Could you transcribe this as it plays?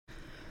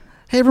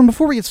Hey everyone,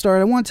 before we get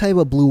started, I want to tell you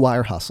about Blue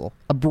Wire Hustle,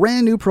 a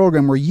brand new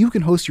program where you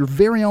can host your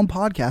very own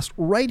podcast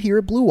right here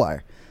at Blue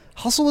Wire.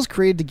 Hustle was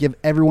created to give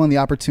everyone the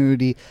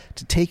opportunity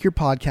to take your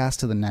podcast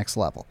to the next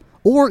level.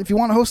 Or if you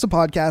want to host a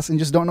podcast and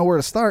just don't know where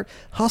to start,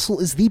 Hustle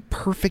is the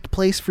perfect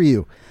place for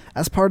you.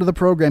 As part of the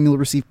program, you'll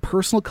receive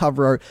personal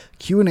cover art,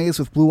 Q&As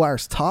with Blue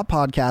Wire's top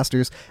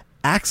podcasters,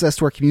 access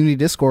to our community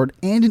Discord,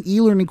 and an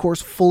e-learning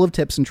course full of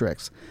tips and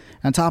tricks.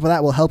 On top of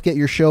that, we'll help get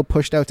your show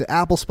pushed out to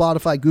Apple,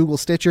 Spotify, Google,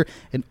 Stitcher,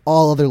 and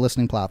all other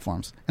listening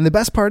platforms. And the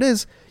best part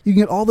is, you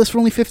can get all this for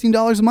only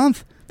 $15 a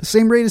month, the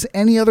same rate as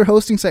any other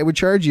hosting site would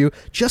charge you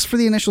just for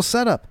the initial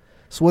setup.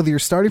 So whether you're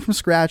starting from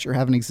scratch or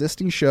have an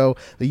existing show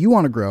that you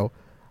want to grow,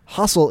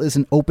 Hustle is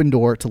an open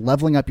door to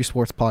leveling up your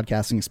sports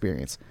podcasting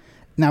experience.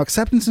 Now,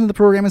 acceptance into the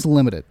program is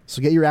limited,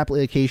 so get your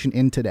application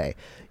in today.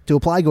 To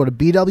apply, go to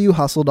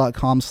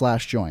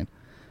bwhustle.com/join.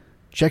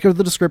 Check out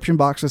the description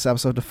box of this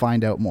episode to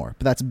find out more.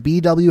 But that's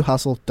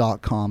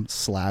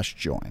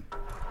bwhustle.com/join.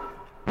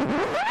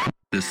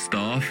 The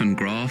Staff and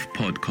Graph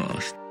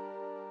Podcast.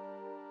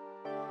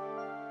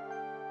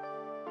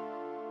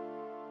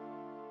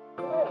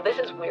 This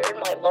is weird.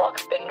 My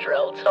lock's been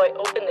drilled, so I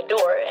open the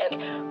door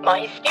and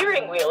my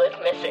steering wheel is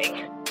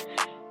missing.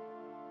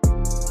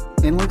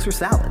 And links for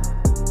salad.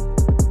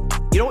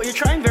 You know what? You're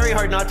trying very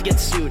hard not to get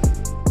sued.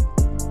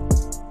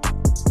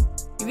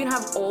 You can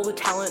have all the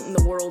talent in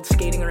the world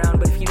skating around,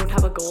 but if you don't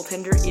have a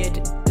goaltender,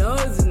 it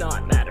does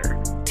not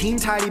matter. Team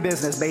Tidy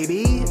Business,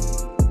 baby.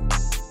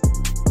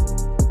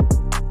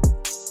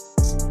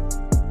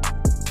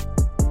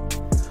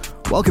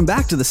 Welcome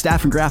back to the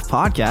Staff and Graph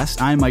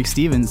Podcast. I'm Mike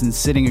Stevens, and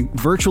sitting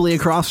virtually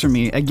across from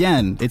me,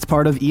 again, it's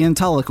part of Ian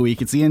Tulloch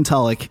Week. It's Ian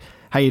Tulloch.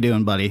 How you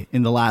doing, buddy,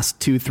 in the last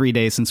 2-3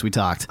 days since we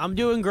talked? I'm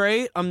doing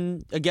great.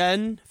 I'm,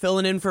 again,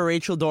 filling in for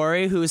Rachel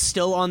Dory, who is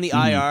still on the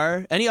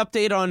IR. Any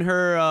update on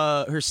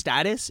her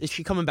status? Is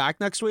she coming back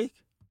next week?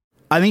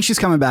 I think she's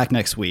coming back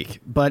next week,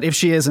 but if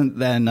she isn't,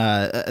 then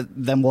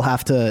we'll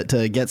have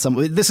to get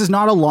some. This is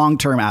not a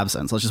long-term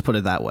absence. Let's just put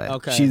it that way.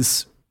 Okay.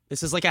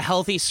 This is like a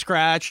healthy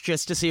scratch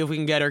just to see if we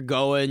can get her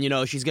going. You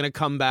know, she's going to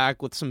come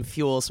back with some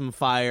fuel, some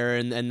fire,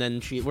 and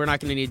then we're not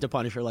going to need to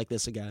punish her like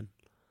this again.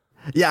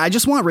 Yeah, I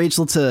just want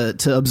Rachel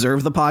to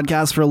observe the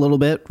podcast for a little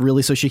bit,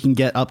 really, so she can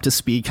get up to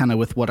speed kind of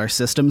with what our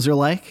systems are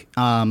like.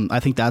 I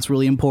think that's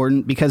really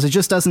important because it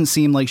just doesn't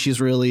seem like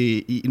she's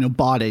really,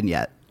 bought in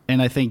yet.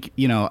 And I think,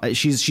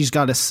 she's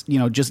got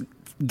to, just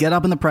get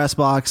up in the press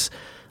box,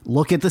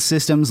 look at the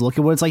systems, look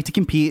at what it's like to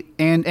compete,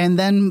 and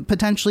then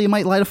potentially it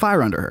might light a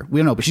fire under her. We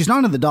don't know, but she's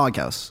not in the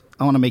doghouse.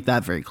 I want to make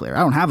that very clear.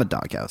 I don't have a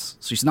doghouse,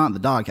 so she's not in the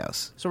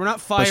doghouse. So we're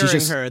not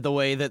firing her the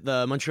way that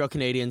the Montreal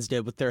Canadiens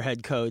did with their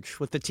head coach,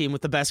 with the team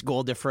with the best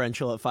goal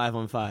differential at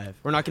 5-on-5.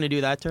 We're not going to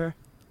do that to her?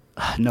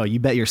 No,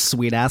 you bet your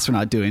sweet ass we're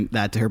not doing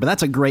that to her, but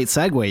that's a great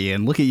segue,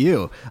 Ian. Look at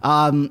you.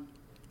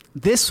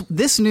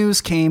 This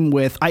news came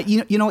with,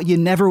 you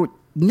never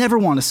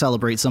want to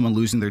celebrate someone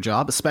losing their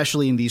job,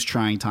 especially in these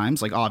trying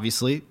times. Like,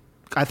 obviously,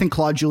 I think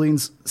Claude Julien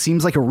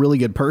seems like a really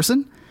good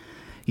person.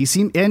 He's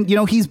been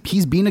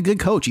a good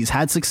coach. He's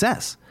had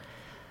success.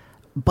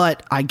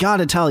 But I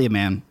gotta tell you,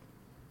 man,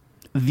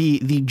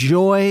 the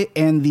joy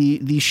and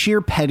the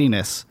sheer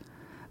pettiness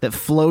that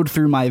flowed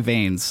through my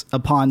veins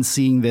upon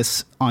seeing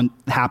this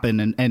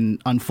happen and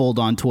unfold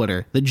on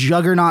Twitter. The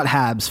juggernaut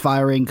Habs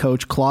firing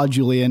coach Claude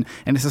Julien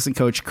and assistant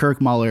coach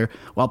Kirk Muller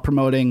while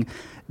promoting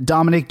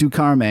Dominic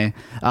Ducarme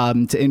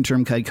to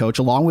interim head coach,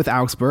 along with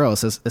Alex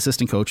Burrows as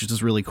assistant coach, which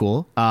is really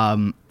cool.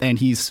 And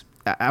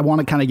I want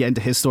to kind of get into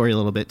his story a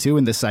little bit too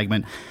in this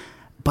segment,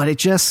 but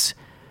it's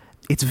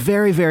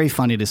very, very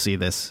funny to see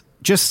this.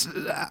 Just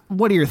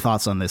what are your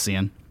thoughts on this,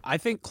 Ian? I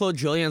think Claude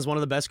Julien is one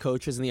of the best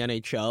coaches in the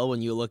NHL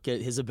when you look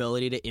at his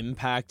ability to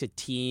impact a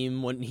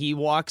team. When he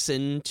walks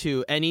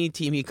into any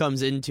team he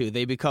comes into,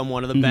 they become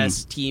one of the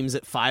best teams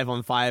at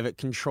 5-on-5 at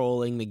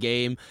controlling the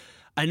game.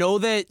 I know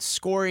that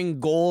scoring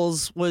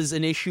goals was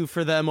an issue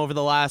for them over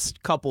the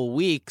last couple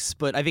weeks,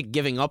 but I think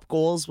giving up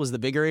goals was the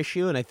bigger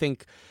issue. And I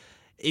think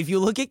if you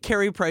look at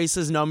Carey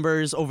Price's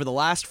numbers over the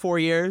last 4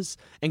 years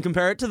and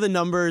compare it to the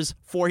numbers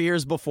 4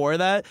 years before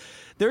that,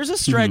 there's a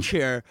stretch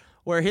here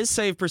where his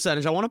save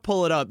percentage, I want to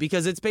pull it up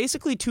because it's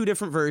basically two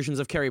different versions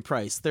of Carey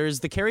Price.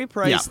 There's the Carey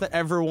Price that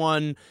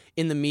everyone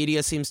in the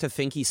media seems to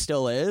think he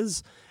still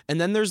is,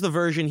 and then there's the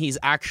version he's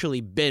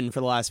actually been for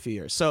the last few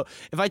years. So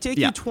if I take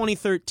you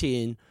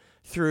 2013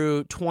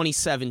 through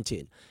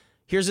 2017,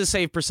 here's his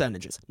save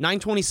percentages: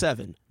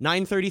 927,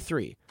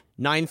 933,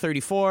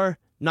 934,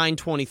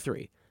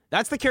 923.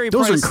 That's the Carey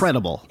Price. Those are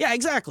incredible. Yeah,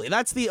 exactly.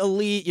 That's the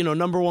elite,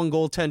 number one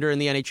goaltender in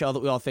the NHL that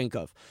we all think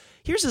of.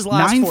 Here's his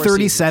last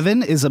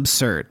 937 is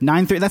absurd.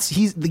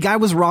 930. The guy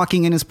was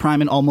rocking in his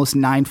prime an almost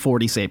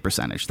 940 save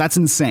percentage. That's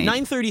insane.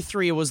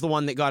 933 was the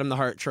one that got him the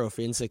Hart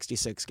Trophy in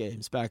 66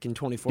 games back in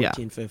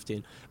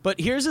 2014-15.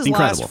 But here's his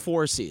last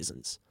 4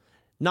 seasons: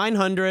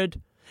 900,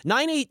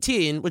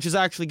 918, which is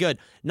actually good,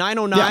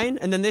 909,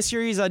 and then this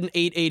year he's at an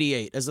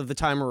 888 as of the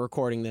time we're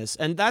recording this.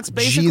 And that's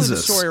basically the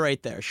story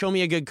right there. Show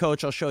me a good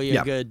coach, I'll show you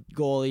a good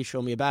goalie.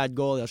 Show me a bad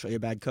goalie, I'll show you a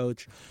bad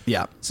coach.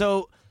 Yeah.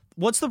 So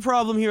What's the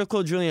problem here with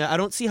Claude Julien? I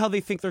don't see how they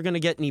think they're going to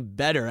get any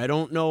better. I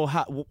don't know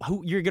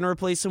who you're going to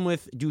replace him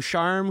with.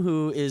 Ducharme,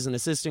 who is an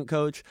assistant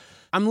coach.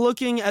 I'm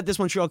looking at this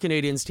Montreal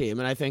Canadiens team,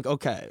 and I think,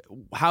 okay,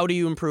 how do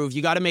you improve?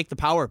 You got to make the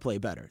power play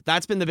better.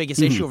 That's been the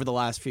biggest issue over the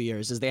last few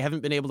years, is they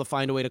haven't been able to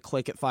find a way to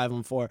click at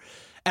 5-on-4.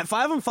 At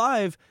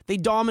 5-on-5, they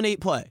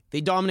dominate play.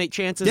 They dominate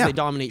chances. They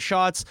dominate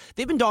shots.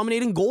 They've been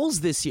dominating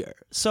goals this year.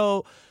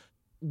 So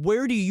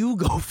where do you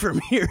go from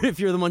here if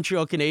you're the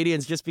Montreal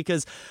Canadiens? Just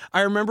because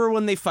I remember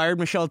when they fired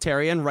Michel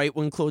Therrien right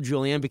when Claude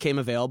Julien became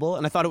available,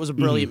 and I thought it was a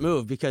brilliant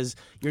move because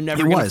you're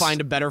never going to find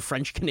a better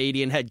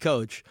French-Canadian head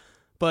coach.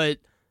 But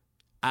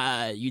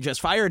you just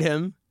fired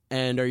him,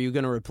 and are you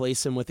going to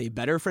replace him with a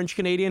better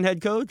French-Canadian head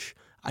coach?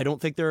 I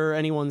don't think there are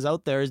anyone's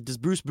out there. Does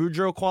Bruce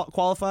Boudreau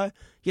qualify?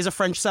 He has a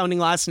French-sounding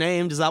last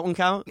name. Does that one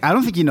count? I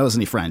don't think he knows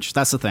any French.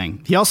 That's the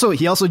thing. He also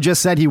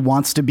just said he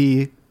wants to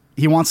be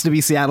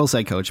Seattle's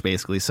head coach,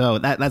 basically. So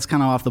that's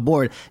kind of off the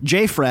board.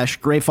 Jay Fresh,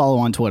 great follow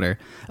on Twitter,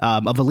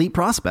 of Elite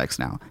Prospects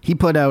now. He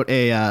put out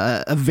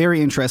a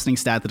very interesting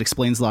stat that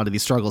explains a lot of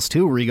these struggles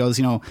too, where he goes,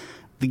 the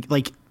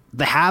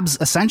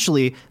Habs,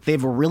 essentially, they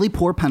have a really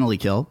poor penalty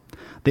kill.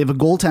 They have a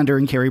goaltender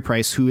in Carey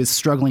Price who is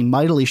struggling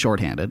mightily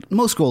shorthanded.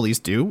 Most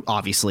goalies do,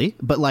 obviously,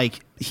 but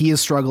he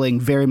is struggling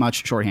very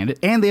much shorthanded.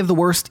 And they have the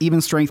worst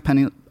even strength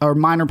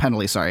minor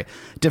penalty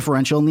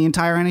differential in the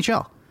entire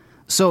NHL.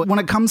 So when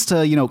it comes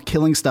to,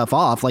 killing stuff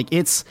off,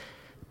 it's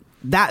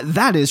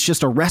that is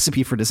just a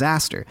recipe for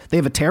disaster. They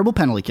have a terrible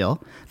penalty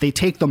kill. They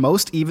take the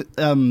most even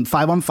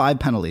 5-on-5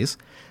 penalties,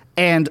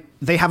 and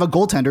they have a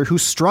goaltender who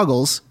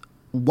struggles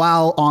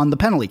while on the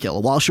penalty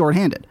kill, while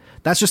shorthanded.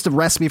 That's just a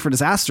recipe for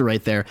disaster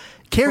right there.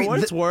 For what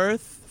it's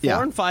worth,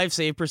 4-on-5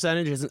 save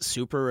percentage isn't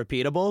super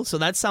repeatable, so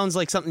that sounds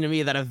like something to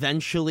me that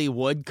eventually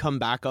would come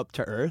back up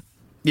to earth.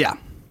 Yeah.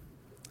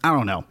 I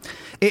don't know.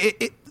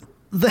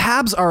 The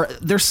Habs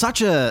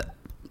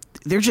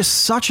they're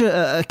just such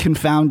a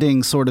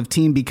confounding sort of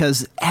team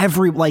because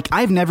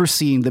I've never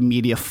seen the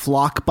media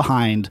flock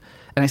behind,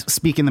 and I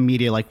speak in the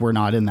media like we're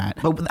not in that,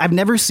 but I've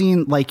never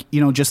seen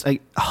just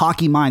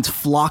hockey minds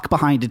flock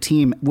behind a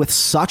team with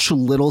such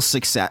little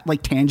success,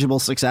 tangible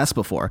success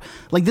before.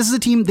 This is a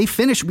team, they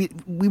finished,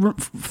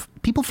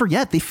 people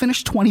forget, they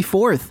finished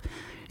 24th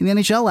in the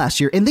NHL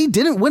last year, and they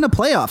didn't win a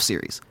playoff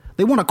series.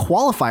 They won a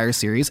qualifier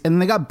series, and then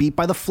they got beat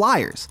by the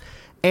Flyers.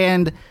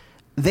 And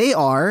they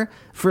are,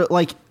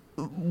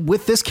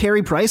 with this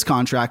Carey Price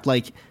contract,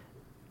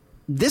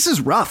 this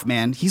is rough,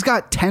 man. He's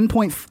got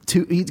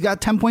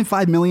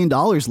 $10.5 million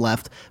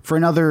left for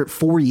another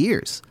 4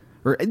 years.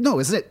 Or no,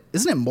 isn't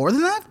it more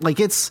than that?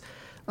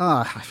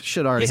 I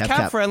should already have his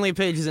cap-friendly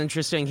page is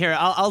interesting. Here,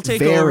 I'll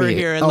take over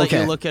here and let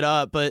you look it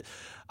up. But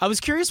I was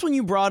curious when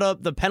you brought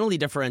up the penalty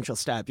differential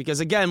stat, because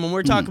again, when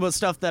we're talking about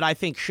stuff that I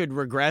think should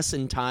regress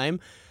in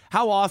time,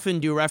 how often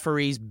do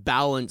referees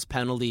balance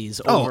penalties?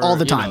 All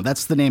the time.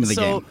 That's the name of the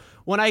game.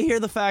 When I hear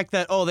the fact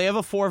that, they have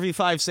a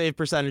 4v5 save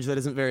percentage that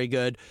isn't very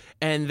good,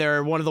 and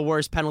they're one of the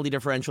worst penalty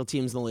differential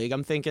teams in the league,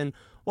 I'm thinking,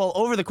 well,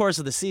 over the course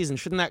of the season,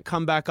 shouldn't that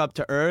come back up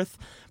to earth?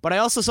 But I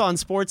also saw on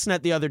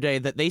Sportsnet the other day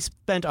that they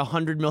spent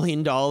 $100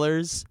 million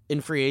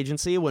in free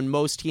agency when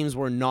most teams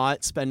were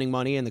not spending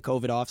money in the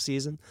COVID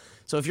offseason.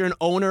 So if you're an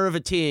owner of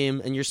a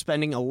team and you're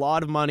spending a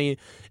lot of money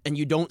and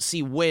you don't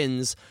see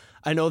wins,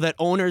 I know that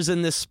owners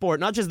in this sport,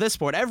 not just this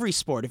sport, every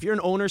sport, if you're an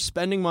owner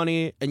spending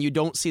money and you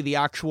don't see the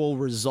actual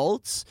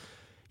results,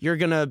 you're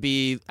going to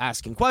be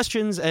asking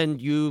questions, and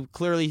you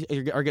clearly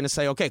are going to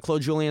say, okay,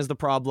 Claude Julien is the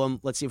problem.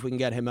 Let's see if we can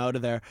get him out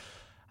of there.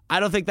 I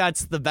don't think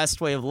that's the best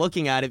way of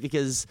looking at it,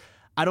 because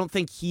I don't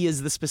think he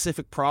is the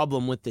specific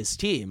problem with this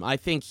team. I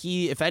think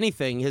he, if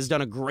anything, has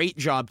done a great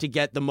job to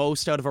get the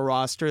most out of a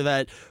roster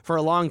that for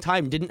a long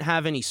time didn't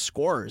have any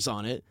scorers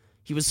on it.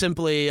 He was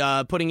simply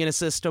putting in a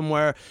system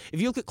where, if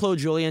you look at Claude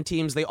Julien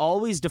teams, they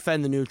always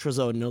defend the neutral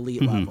zone at an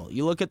elite level.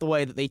 You look at the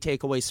way that they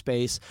take away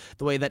space,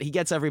 the way that he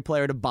gets every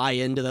player to buy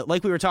into that.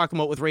 Like we were talking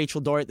about with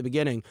Rachel Doerr at the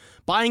beginning,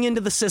 buying into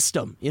the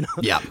system.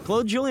 Yeah.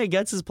 Claude Julien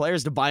gets his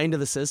players to buy into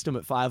the system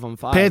at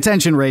 5-on-5. Pay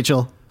attention,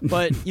 Rachel.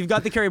 But you've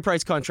got the Carey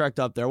Price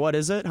contract up there. What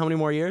is it? How many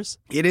more years?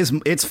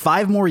 It's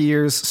 5 more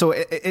years. So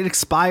it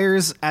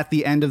expires at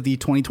the end of the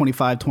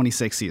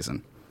 2025-26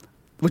 season,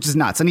 which is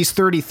nuts. And he's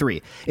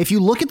 33. If you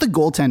look at the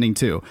goaltending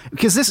too,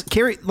 because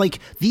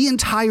the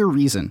entire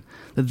reason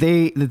that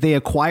they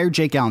acquired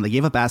Jake Allen, they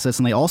gave up assets,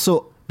 and they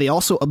also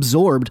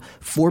absorbed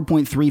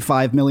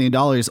 $4.35 million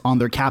on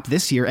their cap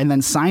this year, and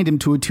then signed him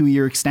to a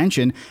 2-year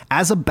extension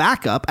as a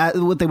backup at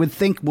what they would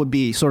think would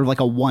be sort of like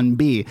a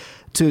 1B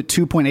to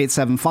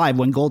 2.875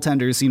 when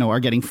goaltenders, are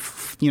getting,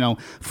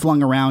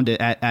 flung around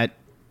at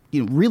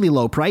really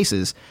low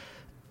prices.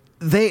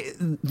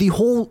 The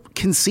whole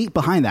conceit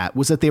behind that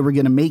was that they were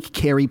going to make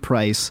Carey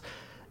Price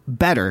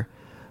better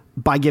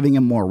by giving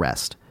him more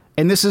rest.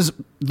 And this is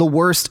the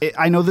worst.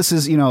 I know this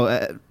is,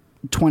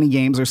 20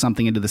 games or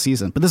something into the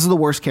season, but this is the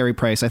worst Carey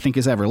Price I think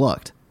has ever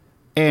looked.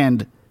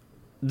 And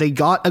they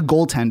got a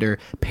goaltender,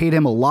 paid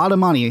him a lot of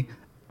money,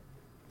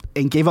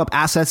 and gave up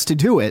assets to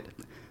do it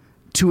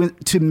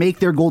to make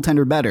their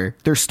goaltender better,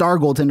 their star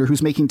goaltender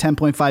who's making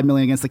 $10.5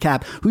 million against the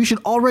cap, who you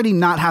should already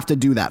not have to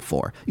do that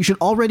for. You should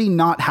already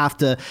not have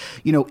to,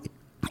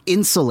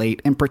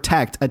 insulate and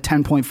protect a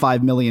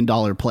 $10.5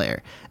 million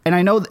player. And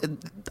I know that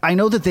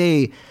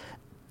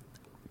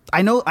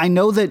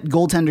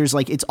goaltenders,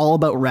 like, it's all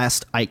about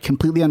rest. I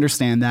completely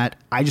understand that.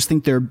 I just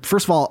think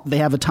first of all, they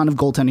have a ton of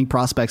goaltending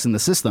prospects in the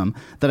system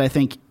that I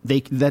think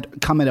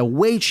that come at a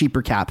way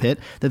cheaper cap hit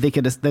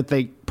that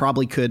they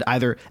probably could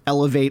either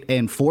elevate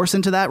and force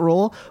into that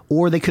role,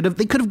 or they could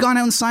have gone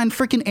out and signed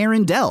freaking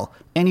Aaron Dell,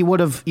 and he would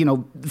have,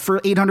 for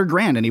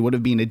 $800,000, and he would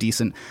have been a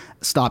decent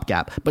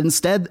stopgap. But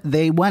instead,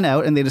 they went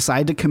out and they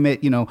decided to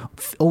commit,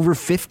 over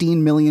 $15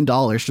 million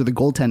to the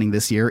goaltending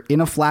this year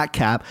in a flat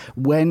cap.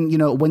 When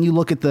you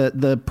look at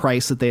the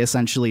price that they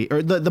essentially,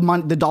 or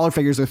the dollar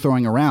figures they're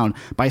throwing around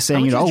by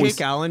saying, how much is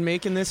Jake Allen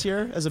making this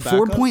year as a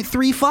backup?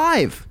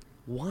 4.35.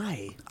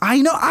 Why? I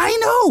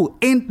know.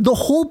 And the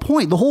whole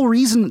point, the whole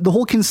reason, the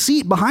whole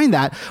conceit behind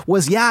that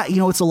was,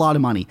 it's a lot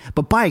of money,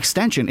 but by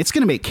extension, it's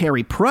going to make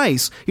Carey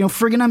Price,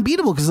 friggin'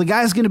 unbeatable, because the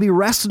guy's going to be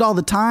rested all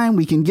the time.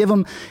 We can give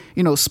him,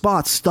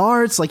 spot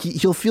starts. Like,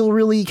 he'll feel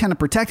really kind of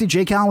protected.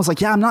 Jake Allen was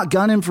like, I'm not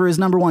gunning for his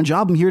number one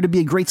job. I'm here to be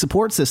a great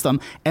support system.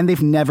 And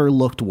they've never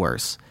looked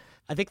worse.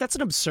 I think that's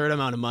an absurd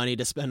amount of money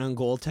to spend on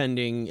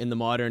goaltending in the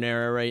modern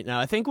era right now.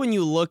 I think when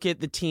you look at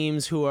the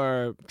teams who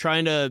are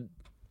trying to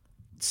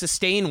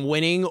sustain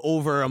winning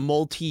over a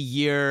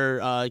multi-year,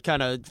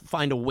 kind of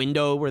find a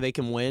window where they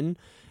can win,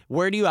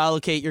 where do you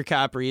allocate your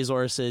cap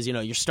resources?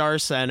 Your star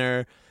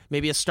center,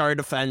 maybe a star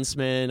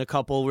defenseman, a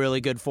couple really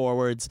good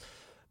forwards.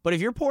 But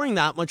if you're pouring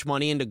that much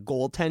money into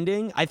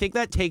goaltending, I think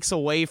that takes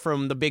away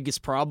from the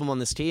biggest problem on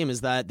this team,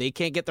 is that they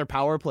can't get their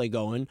power play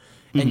going.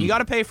 And you got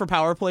to pay for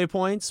power play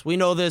points. We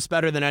know this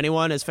better than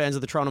anyone as fans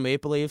of the Toronto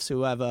Maple Leafs,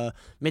 who have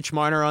Mitch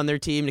Marner on their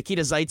team.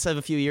 Nikita Zaitsev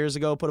a few years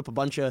ago put up a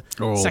bunch of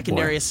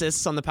secondary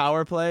assists on the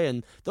power play,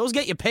 and those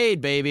get you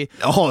paid, baby.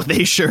 Oh,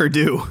 they sure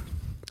do.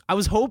 I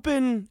was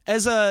hoping,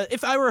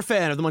 if I were a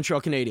fan of the Montreal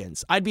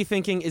Canadiens, I'd be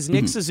thinking, is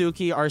Nick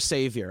Suzuki our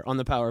savior on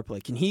the power play?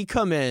 Can he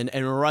come in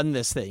and run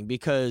this thing?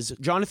 Because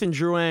Jonathan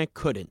Drouin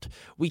couldn't.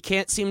 We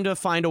can't seem to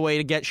find a way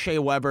to get Shea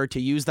Weber to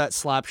use that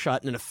slap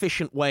shot in an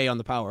efficient way on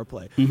the power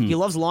play. He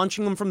loves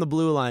launching them from the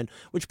blue line,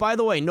 which, by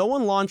the way, no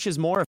one launches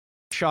more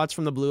shots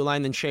from the blue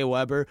line than Shea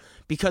Weber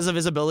because of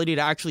his ability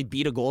to actually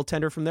beat a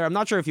goaltender from there. I'm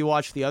not sure if you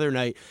watched the other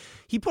night.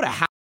 He put a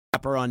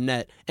half-tapper on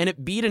net, and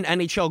it beat an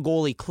NHL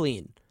goalie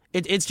clean.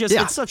 It's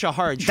such a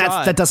hard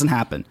shot. That doesn't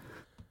happen.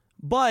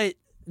 But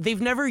they've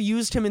never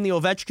used him in the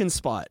Ovechkin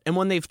spot. And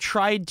when they've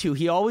tried to,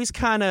 he always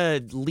kind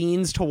of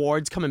leans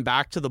towards coming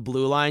back to the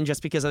blue line,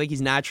 just because I think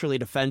he's naturally a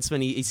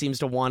defenseman. He seems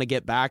to want to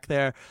get back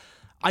there.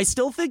 I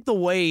still think the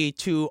way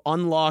to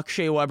unlock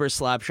Shea Weber's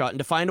slap shot and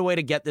to find a way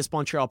to get this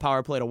Montreal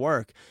power play to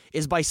work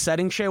is by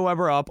setting Shea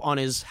Weber up on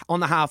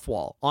the half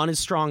wall, on his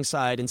strong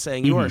side, and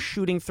saying, you are a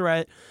shooting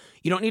threat.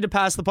 You don't need to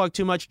pass the puck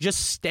too much.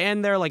 Just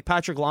stand there like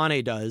Patrick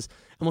Laine does,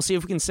 and we'll see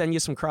if we can send you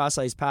some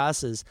cross-ice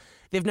passes.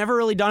 They've never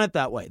really done it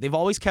that way. They've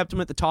always kept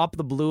him at the top of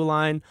the blue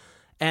line,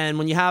 and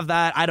when you have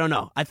that, I don't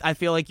know. I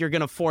feel like you're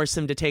going to force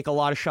him to take a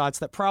lot of shots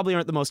that probably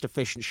aren't the most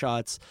efficient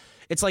shots.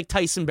 It's like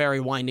Tyson Barrie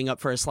winding up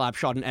for a slap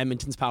shot in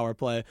Edmonton's power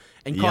play,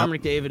 and Connor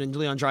McDavid and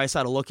Leon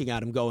Draisaitl looking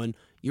at him going,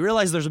 you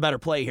realize there's a better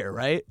play here,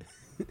 right?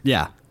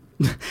 Yeah.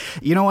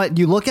 You know what?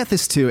 You look at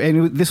this too,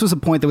 and this was a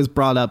point that was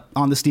brought up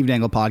on the Steve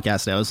Dangle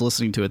podcast. I was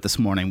listening to it this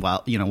morning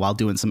while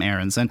doing some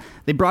errands, and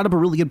they brought up a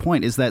really good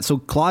point. Is that so?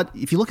 Claude,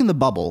 if you look in the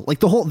bubble, like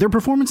their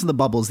performance in the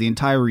bubble is the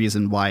entire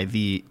reason why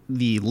the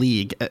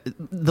league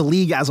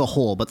as a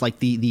whole, but like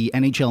the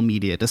NHL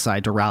media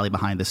decide to rally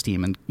behind this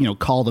team and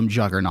call them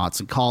juggernauts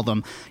and call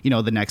them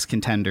the next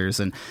contenders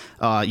and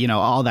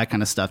all that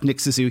kind of stuff. Nick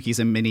Suzuki's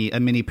a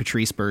mini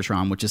Patrice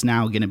Bergeron, which is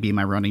now going to be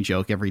my running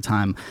joke every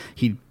time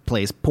he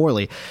plays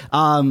poorly.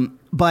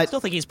 But I still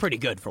think he's pretty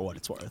good for what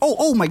it's worth.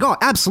 Oh my God,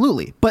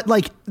 absolutely. But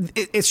like,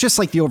 it's just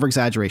like the over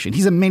exaggeration.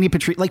 He's a mini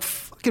Patrice. Like,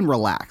 fucking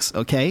relax,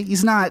 okay?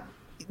 He's not.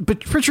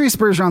 But Patrice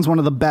Bergeron's one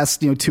of the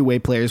best two-way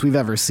players we've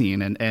ever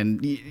seen, and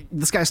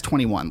this guy's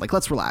 21. Like,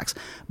 let's relax.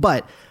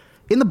 But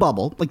in the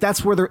bubble, like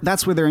that's where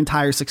their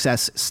entire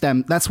success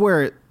stem. That's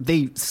where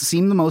they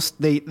seem the most.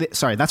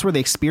 That's where they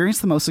experience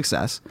the most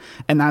success,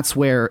 and that's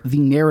where the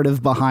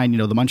narrative behind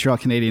the Montreal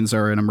Canadiens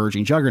are an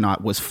emerging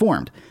juggernaut was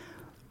formed.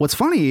 What's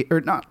funny,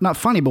 or not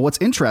funny, but what's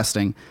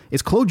interesting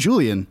is Claude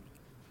Julien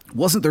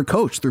wasn't their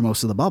coach through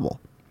most of the bubble.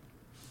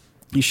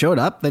 He showed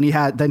up, then he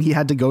had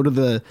to go to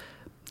the,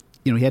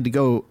 he had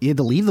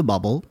to leave the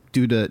bubble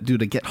due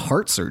to get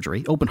heart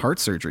surgery, open heart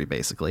surgery,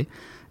 basically.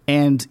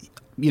 And,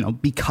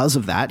 because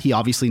of that, he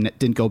obviously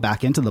didn't go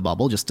back into the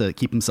bubble just to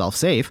keep himself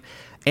safe.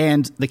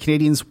 And the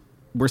Canadiens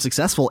were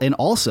successful. And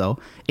also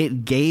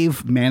it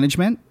gave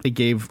management, it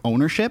gave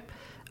ownership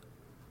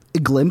a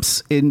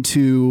glimpse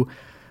into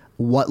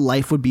what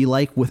life would be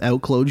like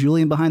without Claude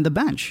Julien behind the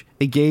bench.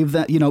 It gave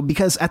that,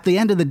 because at the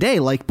end of the day,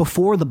 like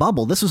before the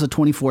bubble, this was a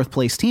 24th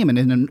place team.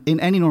 And in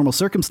any normal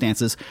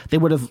circumstances, they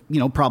would have,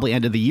 probably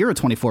ended the year a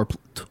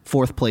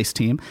 24th place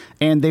team.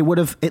 And they would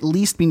have at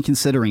least been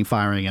considering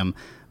firing him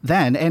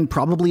then, and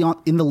probably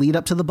in the lead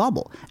up to the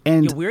bubble.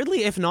 And yeah,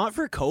 weirdly, if not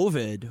for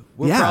COVID,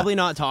 we're probably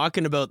not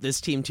talking about this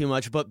team too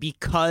much, but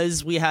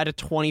because we had a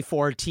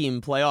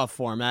 24-team playoff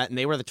format and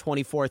they were the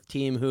 24th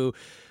team who...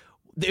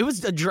 It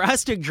was a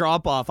drastic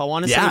drop-off, I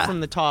want to say,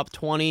 from the top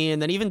 20, and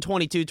then even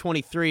 22,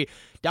 23,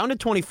 down to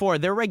 24.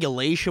 Their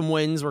regulation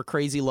wins were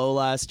crazy low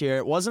last year.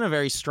 It wasn't a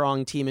very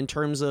strong team in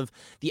terms of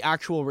the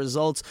actual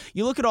results.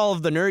 You look at all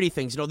of the nerdy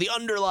things, the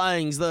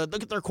underlyings,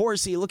 look at their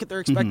Corsi, look at their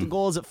expected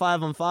goals at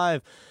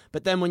 5-on-5.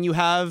 But then when you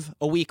have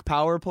a weak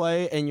power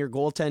play and your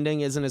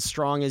goaltending isn't as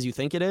strong as you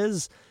think it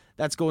is,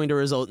 that's going to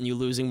result in you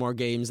losing more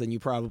games than you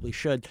probably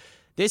should.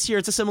 This year,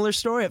 it's a similar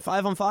story at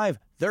 5-on-5.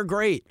 They're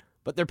great.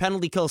 But their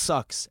penalty kill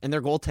sucks, and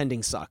their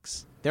goaltending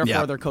sucks.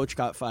 Therefore, their coach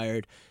got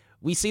fired.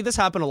 We see this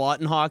happen a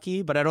lot in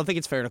hockey, but I don't think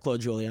it's fair to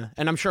Claude Julien,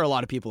 and I'm sure a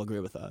lot of people agree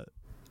with that.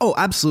 Oh,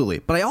 absolutely.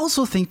 But I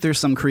also think there's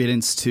some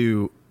credence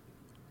to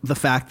the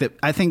fact that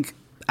I think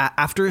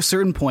after a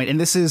certain point, and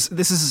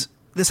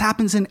this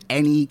happens in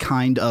any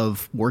kind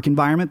of work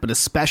environment, but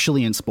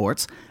especially in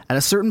sports, at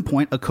a certain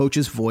point, a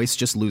coach's voice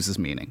just loses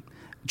meaning.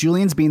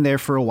 Julian's been there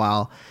for a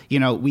while.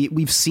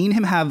 We've seen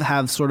him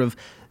have sort of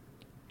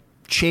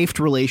chafed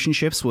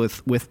relationships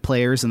with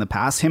players in the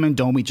past. Him and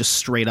Domi just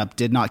straight up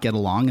did not get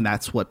along, and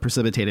that's what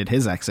precipitated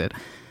his exit.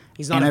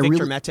 He's not a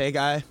Victor Mete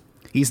guy.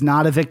 He's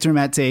not a Victor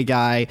Mete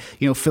guy.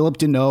 Philip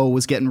Deneau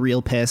was getting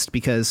real pissed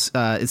because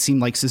it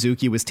seemed like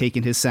Suzuki was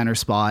taking his center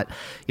spot,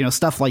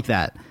 stuff like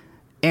that.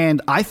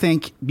 And I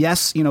think,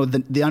 yes,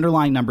 the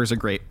underlying numbers are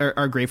great for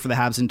the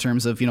Habs in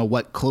terms of,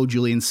 what Claude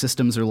Julien's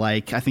systems are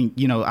like. I think,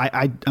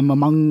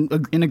 I'm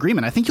in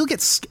agreement. I think he'll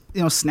get,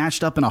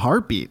 snatched up in a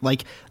heartbeat.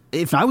 Like,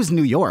 if I was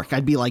New York,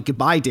 I'd be like,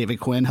 goodbye, David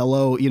Quinn.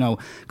 Hello,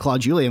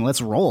 Claude Julien.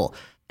 Let's roll.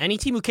 Any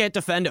team who can't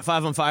defend at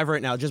 5-on-5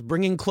 right now, just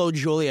bring in Claude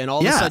Julien, and all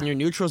of a sudden your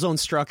neutral zone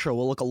structure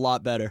will look a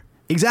lot better.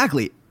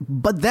 Exactly.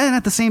 But then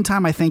at the same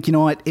time, I think,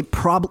 it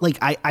probably,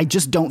 I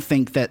just don't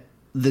think that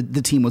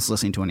the team was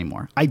listening to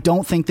anymore. I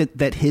don't think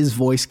that his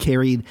voice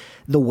carried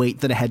the weight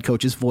that a head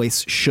coach's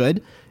voice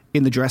should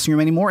in the dressing room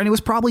anymore. And it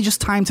was probably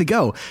just time to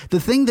go. The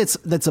thing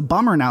that's a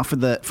bummer now for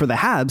the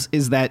Habs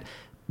is that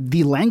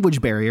the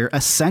language barrier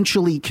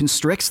essentially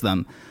constricts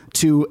them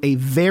to a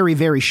very,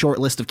 very short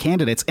list of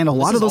candidates, and a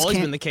lot of those always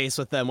been the case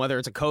with them, whether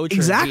it's a coach or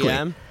a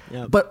GM.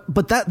 Yeah. But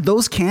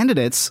those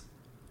candidates,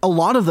 a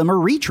lot of them are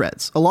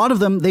retreads. A lot of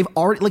them they've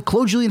already, like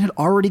Claude Julien had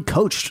already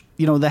coached,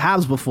 the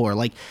Habs before.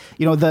 Like,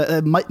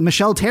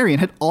 Michel Therrien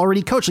had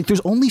already coached. Like,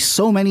 there's only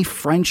so many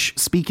French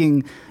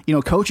speaking,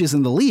 coaches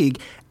in the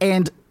league,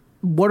 and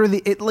what are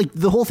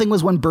the whole thing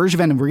was when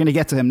Bergevin, and we're going to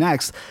get to him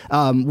next,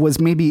 was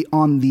maybe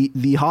on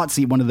the hot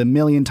seat one of the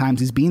million times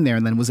he's been there,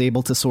 and then was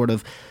able to sort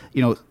of,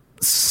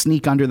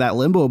 sneak under that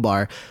limbo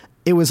bar.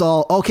 It was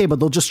all okay, but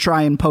they'll just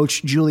try and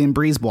poach Julien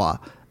Brisebois.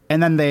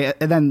 And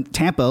then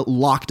Tampa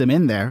locked him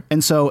in there.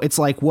 And so it's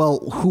like, well,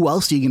 who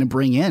else are you going to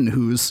bring in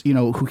who's,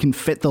 who can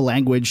fit the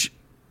language,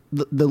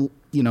 the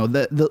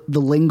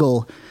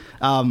lingual,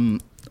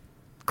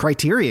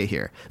 criteria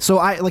here. So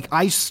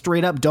I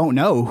straight up don't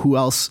know who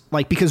else,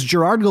 because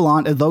Gerard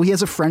Gallant, although he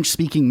has a French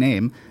speaking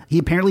name, he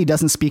apparently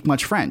doesn't speak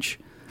much French.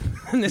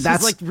 And this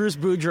is like Bruce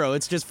Boudreau.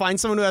 It's just find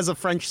someone who has a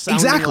French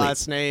sounding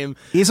last name.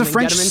 He's a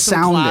French get him in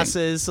sounding some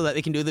classes so that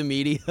they can do the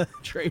media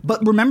trade.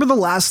 But remember the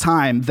last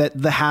time that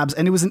the Habs,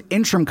 and it was an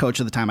interim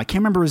coach at the time. I can't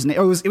remember his name.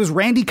 It was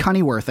Randy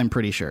Cunnyworth, I'm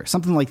pretty sure.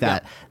 Something like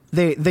that.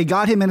 Yeah. They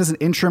got him in as an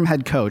interim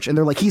head coach, and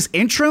they're like, he's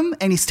interim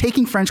and he's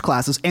taking French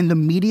classes, and the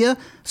media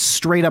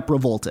straight up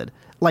revolted.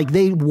 Like,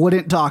 they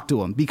wouldn't talk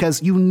to him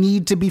because you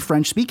need to be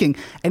French speaking.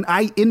 And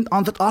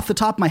off the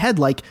top of my head,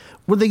 like,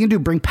 what are they going to do?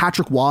 Bring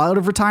Patrick Waugh out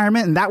of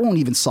retirement? And that won't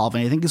even solve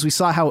anything, because we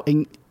saw how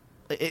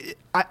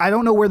I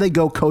don't know where they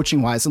go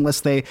coaching wise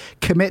unless they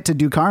commit to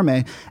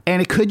Ducarme.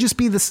 And it could just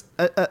be this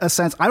a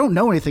sense. I don't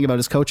know anything about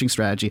his coaching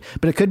strategy,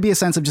 but it could be a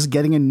sense of just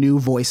getting a new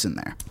voice in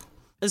there.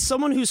 As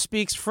someone who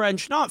speaks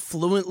French, not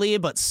fluently,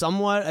 but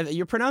somewhat,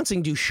 you're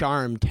pronouncing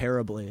Ducharme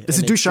terribly. Is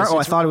it Ducharme?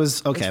 I thought it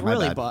was, okay, my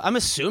really bad. I'm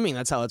assuming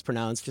that's how it's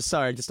pronounced.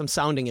 I'm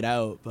sounding it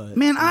out. But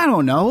man, I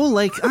don't know.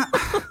 Like,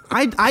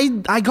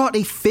 I got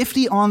a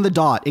 50 on the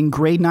dot in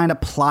grade 9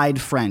 applied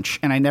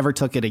French, and I never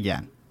took it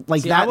again.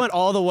 Like, I went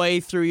all the way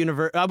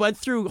through I went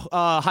through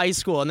high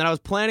school, and then I was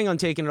planning on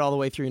taking it all the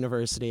way through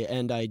university,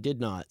 and I did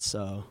not.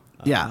 So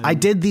I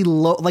did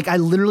I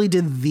literally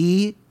did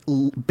the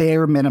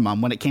bare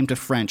minimum when it came to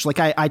French. Like,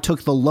 I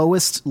took the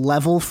lowest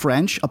level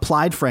French,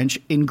 applied French,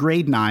 in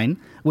grade 9,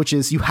 which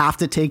is you have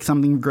to take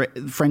something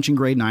French in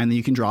grade 9, then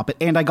you can drop it.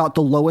 And I got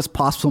the lowest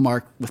possible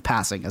mark with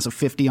passing as a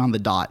 50 on the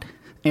dot.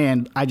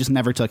 And I just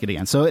never took it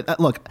again. So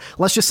look,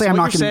 let's just say I'm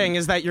not going to... What you're saying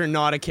is that you're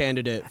not a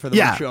candidate for the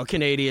Montreal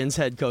Canadiens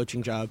head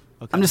coaching job.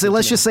 Okay, I'm just saying,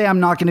 let's just say I'm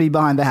not going to be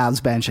behind the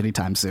Habs bench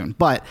anytime soon.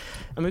 But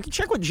I mean, we can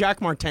check what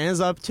Jacques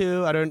Martin's up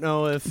to. I don't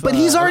know if... But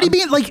he's already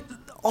been... Like,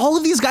 all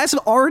of these guys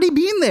have already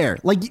been there.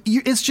 Like,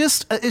 it's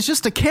just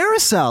a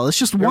carousel. It's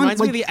just one.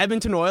 Reminds me of the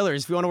Edmonton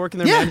Oilers. If you want to work in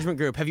their management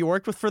group, have you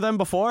worked for them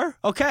before?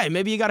 Okay,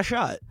 maybe you got a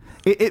shot.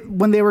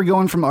 When they were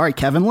going from, all right,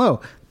 Kevin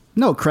Lowe,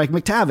 no, Craig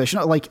McTavish,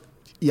 no, like,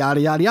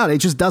 yada yada yada. It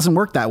just doesn't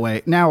work that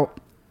way. Now,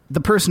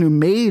 the person who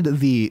made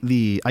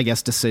the I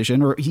guess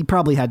decision, or he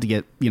probably had to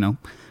get,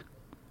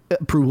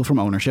 approval from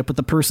ownership, but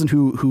the person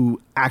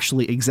who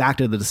actually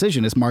exacted the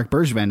decision is Marc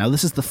Bergevin. Now,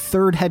 this is the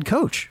third head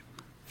coach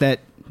that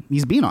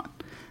he's been on.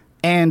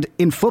 And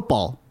in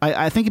football,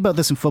 I think about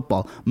this in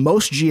football,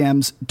 most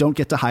GMs don't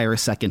get to hire a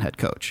second head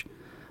coach.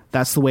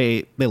 That's the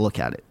way they look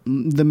at it.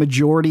 The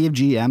majority of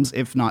GMs,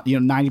 if not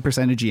 90%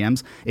 of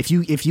GMs,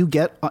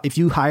 if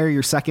you hire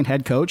your second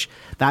head coach,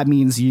 that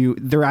means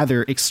there are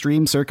either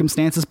extreme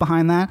circumstances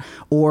behind that,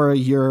 or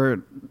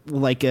you're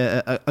like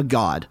a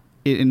god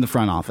in the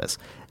front office.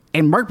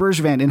 And Marc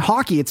Bergevin, in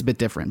hockey, it's a bit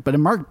different. But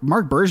in Marc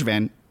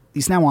Bergevin,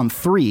 he's now on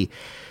 3,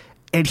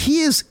 and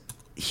he is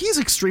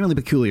extremely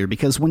peculiar,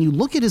 because when you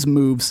look at his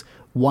moves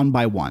one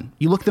by one,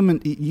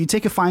 you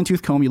take a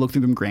fine-tooth comb, you look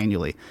through them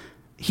granularly.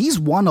 He's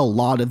won a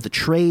lot of the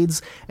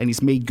trades, and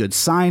he's made good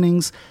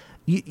signings.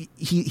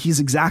 He's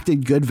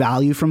exacted good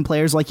value from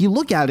players. Like, you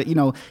look at it,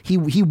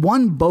 he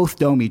won both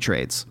Domi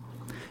trades.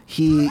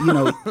 He,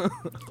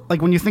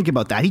 like, when you think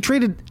about that, he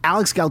traded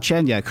Alex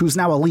Galchenyuk, who's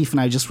now a Leaf,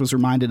 and I just was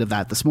reminded of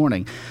that this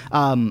morning.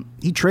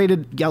 He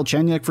traded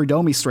Galchenyuk for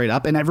Domi straight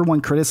up, and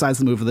everyone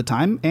criticized the move at the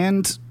time,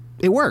 and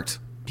it worked.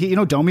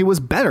 Domi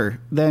was better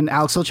than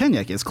Alex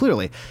Galchenyuk is,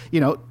 clearly.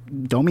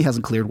 Domi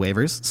hasn't cleared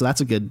waivers, so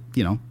that's a good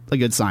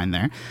sign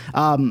there.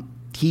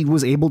 He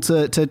was able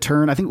to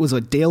turn, I think it was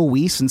a Dale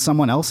Weiss and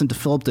someone else, into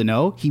Philip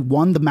Deneau. He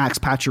won the Max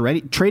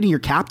Pacioretty, trading your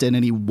captain,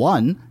 and he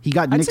won. He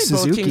got Nick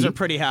Suzuki. Both teams are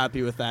pretty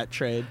happy with that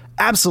trade.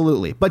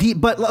 Absolutely.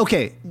 But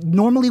okay,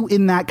 normally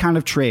in that kind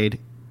of trade,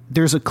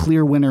 there's a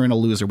clear winner and a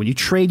loser. When you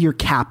trade your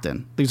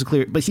captain,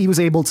 but he was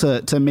able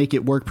to make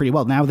it work pretty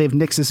well. Now they have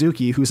Nick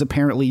Suzuki, who's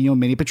apparently,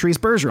 mini Patrice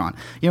Bergeron.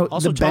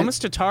 Also Thomas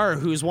Tatar,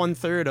 who's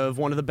 1/3 of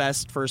one of the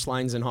best first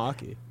lines in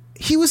hockey.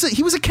 He was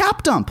a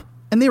cap dump,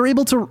 and they were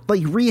able to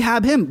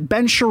rehab him.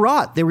 Ben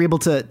Sherratt, they were able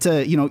to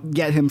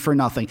get him for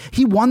nothing.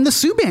 He won the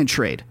Subban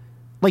trade.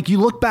 Like, you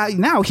look back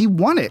now, he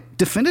won it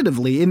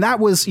definitively, and that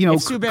was, if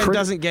Subban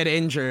doesn't get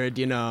injured,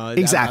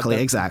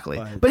 exactly.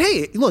 But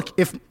hey, look,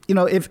 if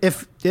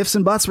ifs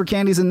and buts were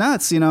candies and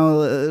nuts,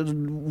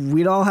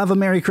 we'd all have a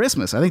Merry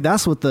Christmas. I think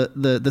that's what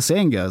the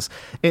saying goes.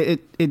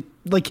 It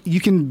like, you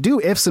can do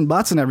ifs and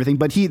buts and everything,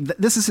 but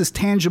this is his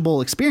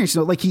tangible experience.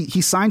 He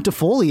signed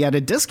Toffoli at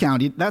a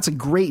discount. That's a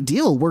great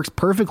deal. Works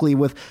perfectly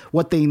with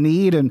what they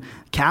need, and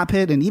cap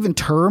hit, and even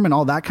term, and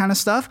all that kind of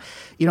stuff.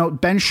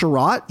 Ben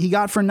Sherratt, he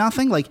got for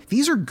nothing. Like,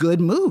 these are good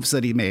moves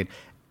that he made.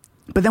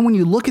 But then when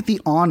you look at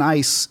the on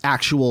ice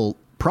actual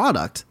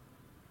product,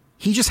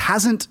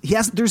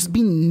 there's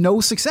been no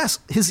success.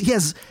 He's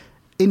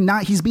been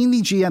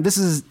the GM. This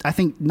is, I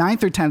think,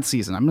 9th or 10th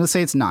season. I'm going to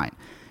say it's 9.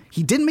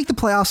 He didn't make the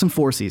playoffs in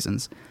 4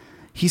 seasons.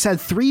 He's had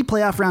 3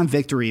 playoff round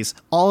victories.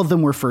 All of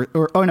them were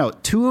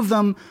 2 of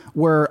them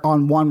were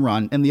on one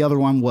run, and the other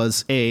one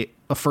was a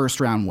first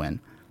round win.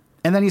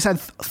 And then he's had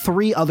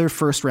 3 other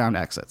first round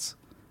exits.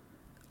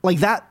 Like,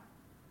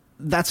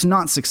 that's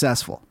not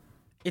successful.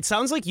 It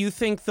sounds like you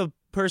think the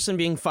person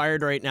being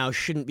fired right now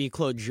shouldn't be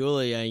Claude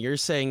Julien. You're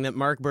saying that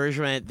Marc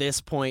Bergevin at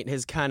this point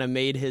has kind of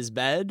made his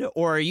bed?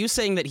 Or are you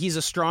saying that he's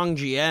a strong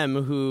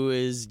GM who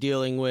is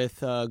dealing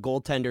with a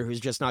goaltender who's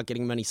just not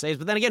getting many saves?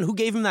 But then again, who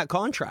gave him that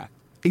contract?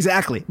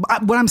 Exactly.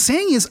 What I'm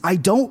saying is, I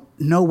don't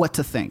know what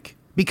to think.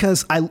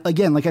 Because,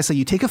 like I said,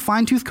 you take a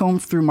fine-tooth comb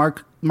through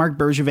Marc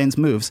Bergevin's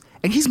moves,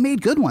 and he's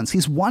made good ones.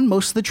 He's won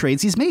most of the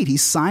trades he's made.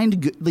 He's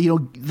signed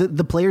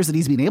the players that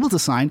he's been able to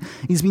sign.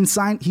 He's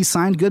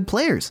signed good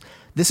players.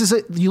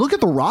 You look at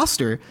the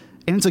roster,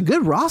 and it's a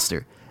good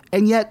roster.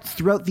 And yet,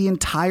 throughout the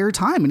entire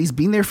time, and he's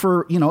been there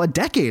for a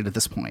decade at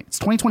this point. It's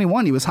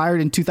 2021. He was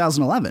hired in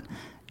 2011,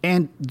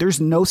 and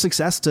there's no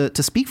success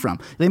to speak from.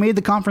 They made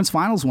the conference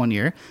finals one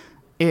year,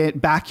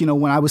 back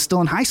when I was still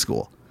in high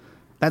school.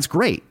 That's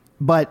great,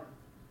 but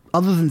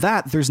other than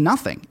that, there's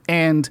nothing.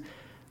 And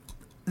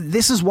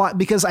this is why,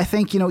 because I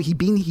think,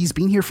 he's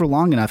been here for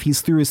long enough. He's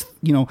through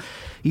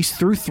he's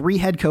through 3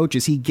 head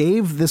coaches. He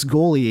gave this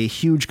goalie a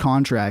huge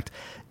contract,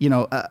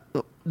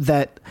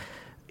 that,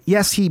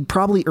 yes, he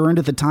probably earned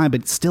at the time,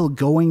 but still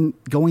going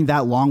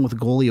that long with a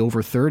goalie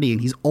over 30, and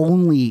he's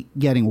only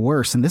getting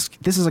worse. And this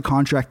is a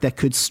contract that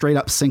could straight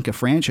up sink a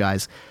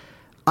franchise.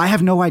 I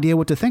have no idea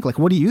what to think. Like,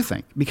 what do you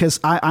think? Because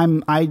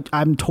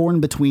I'm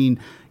torn between,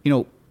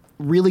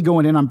 really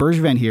going in on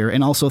Bergevin here,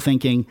 and also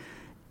thinking,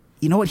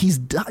 what he's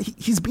done,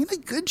 he's been a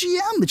good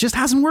GM. It just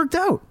hasn't worked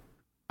out.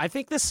 I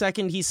think the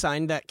second he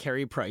signed that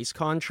Carey Price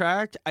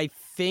contract, I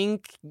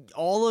think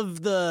all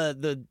of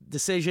the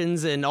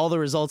decisions and all the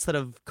results that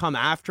have come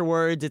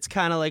afterwards, it's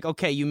kind of like,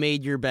 okay, you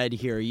made your bed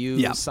here.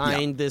 You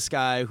signed this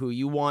guy who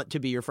you want to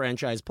be your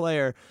franchise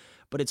player,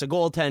 but it's a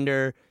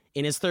goaltender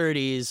in his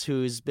 30s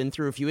who's been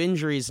through a few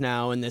injuries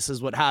now, and this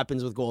is what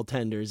happens with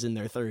goaltenders in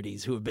their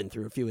 30s who have been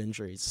through a few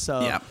injuries.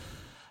 So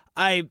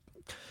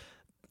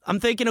I'm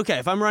thinking, okay,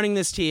 if I'm running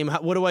this team,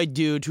 what do I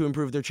do to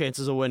improve their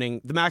chances of winning?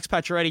 The Max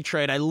Pacioretty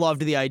trade, I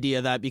loved the idea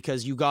of that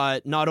because you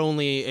got not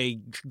only a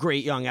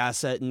great young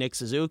asset in Nick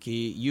Suzuki,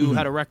 you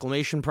had a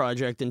reclamation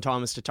project in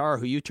Thomas Tatar,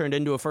 who you turned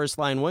into a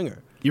first-line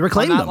winger. You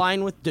reclaimed that him.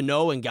 line with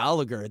Deneau and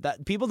Gallagher.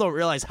 That people don't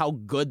realize how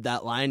good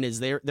that line is.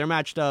 They're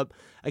matched up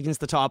against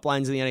the top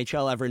lines in the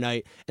NHL every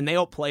night, and they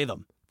outplay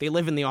them. They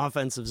live in the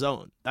offensive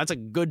zone. That's a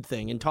good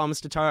thing. And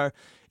Thomas Tatar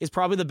is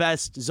probably the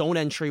best zone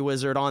entry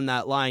wizard on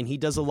that line. He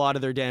does a lot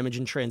of their damage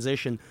in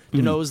transition.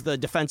 Deneau's the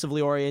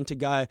defensively oriented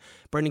guy.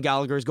 Brendan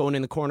Gallagher is going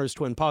in the corners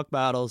to win puck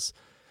battles.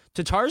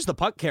 Tatar's the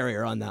puck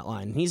carrier on that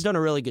line. He's done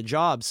a really good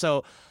job.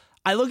 So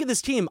I look at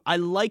this team. I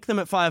like them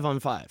at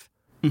 5-on-5.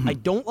 I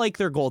don't like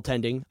their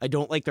goaltending. I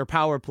don't like their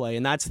power play,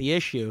 and that's the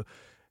issue.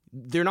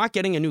 They're not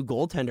getting a new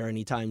goaltender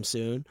anytime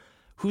soon.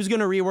 Who's going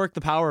to rework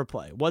the power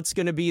play? What's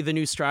going to be the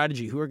new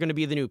strategy? Who are going to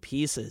be the new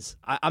pieces?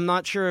 I'm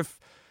not sure if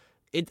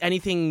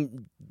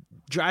anything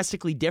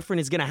drastically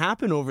different is going to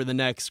happen over the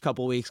next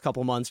couple weeks,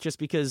 couple months, just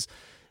because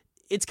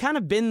it's kind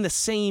of been the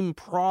same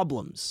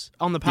problems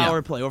on the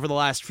power play over the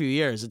last few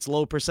years. It's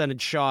low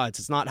percentage shots.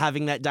 It's not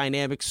having that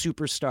dynamic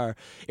superstar.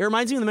 It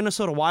reminds me of the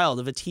Minnesota Wild,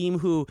 of a team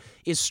who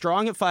is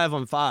strong at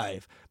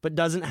 5-on-5, but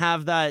doesn't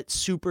have that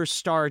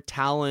superstar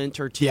talent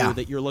or two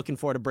that you're looking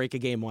for to break a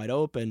game wide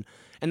open.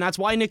 And that's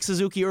why Nick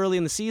Suzuki early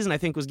in the season, I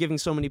think, was giving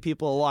so many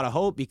people a lot of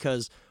hope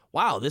because,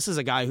 wow, this is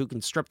a guy who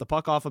can strip the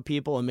puck off of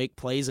people and make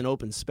plays in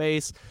open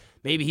space.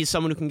 Maybe he's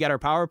someone who can get our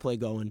power play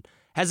going.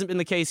 Hasn't been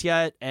the case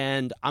yet,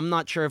 and I'm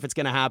not sure if it's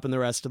going to happen the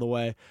rest of the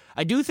way.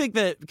 I do think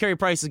that Carey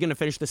Price is going to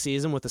finish the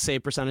season with a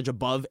save percentage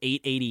above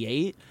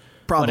 .888.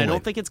 Probably. But I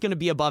don't think it's going to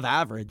be above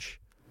average.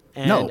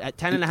 And No, at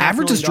 $10.5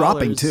 average is million,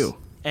 dropping too.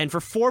 And for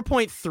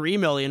 $4.3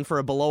 million for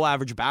a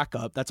below-average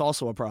backup, that's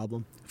also a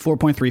problem.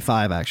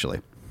 4.35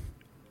 actually.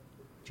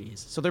 Jeez.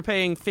 So they're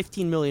paying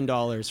 $15 million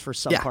for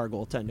subpar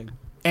goaltending.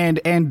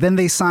 And then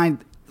they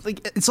signed,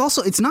 like, it's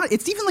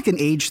even like an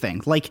age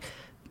thing. Like,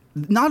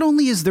 not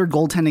only is their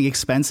goaltending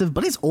expensive,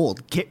 but it's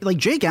old. Like,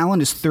 Jake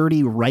Allen is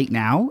 30 right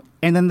now,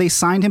 and then they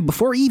signed him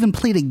before he even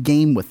played a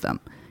game with them.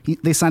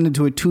 They signed him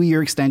to a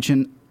 2-year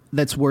extension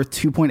that's worth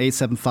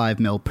 $2.875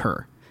 mil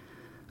per.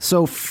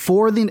 So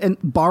and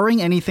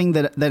barring anything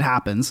that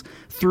happens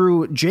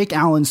through Jake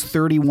Allen's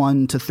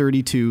 31 to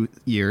 32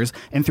 years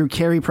and through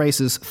Carey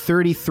Price's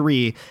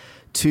 33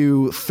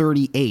 to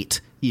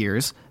 38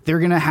 years, they're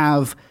going to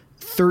have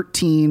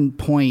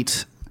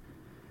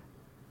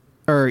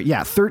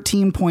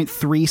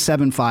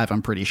 13.375,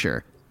 I'm pretty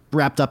sure,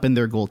 wrapped up in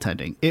their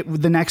goaltending.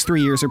 The next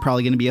 3 years are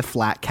probably going to be a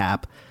flat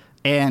cap.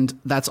 And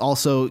that's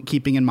also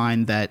keeping in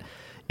mind that,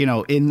 you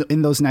know,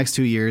 in those next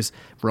 2 years,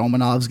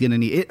 Romanov's going to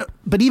need it.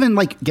 But even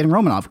like getting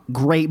Romanov,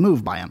 great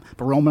move by him.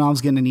 But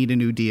Romanov's going to need a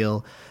new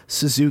deal.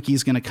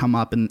 Suzuki's going to come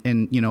up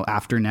and you know,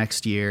 after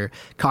next year.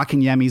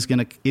 Kotkaniemi's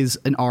is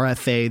an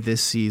RFA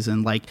this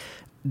season. Like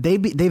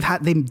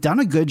they've done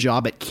a good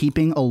job at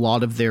keeping a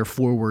lot of their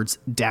forwards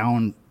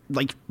down,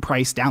 like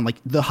priced down. Like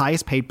the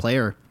highest paid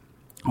player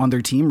on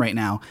their team right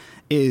now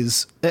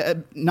is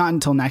not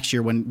until next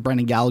year when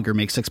Brendan Gallagher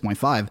makes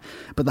 6.5,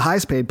 but the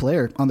highest paid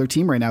player on their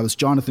team right now is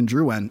Jonathan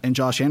Drouin and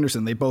Josh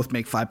Anderson. They both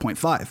make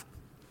 5.5.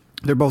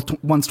 They're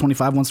both one's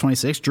 25, one's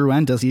 26.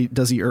 Drouin, does he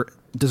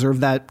deserve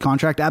that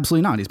contract?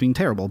 Absolutely not. He's being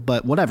terrible,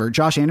 but whatever.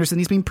 Josh Anderson,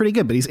 he's been pretty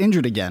good, but he's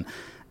injured again.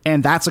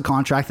 And that's a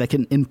contract that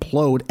can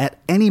implode at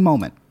any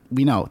moment.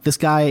 We know this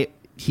guy,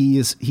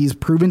 he's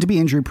proven to be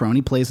injury prone.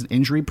 He plays an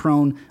injury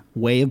prone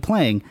way of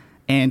playing.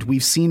 And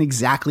we've seen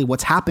exactly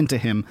what's happened to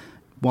him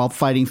while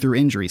fighting through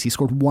injuries. He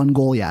scored 1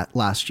 goal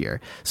last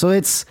year. So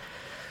this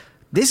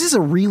is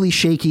a really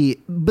shaky,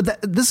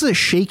 this is a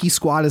shaky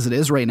squad as it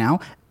is right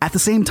now. At the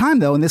same time,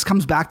 though, and this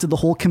comes back to the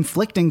whole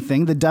conflicting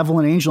thing, the devil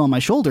and angel on my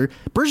shoulder,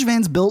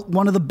 Bergevin's built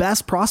one of the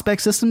best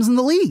prospect systems in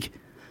the league.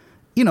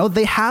 You know,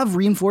 they have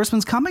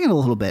reinforcements coming in a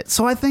little bit.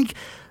 So I think,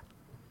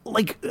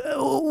 like,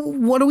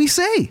 what do we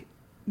say?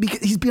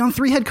 Because he's been on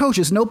 3 head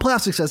coaches, no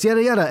playoff success,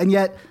 yada, yada. And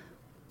yet,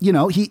 you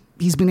know,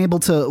 he's been able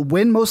to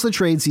win most of the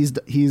trades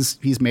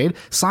he's made,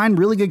 sign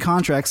really good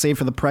contracts, save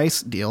for the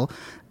Price deal,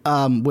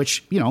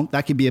 which, you know,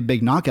 that could be a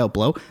big knockout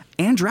blow,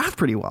 and draft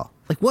pretty well.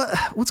 Like,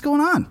 what's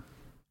going on?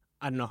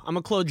 I don't know. I'm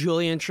a Claude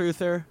Julien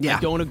truther. Yeah. I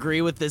don't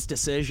agree with this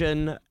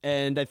decision,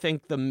 and I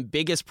think the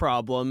biggest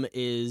problem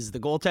is the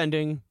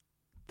goaltending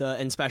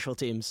and special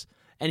teams.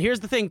 And here's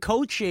the thing,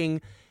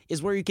 coaching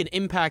is where you can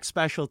impact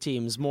special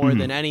teams more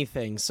than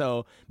anything.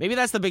 So maybe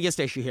that's the biggest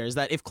issue here, is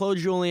that if Claude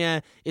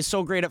Julien is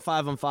so great at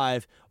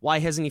 5-on-5, why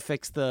hasn't he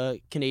fixed the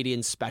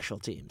Canadian special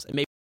teams? And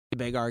maybe a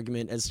big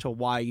argument as to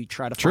why you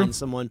try to find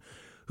someone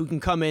who can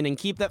come in and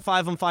keep that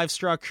 5-on-5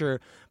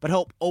 structure, but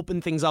help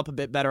open things up a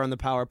bit better on the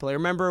power play.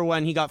 Remember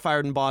when he got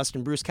fired in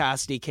Boston, Bruce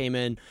Cassidy came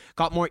in,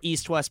 got more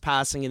east-west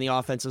passing in the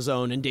offensive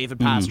zone, and David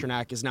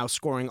Pastrnak is now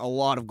scoring a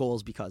lot of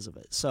goals because of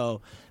it.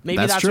 So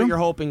maybe that's what you're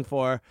hoping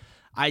for.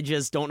 I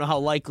just don't know how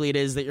likely it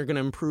is that you're going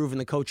to improve in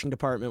the coaching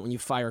department when you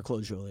fire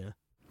Claude Julien.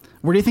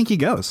 Where do you think he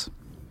goes?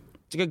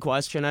 It's a good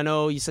question. I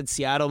know you said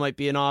Seattle might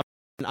be an option.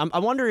 I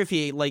wonder if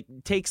he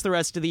takes the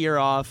rest of the year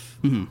off,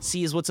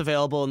 sees what's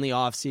available in the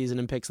offseason,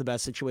 and picks the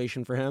best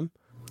situation for him.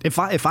 If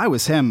I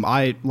was him,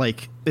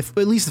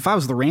 if I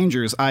was the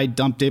Rangers, I'd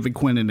dump David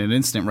Quinn in an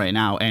instant right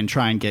now and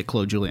try and get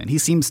Claude Julien. He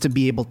seems to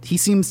be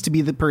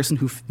the person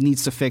who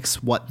needs to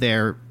fix what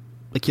their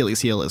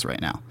Achilles heel is right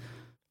now.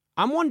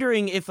 I'm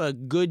wondering if a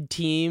good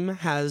team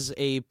has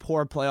a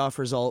poor playoff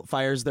result,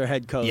 fires their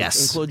head coach,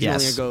 and Claude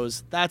Julien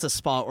goes, that's a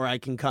spot where I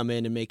can come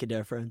in and make a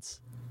difference.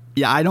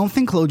 Yeah, I don't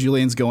think Claude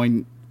Julien's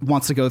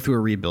wants to go through a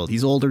rebuild.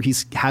 He's older.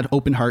 He's had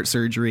open heart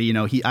surgery.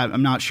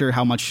 I'm not sure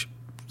how much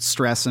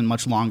stress and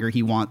much longer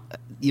he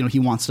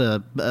wants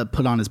to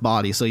put on his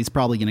body. So he's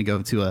probably going to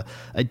go to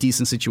a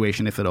decent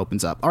situation if it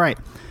opens up. All right,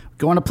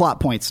 going to plot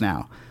points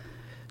now.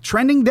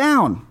 Trending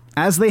down,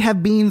 as they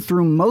have been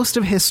through most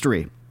of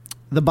history,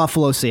 the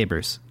Buffalo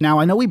Sabres. Now,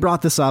 I know we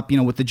brought this up,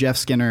 with the Jeff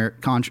Skinner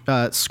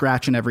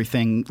scratch and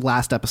everything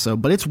last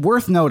episode, but it's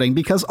worth noting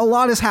because a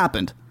lot has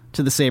happened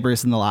to the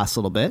Sabres in the last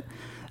little bit.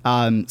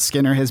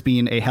 Skinner has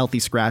been a healthy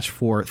scratch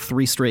for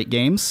 3 straight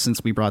games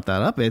since we brought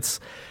that up. It's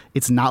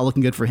not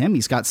looking good for him.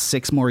 He's got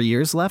 7 more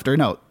years left,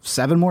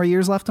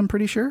 I'm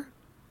pretty sure.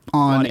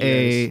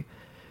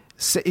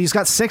 He's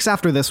got 6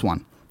 after this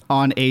one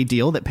on a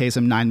deal that pays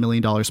him $9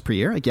 million per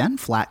year. Again,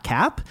 flat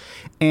cap.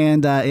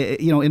 And,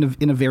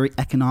 in a very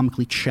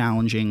economically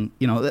challenging,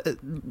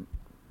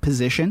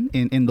 position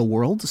in the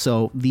world.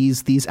 So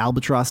these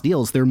albatross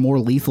deals, they're more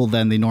lethal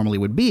than they normally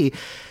would be.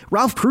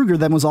 Ralph Kruger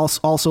then was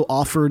also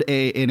offered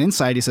an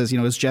insight. He says,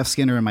 is Jeff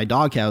Skinner in my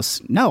doghouse?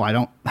 No, I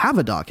don't have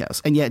a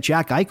doghouse. And yet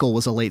Jack Eichel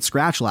was a late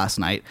scratch last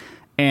night,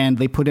 and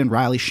they put in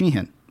Riley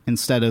Sheehan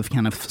instead of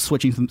kind of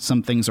switching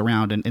some things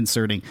around and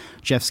inserting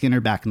Jeff Skinner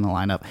back in the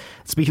lineup.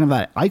 Speaking of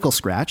that Eichel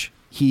scratch,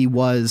 he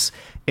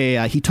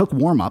took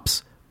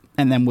warm-ups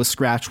and then was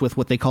scratched with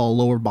what they call a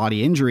lower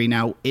body injury.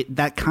 Now,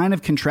 that kind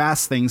of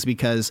contrasts things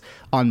because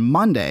on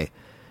Monday,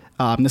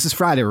 this is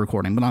Friday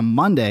recording, but on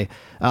Monday,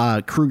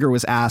 Kruger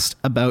was asked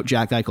about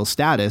Jack Eichel's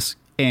status,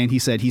 and he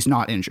said he's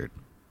not injured.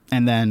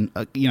 And then,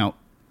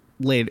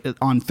 late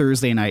on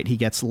Thursday night, he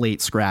gets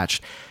late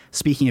scratched.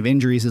 Speaking of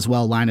injuries as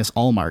well, Linus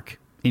Ullmark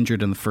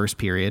injured in the first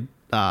period,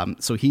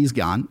 so he's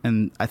gone,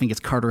 and I think it's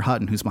Carter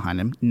Hutton who's behind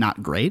him.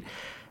 Not great.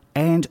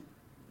 And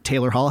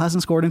Taylor Hall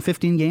hasn't scored in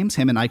 15 games.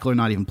 Him and Eichel are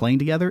not even playing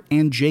together.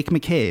 And Jake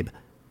McCabe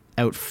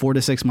out 4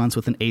 to 6 months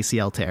with an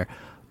ACL tear.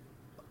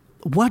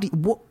 What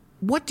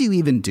do you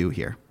even do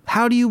here?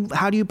 How do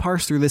you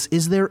parse through this?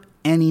 Is there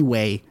any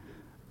way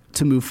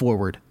to move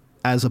forward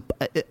as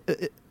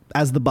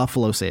the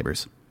Buffalo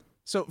Sabres?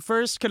 So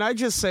first, can I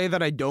just say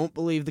that I don't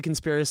believe the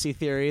conspiracy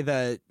theory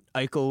that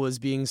Eichel was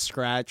being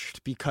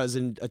scratched because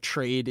a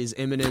trade is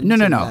imminent?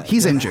 No.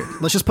 He's injured.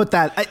 Let's just put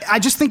that. I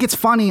just think it's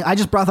funny. I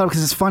just brought that up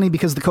because it's funny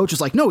because the coach is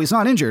like, no, he's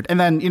not injured. And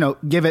then,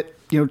 give it,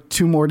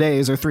 2 more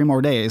days or 3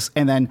 more days.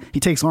 And then he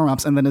takes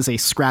warm-ups and then is a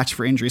scratch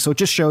for injury. So it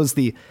just shows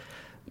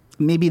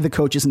maybe the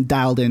coach isn't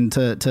dialed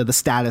into the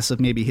status of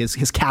maybe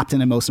his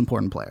captain and most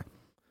important player.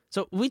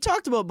 So we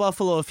talked about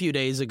Buffalo a few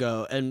days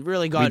ago and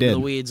really got into the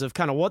weeds of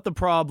kind of what the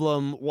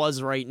problem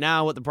was right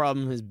now, what the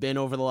problem has been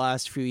over the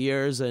last few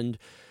years. And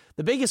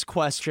the biggest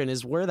question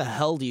is, where the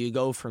hell do you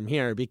go from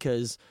here?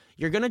 Because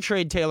you're going to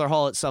trade Taylor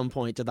Hall at some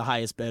point to the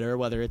highest bidder,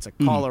 whether it's a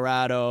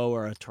Colorado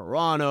or a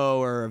Toronto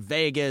or a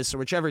Vegas or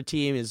whichever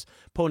team is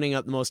ponying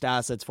up the most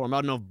assets for him. I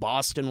don't know if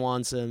Boston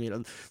wants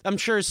him. I'm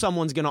sure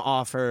someone's going to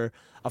offer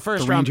a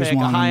first-round pick, a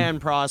high-end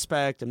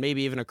prospect, and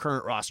maybe even a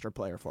current roster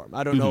player for him.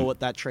 I don't know what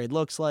that trade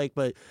looks like,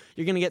 but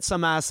you're going to get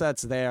some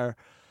assets there.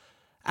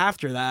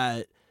 After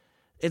that,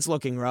 it's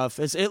looking rough.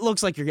 It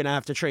looks like you're going to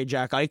have to trade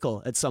Jack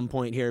Eichel at some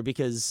point here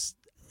because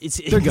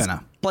they're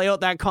gonna play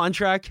out that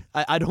contract.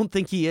 I don't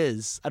think he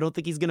is. I don't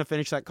think he's gonna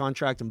finish that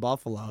contract in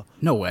Buffalo.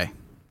 No way.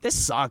 This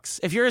sucks.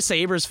 If you're a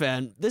Sabres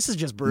fan, this is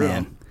just brutal.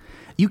 Man,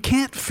 you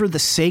can't, for the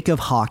sake of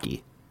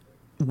hockey,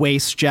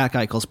 waste Jack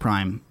Eichel's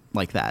prime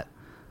like that.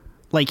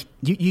 Like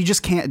you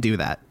just can't do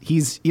that.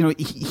 He's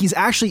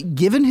actually,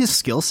 given his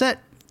skill set,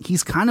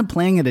 he's kind of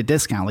playing at a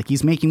discount. Like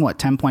he's making what,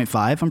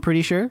 10.5? I'm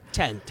pretty sure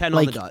 10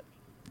 on the dot.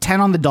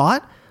 10 on the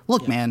dot.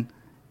 Look, man.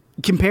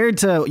 Compared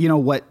to,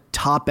 what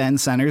top-end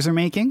centers are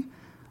making,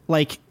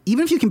 like,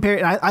 even if you compare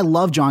it, I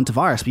love John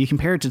Tavares, but you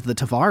compare it to the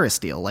Tavares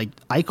deal, like,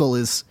 Eichel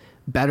is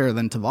better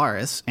than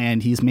Tavares,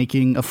 and he's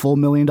making a full $1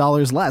 million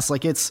less.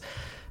 Like,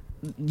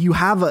 you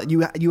have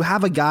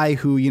a guy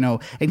who,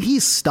 and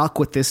he's stuck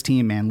with this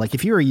team, man. Like,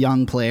 if you're a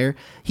young player,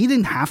 he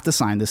didn't have to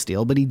sign this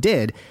deal, but he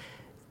did.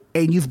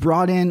 And you've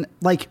brought in,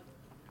 like,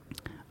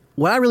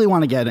 what I really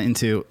want to get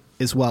into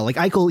as well. Like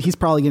Eichel, he's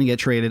probably going to get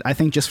traded. I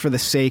think just for the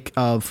sake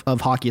of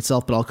hockey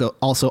itself, but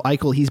also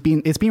Eichel,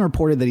 it's being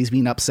reported that he's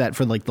been upset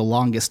for like the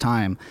longest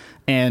time.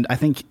 And I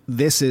think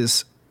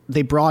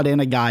they brought in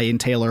a guy in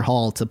Taylor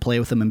Hall to play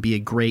with him and be a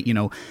great,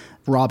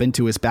 Robin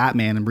to his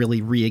Batman and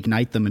really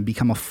reignite them and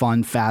become a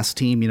fun, fast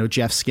team.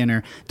 Jeff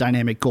Skinner,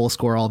 dynamic goal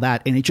scorer, all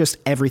that. And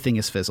everything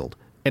is fizzled.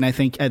 And I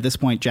think at this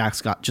point,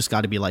 Jack's got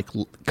to be like,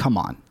 come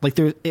on. Like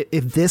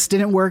if this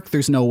didn't work,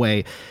 there's no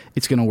way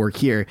it's going to work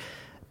here.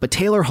 But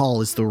Taylor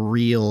Hall is the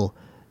real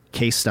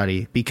case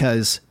study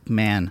because,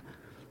 man,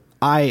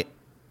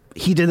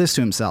 He did this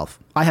to himself.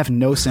 I have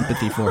no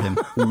sympathy for him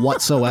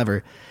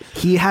whatsoever.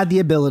 He had the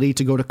ability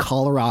to go to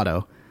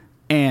Colorado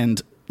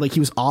and like he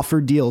was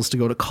offered deals to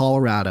go to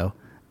Colorado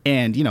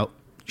and, you know,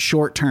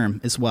 short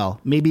term as well.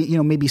 Maybe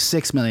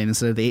 $6 million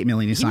instead of the $8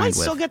 million he signed with. He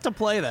might still get to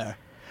play there.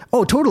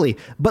 Oh, totally.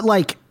 But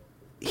like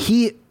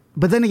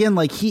but then again,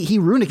 like he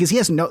ruined it because he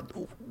has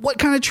what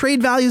kind of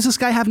trade value does this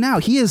guy have now?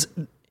 He has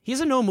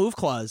a no move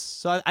clause.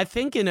 So I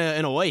think in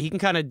a way he can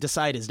kind of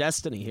decide his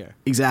destiny here.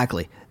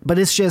 Exactly. But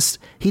it's just,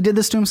 he did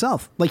this to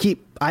himself. Like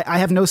I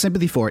have no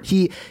sympathy for it.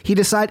 He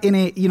decided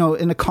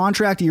in a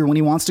contract year when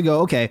he wants to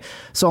go, okay,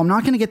 so I'm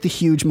not going to get the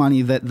huge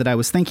money that I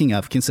was thinking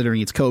of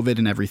considering it's COVID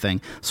and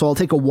everything. So I'll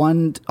take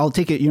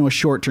a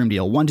short-term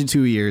deal, 1 to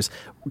 2 years,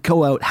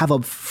 go out, have a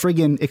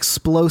friggin'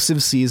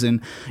 explosive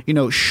season,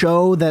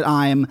 show that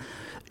I'm.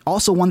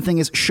 Also, one thing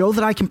is show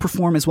that I can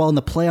perform as well in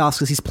the playoffs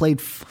because he's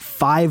played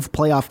 5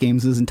 playoff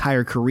games his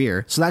entire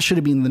career. So that should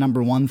have been the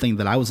number one thing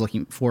that I was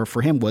looking for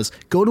him was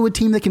go to a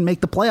team that can make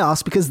the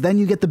playoffs because then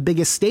you get the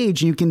biggest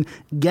stage and you can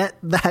get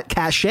that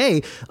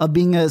cachet of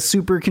being a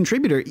super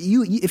contributor.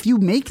 If you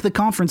make the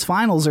conference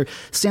finals or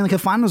Stanley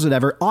Cup finals or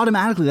whatever,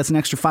 automatically that's an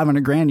extra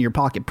 $500,000 in your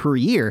pocket per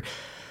year.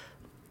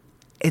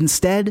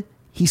 Instead,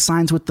 he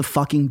signs with the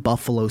fucking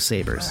Buffalo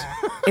Sabres.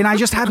 And I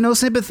just have no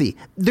sympathy.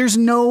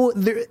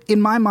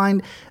 In my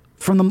mind,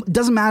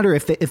 doesn't matter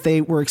if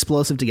they were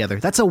explosive together.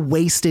 That's a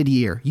wasted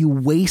year. You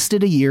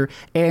wasted a year,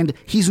 and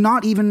he's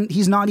not even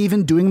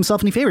doing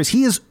himself any favors.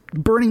 He is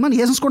burning money. He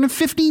hasn't scored in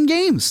 15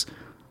 games.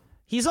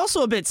 He's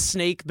also a bit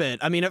snake bit.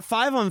 I mean, at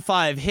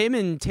 5-on-5, him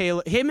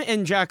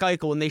and Jack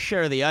Eichel, when they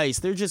share the ice,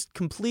 they're just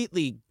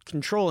completely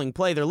controlling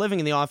play. They're living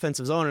in the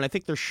offensive zone, and I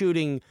think they're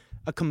shooting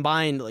a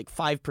combined like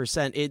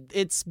 5%.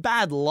 It's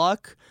bad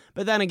luck,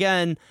 but then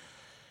again,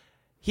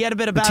 he had a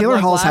bit of bad Taylor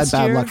luck Hall's last had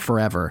bad year. luck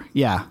forever.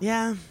 Yeah.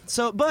 Yeah.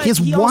 So, but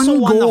he also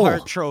won the goal.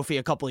 Hart Trophy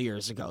a couple of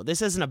years ago.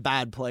 This isn't a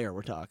bad player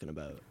we're talking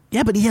about.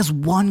 Yeah, but he has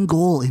 1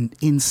 goal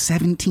in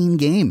 17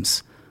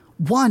 games.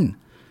 1.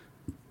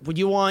 Would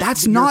you want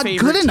That's your not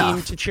favorite good team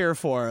enough. to cheer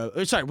for?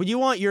 Would you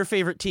want your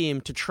favorite team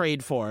to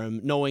trade for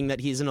him, knowing that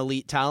he's an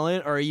elite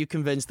talent, or are you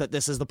convinced that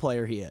this is the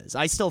player he is?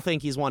 I still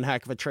think he's one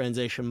heck of a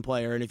transition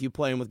player, and if you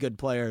play him with good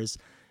players,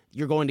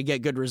 you're going to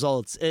get good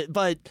results.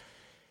 But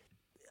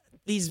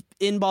he's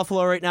in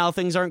Buffalo right now.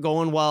 Things aren't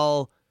going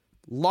well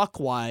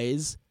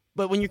luck-wise.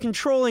 But when you're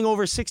controlling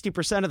over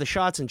 60% of the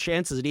shots and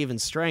chances at even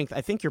strength, I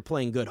think you're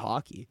playing good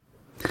hockey.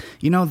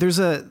 There's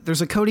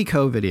a Cody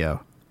Ko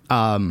video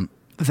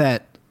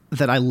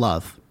that I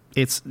love.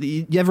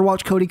 You ever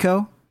watch Cody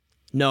Ko?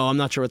 No, I'm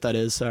not sure what that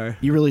is. Sorry.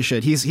 You really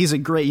should. He's a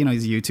great,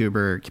 he's a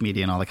YouTuber,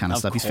 comedian, all that kind of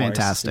stuff. He's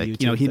fantastic.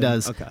 He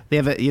does. Okay. He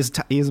has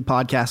a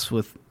podcast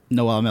with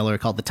Noel Miller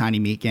called The Tiny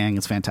Meat Gang.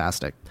 It's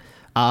fantastic.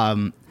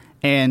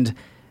 And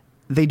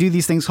they do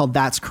these things called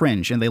That's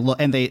Cringe, and they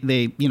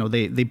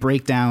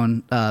break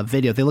down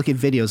video. They look at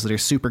videos that are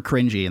super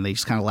cringy and they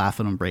just kind of laugh at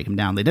them and break them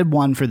down. They did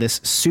one for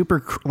this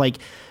super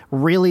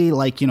really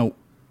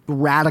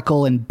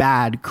radical and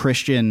bad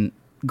Christian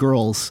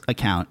girls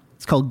account.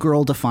 It's called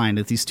Girl Defined.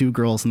 It's these 2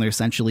 girls, and they're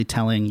essentially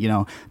telling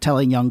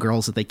young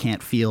girls that they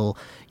can't feel,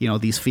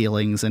 these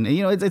feelings, and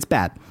it's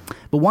bad.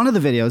 But one of the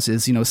videos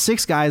is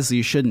 6 guys that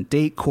you shouldn't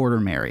date, court, or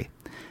marry,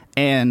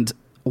 and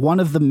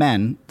one of the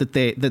men that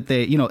they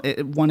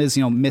one is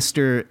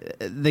Mr.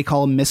 They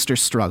call him Mr.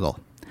 Struggle,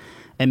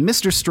 and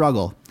Mr.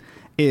 Struggle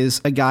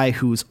is a guy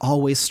who's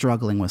always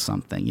struggling with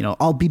something.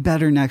 I'll be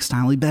better next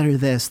time. I'll be better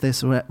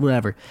this,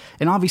 whatever.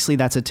 And obviously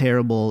that's a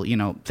terrible,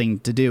 thing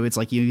to do. It's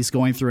like he's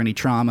going through any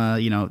trauma,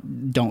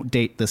 don't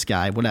date this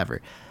guy,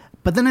 whatever.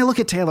 But then I look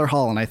at Taylor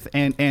Hall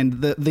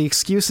and the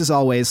excuse is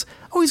always,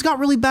 oh, he's got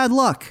really bad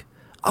luck.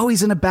 Oh,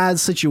 he's in a bad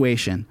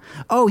situation.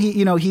 Oh,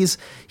 he's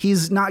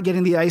not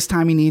getting the ice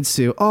time he needs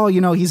to. Oh,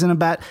 he's in a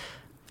bad.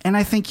 And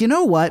I think, you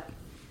know what?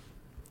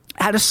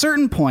 At a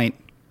certain point,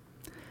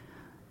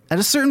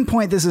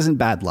 this isn't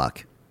bad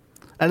luck.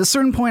 At a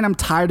certain point, I'm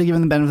tired of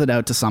giving the benefit of the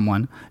doubt to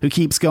someone who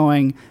keeps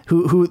going,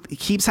 who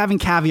keeps having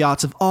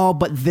caveats of, oh,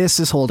 but this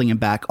is holding him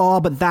back. Oh,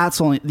 but that's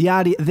only,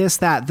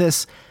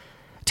 this.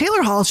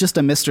 Taylor Hall is just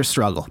a Mr.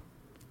 Struggle.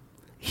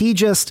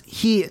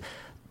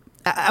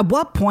 At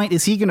what point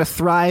is he going to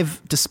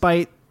thrive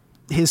despite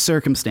his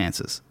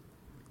circumstances?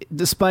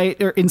 In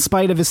spite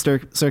of his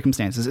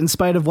circumstances, in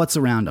spite of what's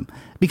around him,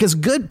 because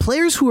good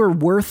players who are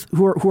worth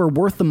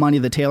the money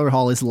that Taylor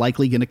Hall is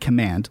likely going to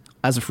command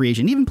as a free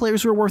agent, even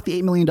players who are worth the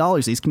 $8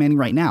 million he's commanding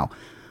right now,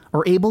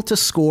 are able to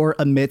score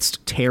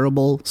amidst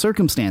terrible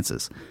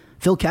circumstances.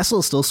 Phil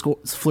Kessel still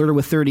flirted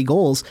with 30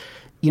 goals,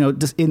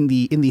 just in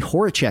the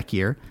Horacek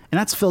year, and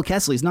that's Phil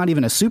Kessel. He's not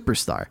even a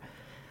superstar.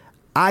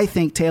 I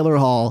think Taylor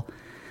Hall,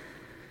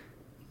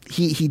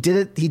 he did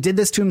it. He did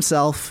this to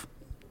himself.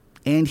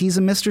 And he's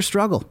a Mr.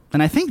 Struggle.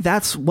 And I think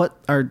that's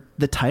what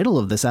the title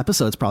of this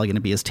episode is probably going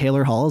to be, is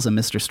Taylor Hall is a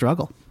Mr.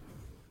 Struggle.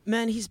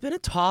 Man, he's been a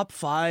top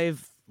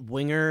 5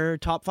 winger,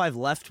 top 5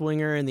 left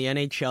winger in the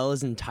NHL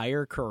his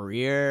entire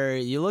career.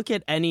 You look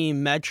at any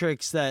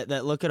metrics that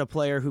look at a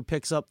player who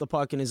picks up the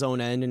puck in his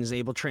own end and is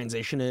able to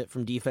transition it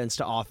from defense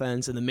to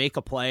offense and then make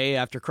a play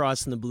after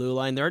crossing the blue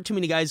line. There aren't too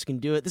many guys who can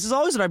do it. This is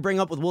always what I bring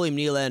up with William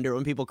Nylander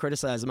when people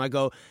criticize him. I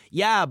go,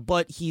 yeah,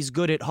 but he's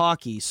good at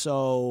hockey,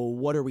 so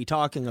what are we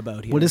talking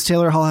about here? What does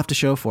Taylor Hall have to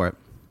show for it?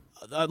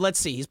 Let's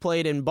see. He's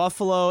played in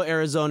Buffalo,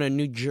 Arizona, and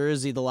New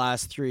Jersey the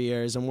last 3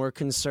 years, and we're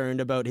concerned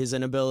about his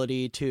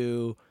inability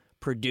to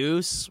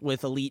produce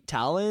with elite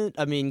talent.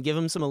 I mean, give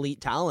him some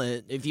elite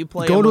talent. If you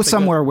play, go to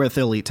somewhere with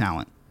elite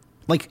talent.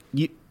 Like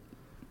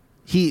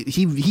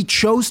he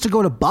chose to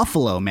go to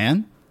Buffalo,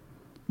 man.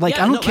 Like,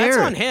 yeah, I don't care.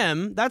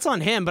 That's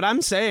on him. But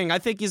I'm saying I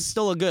think he's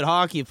still a good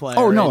hockey player.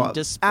 Oh no,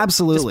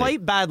 absolutely.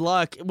 Despite bad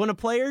luck, when a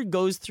player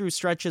goes through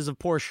stretches of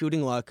poor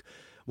shooting luck,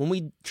 when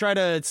we try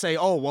to say,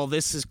 oh, well,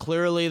 this is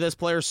clearly this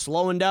player's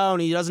slowing down,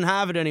 he doesn't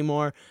have it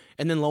anymore,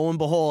 and then lo and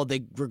behold,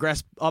 they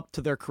regress up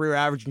to their career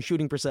average in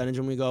shooting percentage,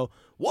 and we go,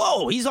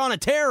 whoa, he's on a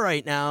tear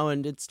right now,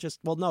 and it's just,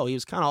 well, no, he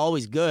was kind of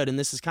always good, and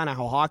this is kind of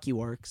how hockey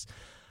works.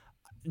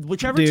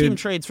 Whichever team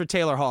trades for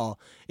Taylor Hall,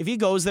 if he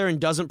goes there and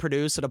doesn't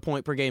produce at a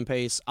point-per-game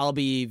pace, I'll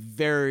be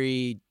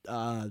very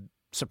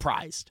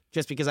surprised,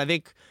 just because I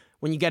think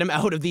when you get him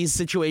out of these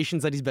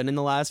situations that he's been in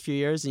the last few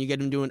years and you get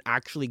him to an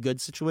actually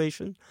good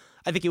situation,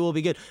 I think he will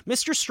be good.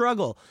 Mr.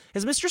 Struggle.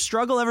 Has Mr.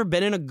 Struggle ever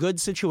been in a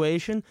good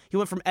situation? He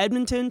went from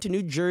Edmonton to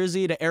New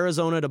Jersey to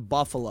Arizona to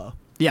Buffalo.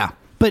 Yeah,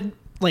 but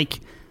like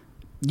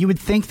you would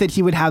think that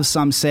he would have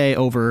some say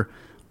over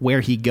where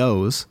he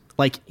goes.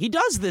 Like he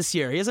does this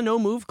year. He has a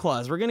no-move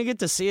clause. We're going to get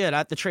to see it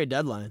at the trade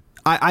deadline.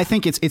 I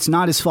think it's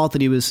not his fault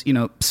that he was,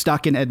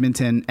 stuck in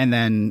Edmonton and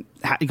then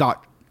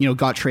got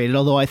traded.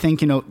 Although I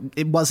think,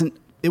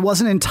 he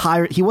wasn't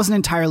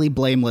entirely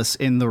blameless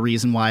in the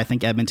reason why I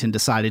think Edmonton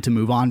decided to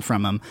move on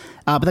from him.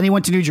 But then he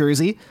went to New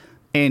Jersey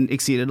and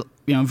exceeded,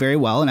 very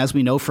well. And as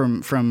we know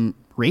from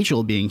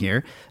Rachel being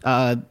here,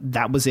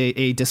 that was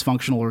a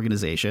dysfunctional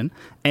organization.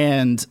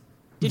 And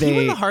did he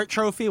win the Hart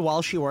Trophy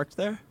while she worked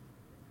there?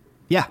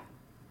 Yeah.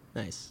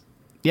 Nice.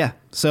 Yeah.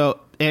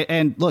 So,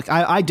 and look,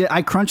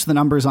 I crunched the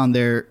numbers on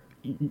their,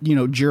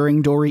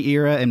 during Dory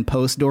era and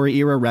post Dory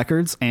era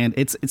records, and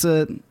it's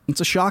a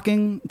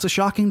shocking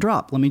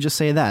drop. Let me just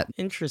say that.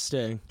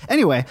 Interesting.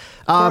 Anyway,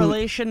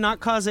 correlation, not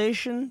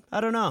causation.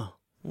 I don't know.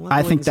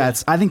 I think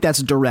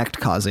that's direct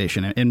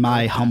causation in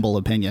my humble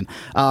opinion.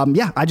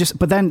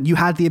 But then you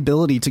had the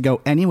ability to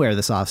go anywhere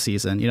this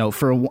offseason,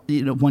 for a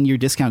 1 year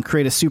discount,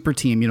 create a super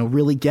team,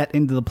 really get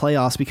into the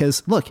playoffs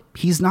because look,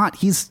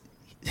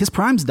 his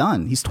prime's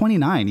done. He's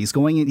 29. He's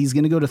going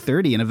to go to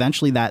 30, and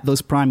eventually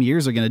those prime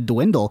years are going to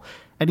dwindle.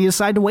 And he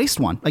decided to waste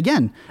one.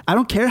 Again, I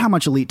don't care how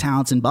much elite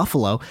talent's in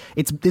Buffalo.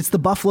 It's the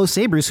Buffalo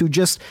Sabres who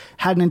just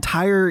had an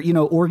entire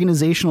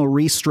organizational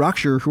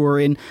restructure, who are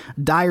in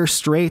dire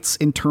straits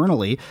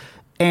internally,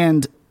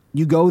 and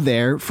you go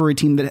there for a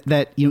team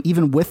that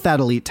even with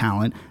that elite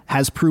talent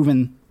has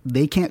proven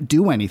they can't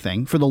do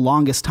anything for the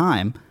longest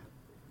time.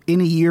 In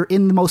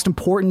the most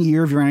important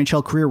year of your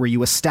NHL career, where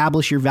you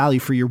establish your value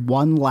for your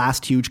one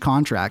last huge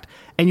contract,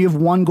 and you have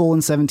 1 goal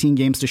in 17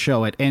 games to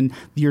show it, and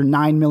your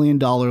 $9 million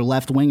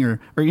left winger,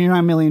 or your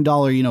 $9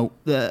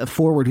 million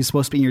forward who's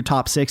supposed to be in your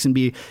top 6 and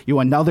be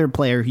another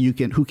player who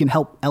can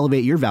help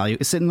elevate your value,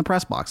 is sitting in the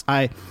press box.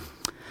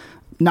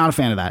 Not a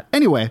fan of that.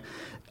 Anyway,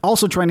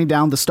 also trending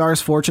down, the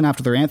Stars' fortune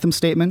after their anthem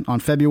statement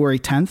on February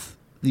 10th.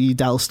 The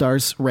Dallas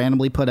Stars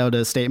randomly put out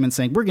a statement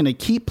saying, we're going to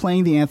keep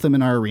playing the anthem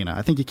in our arena.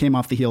 I think it came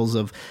off the heels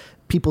of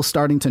people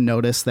starting to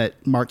notice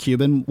that Mark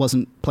Cuban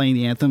wasn't playing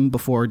the anthem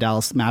before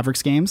Dallas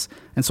Mavericks games.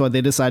 And so they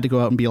decided to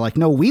go out and be like,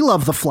 no, we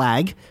love the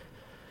flag.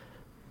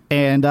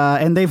 And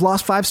they've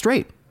lost 5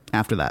 straight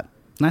after that.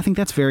 And I think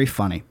that's very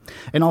funny.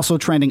 And also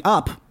trending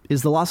up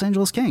is the Los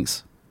Angeles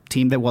Kings,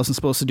 team that wasn't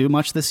supposed to do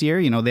much this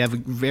year. They have a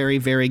very,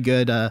 very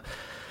good,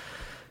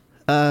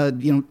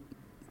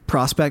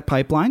 prospect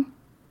pipeline.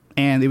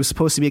 And it was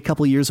supposed to be a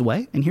couple years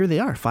away, and here they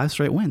are, 5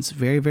 straight wins.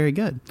 Very, very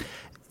good.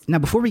 Now,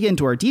 before we get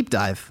into our deep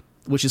dive,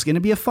 which is going to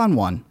be a fun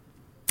one,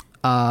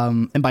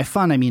 and by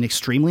fun, I mean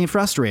extremely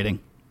frustrating.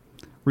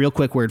 Real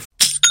quick word.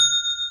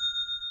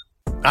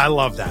 I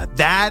love that.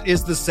 That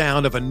is the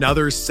sound of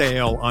another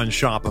sale on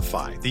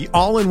Shopify, the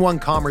all-in-one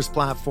commerce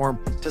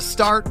platform to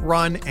start,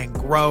 run, and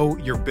grow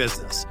your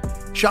business.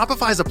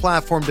 Shopify is a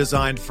platform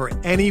designed for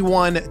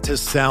anyone to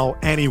sell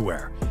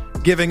anywhere,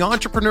 giving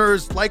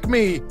entrepreneurs like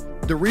me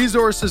the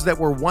resources that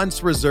were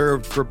once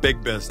reserved for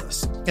big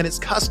business. And it's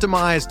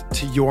customized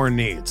to your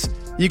needs.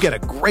 You get a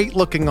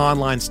great-looking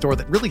online store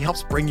that really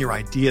helps bring your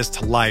ideas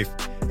to life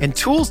and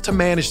tools to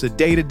manage the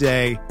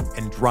day-to-day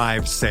and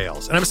drive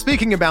sales. And I'm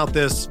speaking about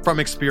this from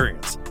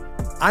experience.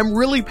 I'm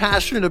really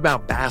passionate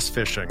about bass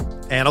fishing.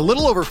 And a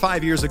little over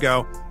 5 years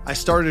ago, I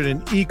started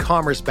an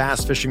e-commerce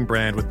bass fishing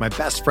brand with my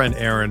best friend,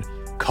 Aaron,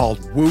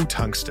 called Woo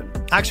Tungsten.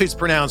 Actually, it's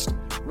pronounced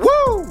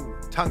Woo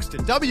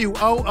Tungsten,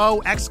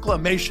 W-O-O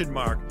exclamation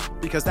mark,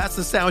 because that's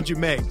the sound you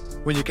make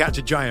when you catch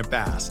a giant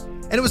bass.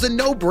 And it was a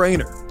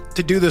no-brainer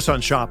to do this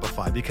on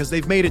Shopify because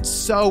they've made it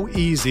so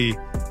easy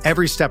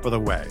every step of the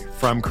way,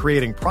 from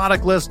creating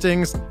product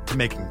listings to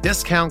making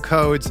discount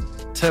codes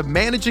to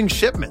managing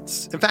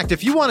shipments. In fact,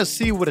 if you want to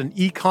see what an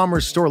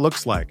e-commerce store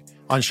looks like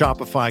on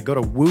Shopify, go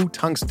to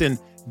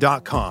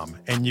wootungsten.com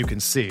and you can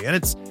see. And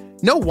it's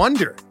no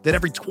wonder that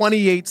every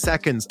 28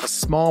 seconds, a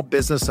small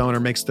business owner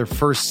makes their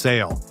first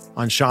sale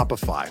on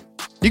Shopify.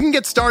 You can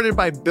get started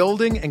by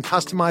building and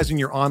customizing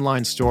your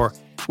online store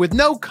with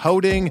no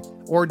coding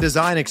or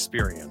design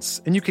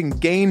experience, and you can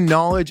gain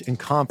knowledge and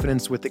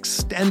confidence with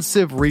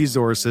extensive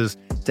resources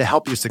to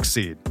help you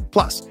succeed.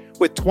 Plus,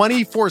 with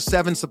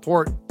 24/7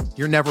 support,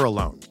 you're never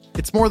alone.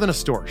 It's more than a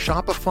store.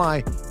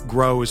 Shopify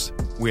grows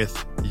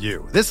with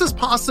you. This is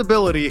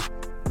Possibility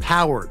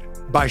powered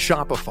by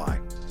Shopify.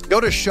 Go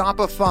to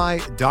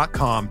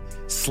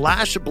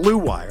shopify.com/Blue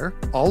Wire,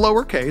 all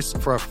lowercase,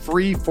 for a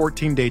free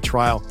 14-day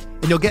trial,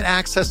 and you'll get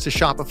access to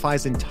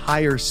Shopify's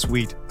entire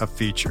suite of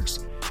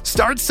features.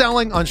 Start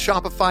selling on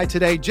Shopify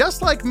today,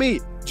 just like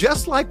me,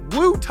 just like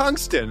Woo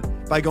Tungsten,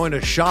 by going to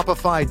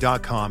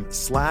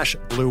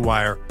shopify.com/Blue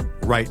Wire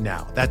right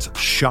now. That's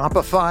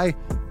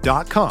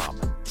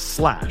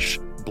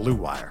shopify.com/Blue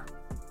Wire.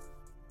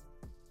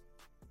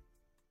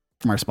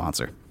 From our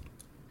sponsor,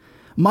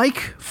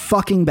 Mike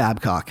fucking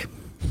Babcock.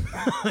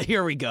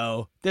 Here we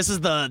go. This is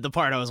the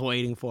part I was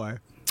waiting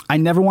for. I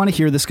never want to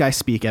hear this guy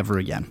speak ever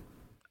again.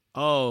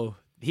 Oh,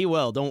 he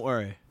will. Don't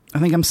worry. I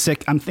think I'm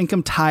sick. I'm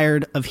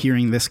tired of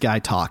hearing this guy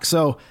talk.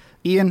 So,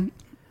 Ian,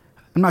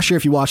 I'm not sure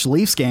if you watched the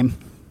Leafs game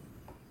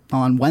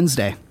on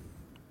Wednesday. It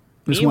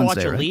was You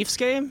Wednesday, watch a right? Leafs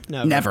game?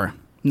 Never.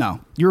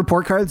 No. Your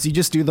report cards, you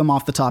just do them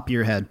off the top of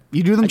your head.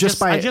 You do them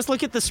I just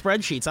look at the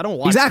spreadsheets. I don't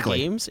watch Exactly.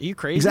 the games. Are you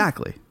crazy?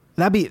 Exactly.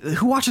 That'd be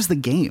who watches the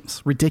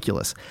games?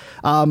 Ridiculous.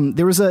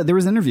 There was an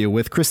interview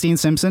with Christine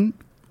Simpson,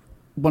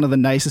 one of the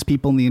nicest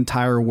people in the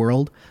entire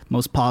world,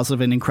 most positive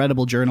and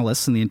incredible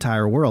journalists in the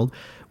entire world,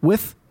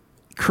 with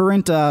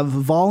current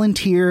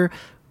volunteer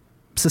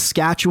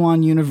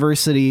Saskatchewan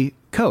University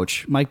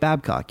coach Mike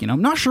Babcock.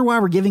 I'm not sure why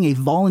we're giving a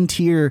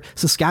volunteer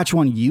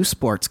Saskatchewan U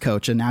Sports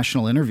coach a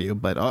national interview,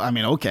 but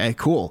okay,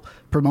 cool,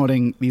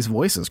 promoting these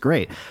voices,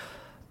 great.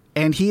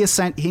 And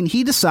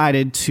he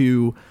decided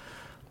to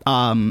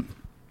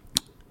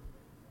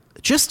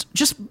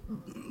just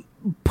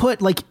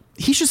put, like,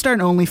 he should start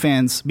an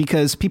OnlyFans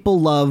because people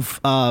love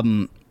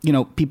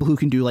people who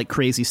can do like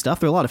crazy stuff.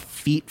 There are a lot of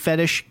feet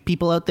fetish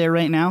people out there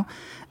right now.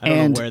 I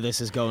don't know where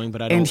this is going,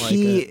 but I don't like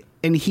it.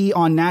 And he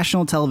on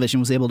national television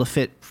was able to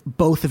fit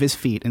both of his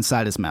feet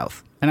inside his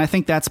mouth. And I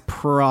think that's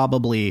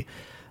probably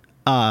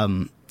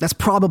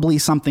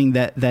something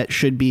that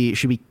should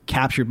be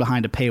captured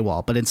behind a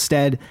paywall. But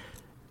instead,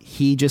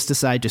 he just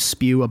decided to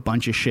spew a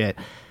bunch of shit.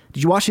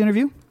 Did you watch the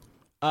interview?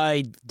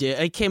 I did.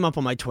 It came up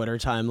on my Twitter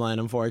timeline,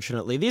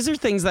 unfortunately. These are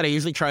things that I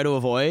usually try to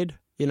avoid.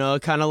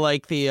 Kind of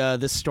like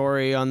the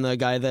story on the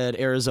guy that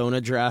Arizona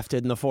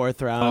drafted in the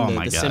 4th round,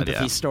 the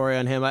sympathy story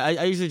on him.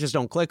 I usually just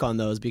don't click on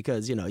those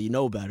because, you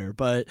know better.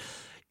 But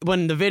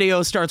when the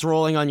video starts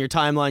rolling on your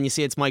timeline, you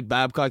see it's Mike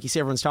Babcock, you see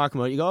everyone's talking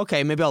about it, you go,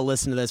 okay, maybe I'll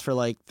listen to this for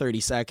like 30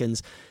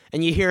 seconds.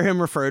 And you hear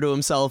him refer to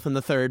himself in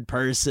the third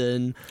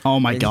person. Oh,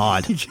 my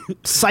God.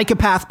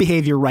 Psychopath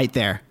behavior right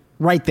there.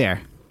 Right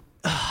there.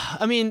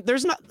 I mean,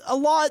 there's not a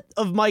lot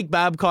of Mike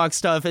Babcock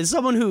stuff. As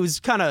someone who's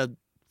kind of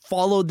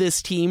followed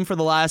this team for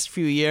the last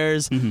few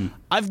years,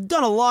 I've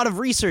done a lot of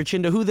research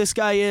into who this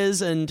guy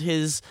is and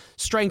his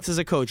strengths as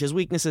a coach, his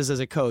weaknesses as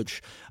a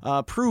coach.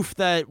 Proof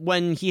that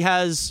when he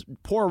has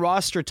poor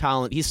roster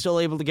talent, he's still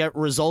able to get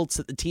results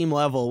at the team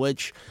level,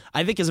 which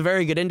I think is a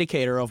very good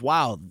indicator of,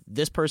 wow,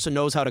 this person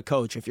knows how to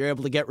coach. If you're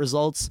able to get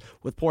results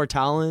with poor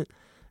talent,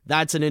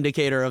 that's an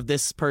indicator of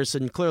this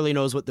person clearly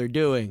knows what they're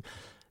doing.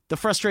 The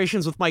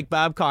frustrations with Mike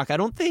Babcock, I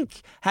don't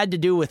think had to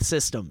do with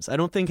systems. I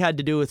don't think had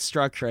to do with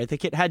structure. I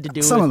think it had to do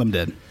with... Some of them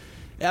did.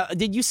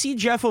 Did you see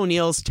Jeff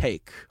O'Neill's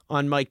take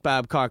on Mike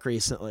Babcock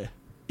recently?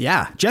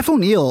 Yeah. Jeff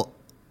O'Neill,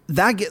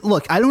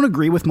 look, I don't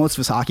agree with most of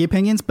his hockey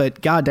opinions,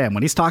 but goddamn,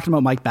 when he's talking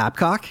about Mike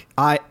Babcock,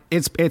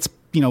 it's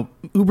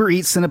Uber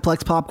Eats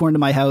Cineplex popcorn to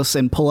my house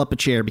and pull up a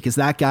chair because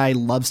that guy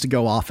loves to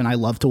go off and I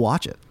love to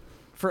watch it.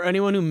 For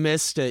anyone who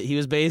missed it, he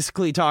was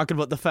basically talking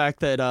about the fact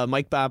that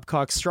Mike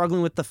Babcock's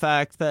struggling with the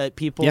fact that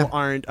people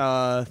aren't,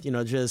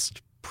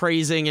 just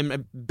praising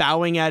and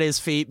bowing at his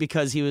feet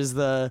because he was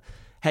the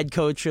head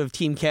coach of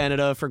Team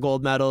Canada for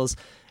gold medals,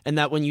 and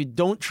that when you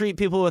don't treat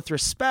people with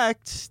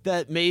respect,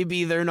 that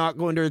maybe they're not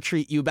going to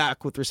treat you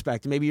back with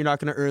respect. Maybe you're not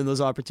going to earn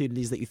those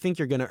opportunities that you think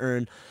you're going to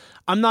earn.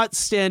 I'm not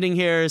standing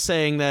here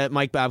saying that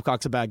Mike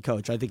Babcock's a bad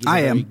coach. I think he's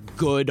a very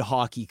good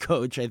hockey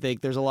coach. I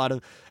think there's a lot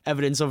of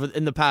evidence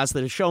in the past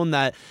that has shown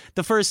that.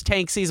 The first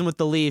tank season with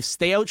the Leafs,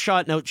 they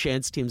outshot and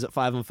outchanced teams at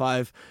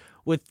 5-on-5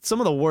 with some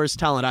of the worst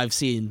talent I've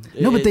seen.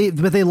 No, but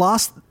they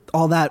lost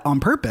all that on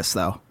purpose,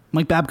 though.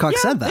 Mike Babcock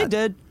said that. They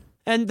did.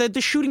 And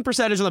the shooting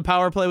percentage on the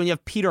power play when you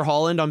have Peter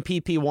Holland on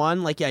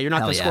PP1, you're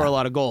not going to score a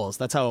lot of goals.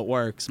 That's how it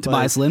works.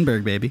 Tobias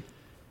Lindbergh, baby.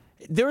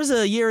 There was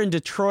a year in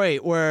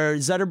Detroit where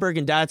Zetterberg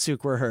and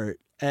Datsuk were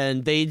hurt,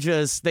 and they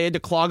had to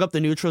clog up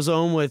the neutral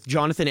zone with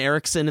Jonathan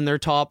Eriksson in their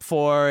top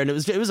four, and it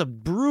was a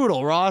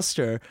brutal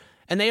roster.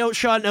 and they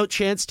outshot and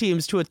outchanced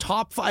teams to a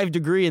top 5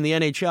 degree in the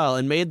NHL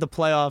and made the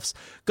playoffs.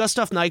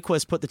 Gustav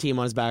Nyquist put the team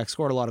on his back,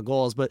 scored a lot of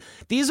goals. But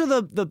these are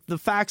the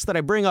facts that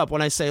I bring up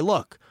when I say,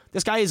 look,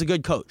 this guy is a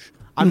good coach.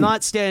 I'm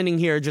not standing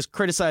here just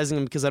criticizing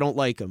him because I don't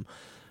like him.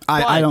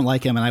 I don't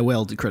like him, and I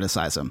will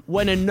criticize him.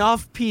 When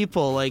enough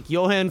people like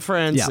Johan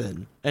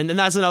Franzen, and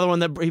that's another one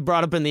that he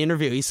brought up in the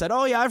interview, he said,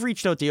 oh, yeah, I've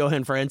reached out to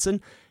Johan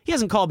Franzen. He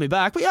hasn't called me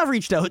back, but yeah, I've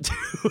reached out to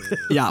him.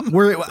 Yeah,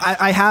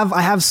 I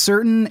have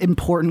certain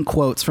important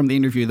quotes from the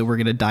interview that we're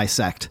going to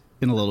dissect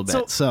in a little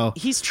bit. So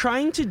he's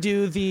trying to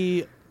do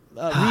the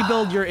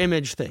rebuild your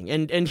image thing.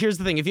 And here's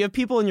the thing. If you have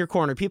people in your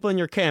corner, people in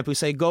your camp who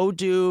say, go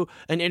do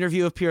an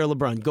interview with Pierre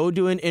LeBrun, go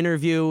do an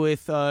interview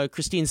with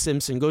Christine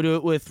Simpson, go do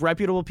it with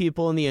reputable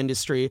people in the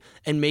industry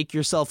and make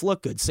yourself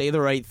look good, say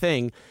the right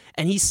thing.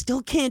 And he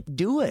still can't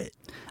do it.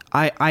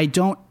 I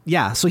don't.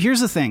 Yeah. So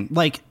here's the thing.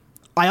 Like,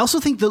 I also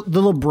think the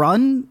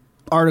LeBrun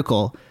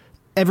article,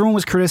 everyone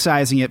was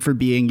criticizing it for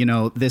being,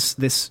 this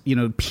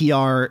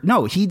PR.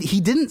 No, he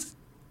didn't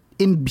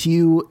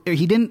imbue, or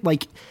he didn't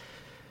like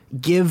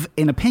give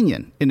an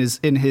opinion in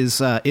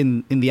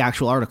the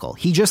actual article.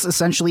 He just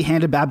essentially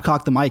handed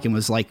Babcock the mic and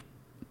was like,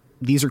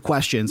 these are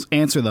questions,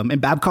 answer them. And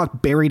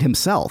Babcock buried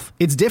himself.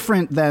 It's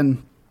different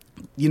than,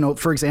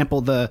 for example,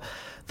 the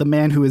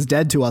man who is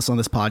dead to us on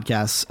this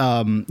podcast,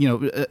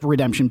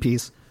 redemption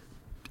piece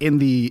in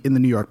the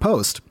New York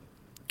Post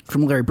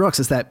from Larry Brooks,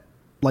 is that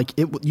like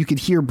you could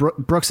hear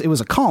Brooks. It was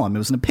a column. It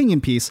was an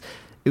opinion piece.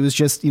 It was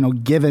just,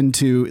 given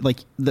to, like,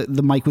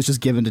 the mic was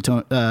just given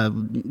to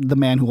the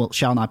man who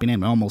shall not be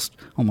named. I almost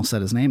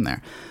said his name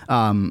there,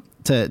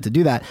 to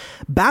do that.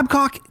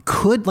 Babcock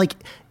could, like,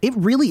 it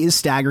really is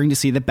staggering to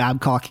see that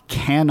Babcock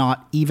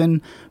cannot,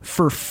 even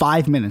for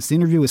 5 minutes. The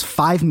interview was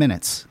 5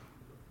 minutes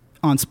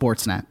on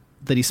Sportsnet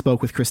that he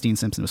spoke with Christine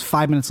Simpson. It was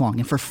 5 minutes long.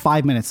 And for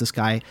 5 minutes, this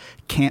guy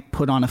can't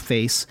put on a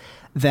face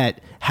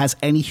that has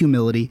any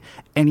humility,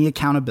 any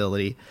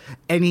accountability,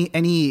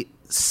 any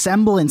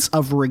semblance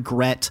of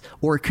regret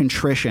or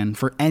contrition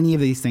for any of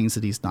these things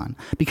that he's done,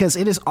 because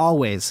it is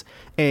always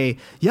I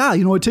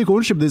take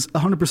ownership of this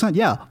 100%.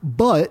 Yeah.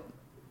 But,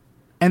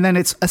 and then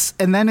it's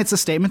a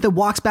statement that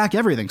walks back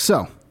everything.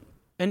 So,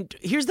 and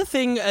here's the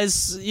thing,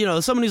 as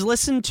someone who's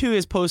listened to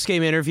his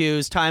post-game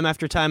interviews time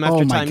after time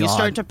after time, you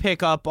start to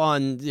pick up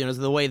on,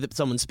 the way that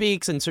someone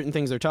speaks and certain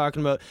things they're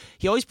talking about.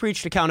 He always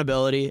preached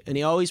accountability, and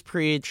he always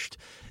preached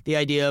the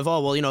idea of,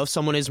 if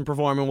someone isn't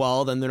performing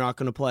well, then they're not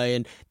going to play.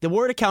 And the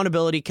word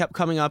accountability kept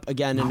coming up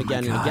again and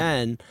again and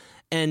again.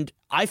 And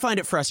I find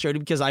it frustrating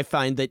because I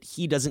find that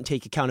he doesn't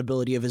take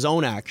accountability of his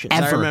own actions.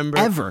 I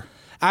remember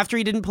after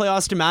he didn't play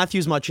Austin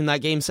Matthews much in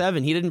that Game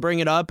 7, he didn't bring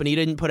it up and he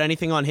didn't put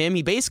anything on him.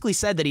 He basically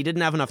said that he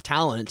didn't have enough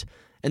talent.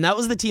 And that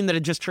was the team that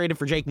had just traded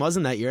for Jake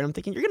Muzzin that year. And I'm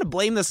thinking, you're going to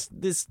blame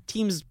this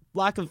team's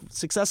lack of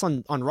success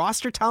on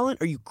roster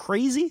talent? Are you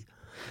crazy?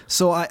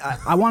 So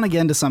I want to get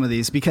into some of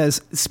these,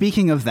 because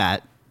speaking of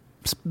that,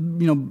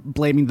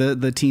 blaming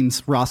the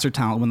team's roster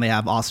talent when they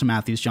have Austin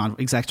Matthews, John,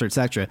 et cetera, et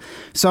cetera.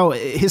 So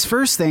his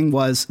first thing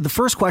was, the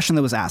first question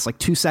that was asked, like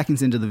 2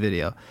 seconds into the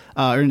video,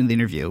 or in the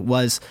interview,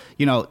 was,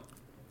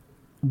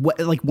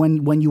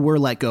 when you were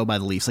let go by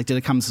the Leafs, like, did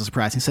it come as a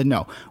surprise? He said,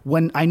 no.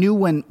 I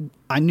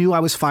knew I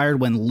was fired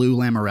when Lou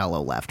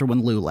Lamoriello left, or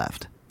when Lou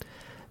left.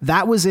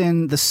 That was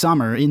in the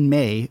summer, in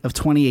May of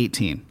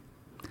 2018.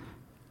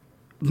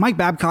 Mike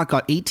Babcock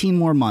got 18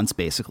 more months,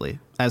 basically,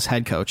 as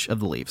head coach of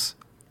the Leafs.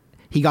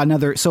 He got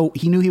another, so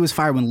he knew he was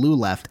fired when Lou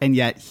left, and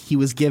yet he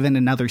was given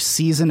another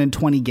season and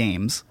 20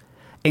 games.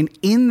 And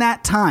in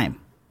that time,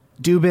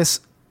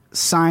 Dubas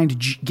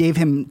gave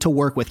him to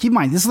work with. Keep in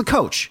mind, this is the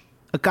coach,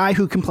 a guy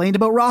who complained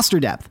about roster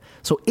depth.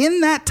 So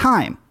in that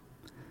time,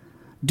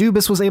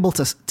 Dubas was able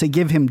to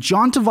give him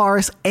John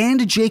Tavares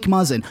and Jake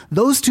Muzzin,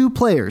 those two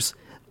players,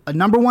 a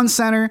number 1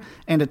 center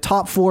and a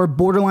top 4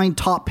 borderline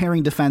top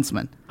pairing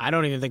defenseman. I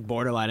don't even think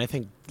borderline. I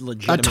think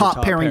legitimate a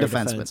top pairing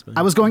defenseman.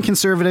 I was going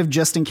conservative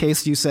just in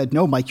case you said,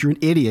 no, Mike, you're an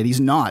idiot. He's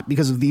not,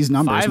 because of these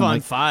numbers. 5 on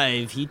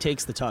 5, he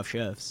takes the tough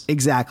shifts.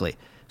 Exactly.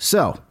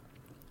 So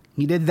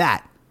he did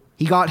that.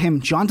 He got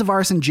him John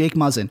Tavares and Jake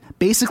Muzzin,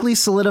 basically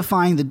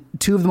solidifying the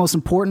two of the most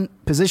important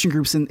position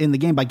groups in the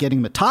game by getting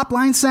him a top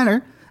line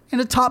center and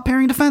a top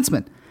pairing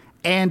defenseman.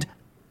 And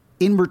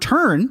in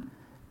return,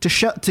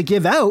 to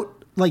give out,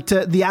 like,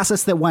 to the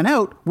assets that went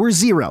out were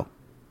 0.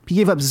 He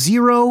gave up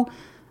 0.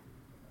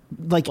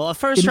 A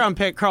first-round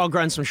pick, Carl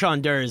Gruntz from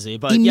Sean Dursey,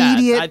 but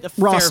immediate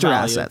roster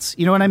assets.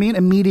 You know what I mean?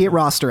 Immediate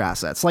roster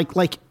assets.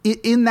 Like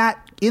in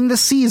the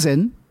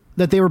season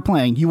that they were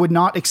playing, you would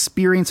not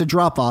experience a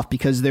drop-off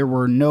because there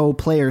were no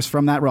players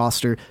from that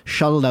roster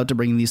shuttled out to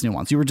bring these new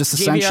ones. You were just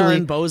essentially... JVR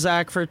and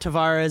Bozak for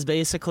Tavares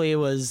basically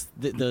was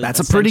the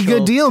That's a pretty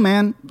good deal,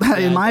 man,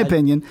 in my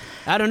opinion.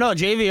 I don't know.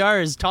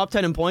 JVR is top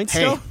 10 in points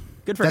still?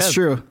 Good for him. That's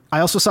true.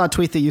 I also saw a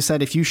tweet that you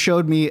said if you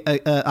showed me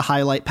a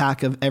highlight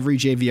pack of every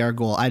JVR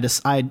goal,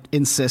 I'd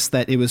insist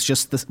that it was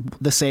just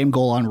the same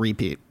goal on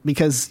repeat,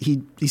 because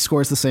he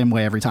scores the same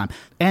way every time.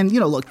 And,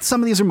 look,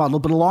 some of these are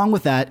muddled, but along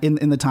with that,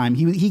 in the time,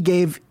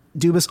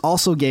 Dubas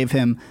also gave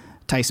him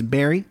Tyson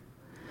Barrie,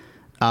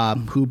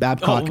 who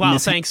Babcock. Oh wow!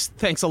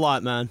 Thanks a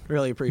lot, man.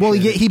 Really appreciate well,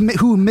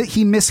 it.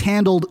 He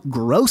mishandled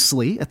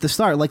grossly at the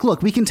start. Like,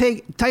 look, we can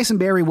take Tyson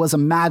Barrie was a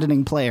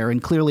maddening player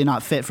and clearly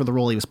not fit for the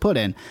role he was put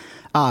in.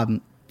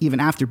 Even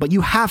after, but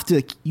you have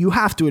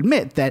to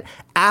admit that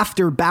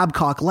after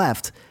Babcock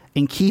left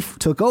and Keefe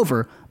took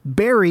over,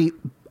 Barrie,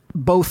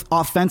 both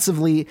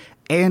offensively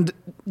and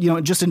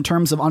just in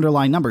terms of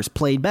underlying numbers,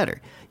 played better.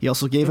 He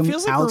also gave him. It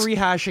feels like we're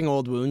rehashing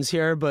old wounds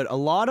here, but a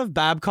lot of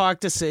Babcock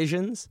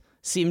decisions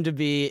seem to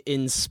be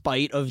in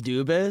spite of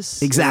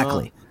Dubas.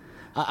 Exactly.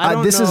 I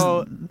don't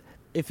know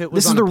if it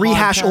was. This is the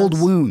rehash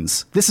old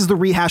wounds. This is the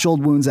rehash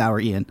old wounds hour,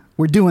 Ian.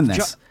 We're doing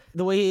this.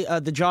 The way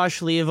the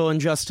Josh Levo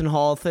and Justin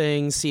Hall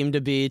thing seemed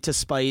to be to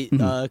spite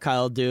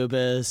Kyle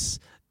Dubas.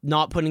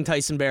 Not putting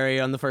Tyson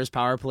Barrie on the first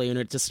power play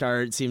unit to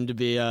start seemed to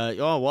be,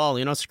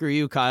 screw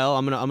you, Kyle.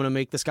 I'm gonna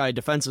make this guy a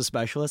defensive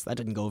specialist. That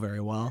didn't go very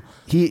well.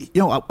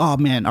 Oh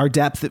man, our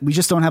depth. We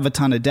just don't have a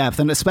ton of depth,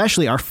 and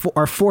especially our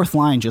fourth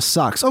line just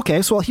sucks.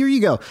 Okay, so here you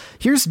go.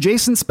 Here's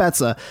Jason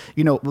Spezza.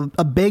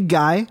 A big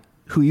guy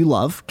who you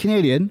love,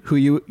 Canadian, who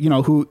you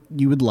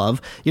would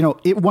love,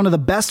 one of the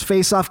best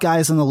face-off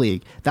guys in the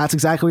league. That's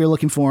exactly what you're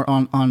looking for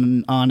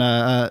on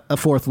a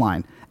fourth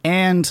line.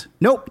 And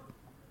nope,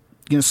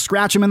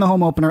 scratch him in the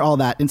home opener, all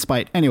that in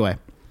spite. Anyway,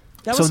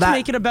 that was to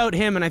make it about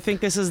him, and I think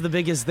this is the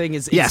biggest thing.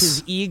 It's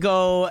his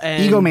ego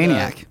and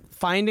egomaniac.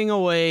 Finding a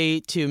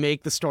way to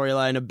make the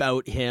storyline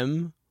about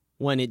him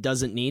when it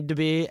doesn't need to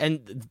be.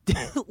 And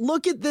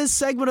look at this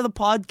segment of the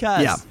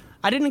podcast. Yeah.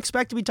 I didn't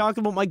expect to be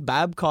talking about Mike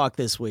Babcock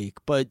this week,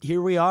 but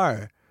here we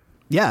are.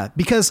 Yeah,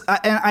 because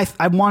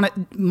I want it,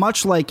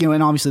 much like,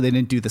 and obviously they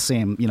didn't do the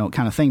same,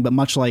 kind of thing, but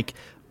much like,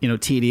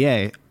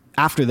 TDA,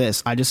 after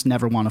this, I just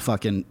never want to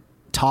fucking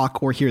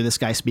talk or hear this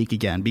guy speak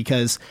again,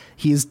 because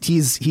he's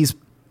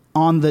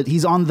on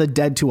the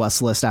dead to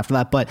us list after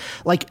that. But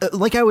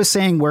like I was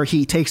saying, where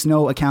he takes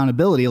no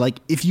accountability, like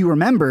if you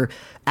remember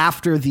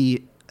after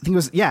the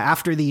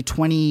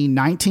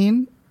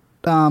 2019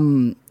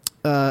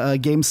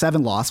 Game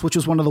 7 loss, which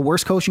was one of the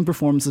worst coaching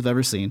performances I've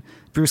ever seen.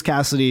 Bruce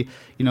Cassidy,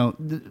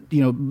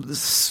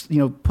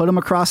 put him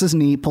across his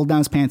knee, pulled down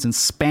his pants, and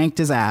spanked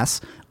his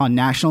ass on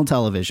national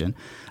television.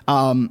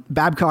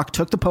 Babcock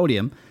took the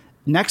podium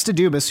next to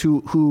Dubas,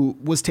 who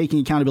was taking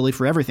accountability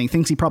for everything,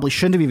 things he probably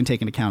shouldn't have even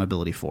taken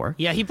accountability for.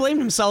 Yeah, he blamed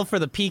himself for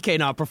the PK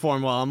not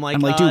perform well. I'm like,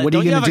 dude, what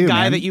are you going to do, have a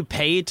guy man? that you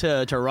pay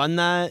to run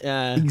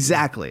that?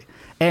 Exactly.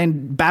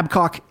 And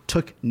Babcock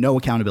took no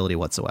accountability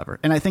whatsoever.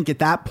 And I think at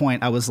that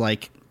point I was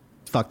like,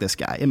 fuck this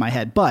guy in my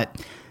head.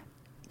 But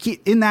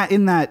in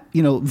that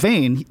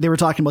vein, they were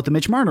talking about the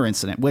Mitch Marner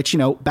incident, which,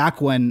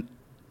 back when,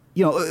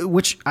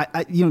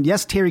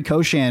 yes, Terry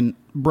Koshan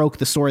broke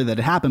the story that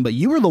had happened, but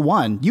you were the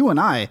one, you and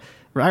I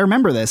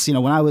remember this,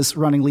 when I was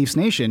running Leafs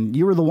Nation,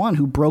 you were the one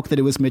who broke that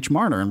it was Mitch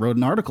Marner and wrote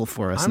an article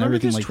for us and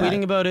everything like that. I remember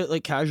just tweeting about it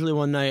like casually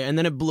one night, and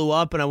then it blew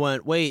up, and I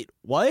went, wait,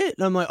 what?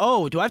 And I'm like,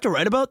 oh, do I have to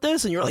write about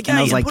this? And you're like,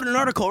 yeah, you can put an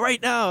article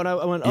right now. And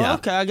I went, oh,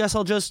 okay, I guess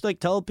I'll just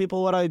tell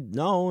people what I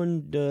know,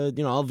 and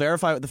I'll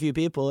verify it with a few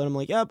people. And I'm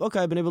like, yep, okay,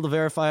 I've been able to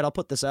verify it. I'll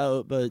put this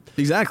out. But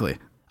exactly.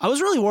 I was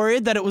really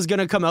worried that it was going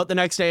to come out the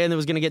next day and it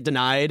was going to get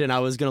denied and I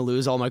was going to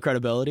lose all my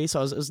credibility.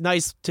 So it was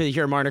nice to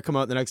hear Marner come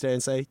out the next day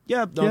and say,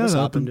 this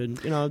happened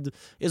and,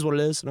 is what it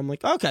is. And I'm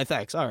like, okay,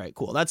 thanks. All right,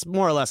 cool. That's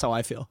more or less how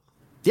I feel.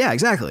 Yeah,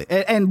 exactly.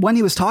 And when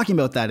he was talking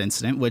about that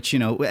incident, which, we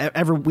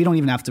don't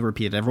even have to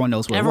repeat it. Everyone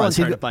knows what Everyone's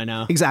it was. Heard it by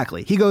now.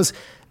 Exactly. He goes,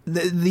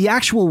 the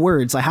actual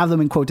words, I have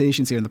them in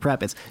quotations here in the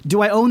prep. It's,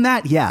 do I own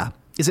that? Yeah.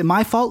 Is it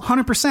my fault?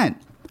 100%.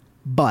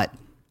 But...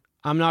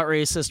 I'm not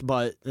racist,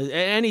 but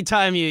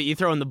anytime you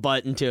throw in the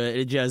but into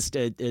it,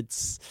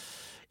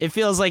 it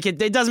feels like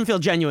it doesn't feel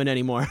genuine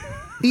anymore.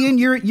 Ian,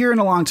 you're in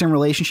a long-term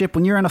relationship.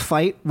 When you're in a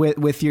fight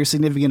with your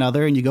significant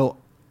other and you go,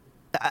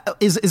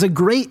 is a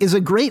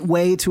great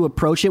way to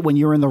approach it when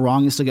you're in the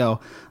wrong is to go,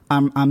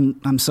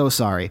 I'm so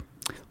sorry.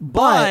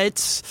 But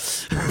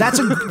that's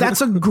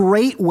a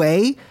great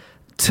way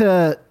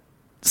to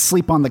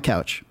sleep on the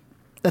couch.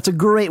 That's a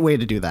great way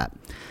to do that.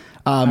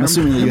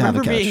 Assuming that you have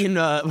a couch. I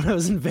remember when I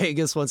was in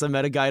Vegas once, I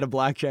met a guy at a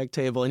blackjack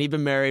table, and he'd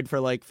been married for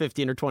like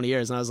 15 or 20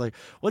 years. And I was like,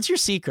 what's your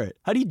secret?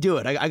 How do you do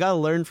it? I got to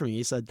learn from you.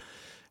 He said,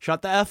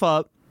 shut the F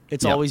up.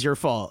 It's always your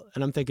fault.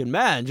 And I'm thinking,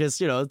 man, just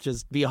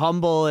be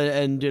humble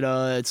and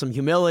it's some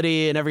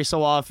humility, and every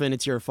so often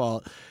it's your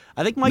fault.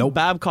 I think Mike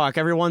Babcock,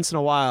 every once in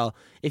a while,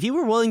 if he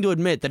were willing to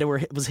admit that it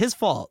was his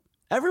fault,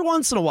 every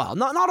once in a while,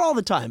 not all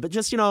the time, but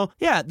just, what?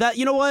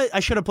 I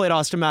should have played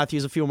Austin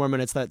Matthews a few more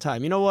minutes that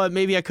time. You know what?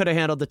 Maybe I could have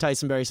handled the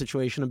Tyson Barrie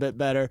situation a bit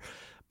better.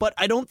 But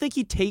I don't think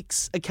he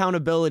takes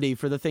accountability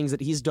for the things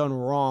that he's done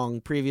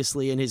wrong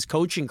previously in his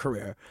coaching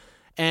career.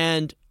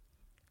 And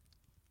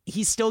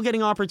he's still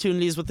getting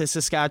opportunities with the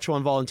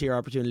Saskatchewan volunteer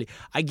opportunity.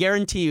 I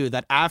guarantee you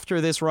that after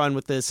this run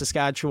with the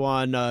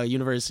Saskatchewan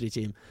university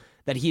team,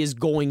 that he is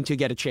going to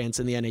get a chance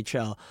in the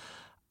NHL.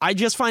 I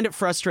just find it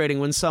frustrating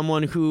when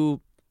someone who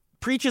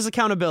preaches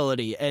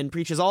accountability and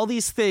preaches all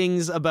these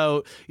things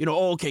about,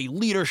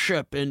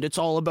 leadership and it's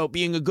all about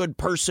being a good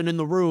person in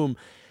the room.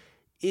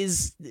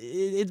 is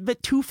it's a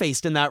bit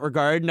two-faced in that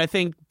regard. And I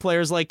think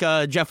players like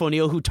Jeff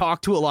O'Neill, who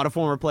talk to a lot of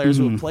former players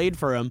who have played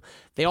for him,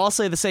 they all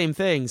say the same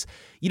things.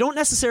 You don't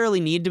necessarily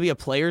need to be a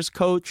player's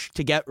coach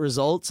to get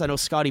results. I know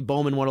Scotty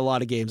Bowman won a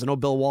lot of games. I know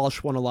Bill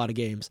Walsh won a lot of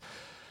games.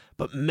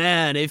 But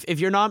man, if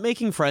you're not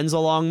making friends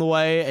along the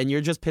way and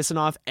you're just pissing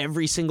off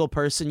every single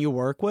person you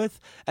work with,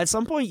 at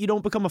some point you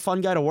don't become a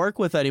fun guy to work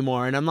with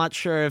anymore. And I'm not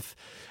sure if...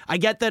 I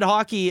get that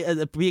hockey,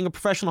 being a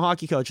professional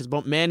hockey coach, is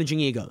about managing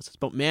egos. It's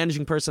about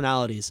managing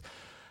personalities.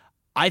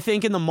 I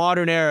think in the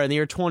modern era, in the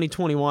year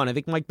 2021, I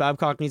think Mike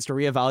Babcock needs to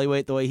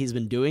reevaluate the way he's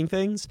been doing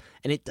things.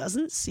 And it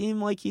doesn't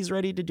seem like he's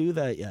ready to do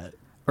that yet.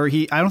 Or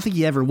I don't think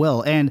he ever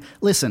will. And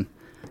listen,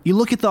 you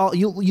look at all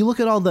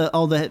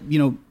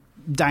the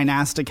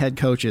dynastic head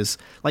coaches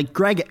like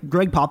Greg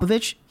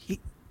Popovich.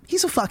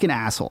 He's a fucking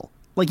asshole.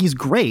 Like, he's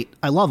great.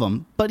 I love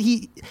him. But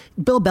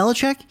Bill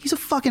Belichick, he's a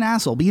fucking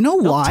asshole. But you know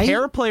why? He'll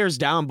tear players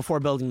down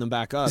before building them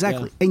back up.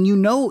 Exactly. Yeah.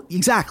 And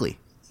exactly.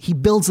 He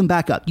builds them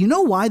back up. You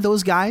know why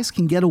those guys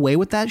can get away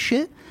with that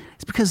shit?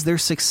 It's because they're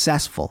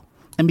successful.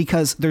 And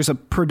because there's a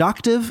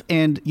productive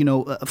and,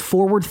 a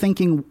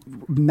forward-thinking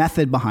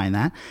method behind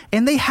that.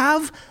 And they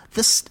have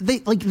this, they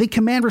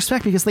command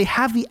respect because they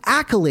have the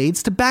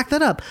accolades to back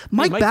that up.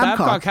 Mike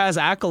Babcock has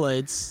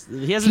accolades.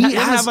 He doesn't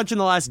have much in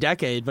the last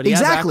decade, but he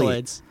has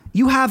accolades.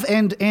 You have,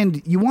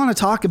 and you want to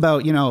talk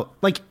about,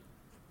 like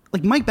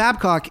Mike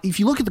Babcock, if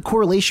you look at the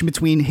correlation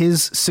between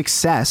his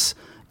success,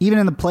 even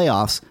in the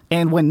playoffs,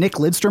 and when Nick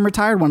Lidstrom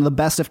retired, one of the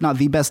best, if not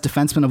the best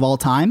defenseman of all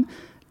time,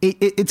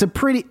 it's a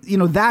pretty,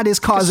 that is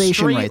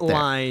causation right there.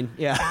 Line.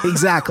 Yeah.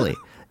 Exactly.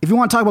 If you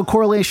want to talk about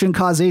correlation and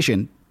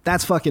causation,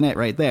 that's fucking it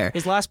right there.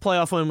 His last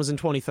playoff win was in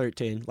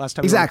 2013. Last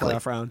time he won a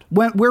playoff round.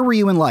 Where were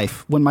you in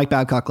life when Mike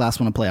Babcock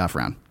last won a playoff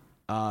round?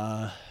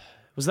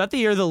 Was that the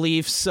year the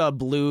Leafs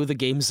blew the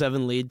Game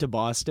 7 lead to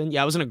Boston?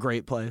 Yeah, I was in a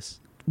great place.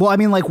 Well, I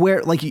mean,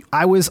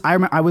 I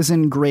was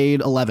in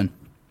grade 11.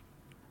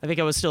 I think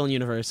I was still in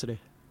university.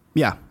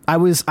 Yeah, I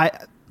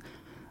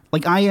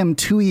am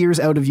 2 years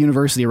out of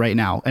university right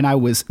now, and I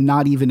was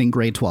not even in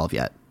grade 12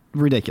 yet.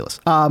 Ridiculous.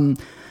 The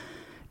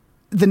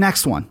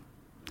next one,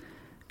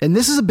 and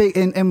this is a big,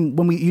 and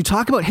when you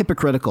talk about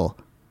hypocritical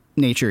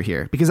nature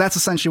here, because that's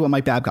essentially what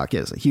Mike Babcock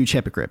is, a huge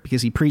hypocrite,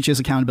 because he preaches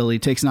accountability,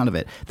 takes none of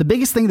it. The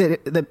biggest thing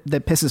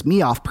that pisses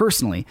me off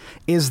personally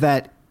is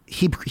that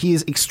he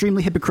is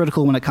extremely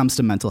hypocritical when it comes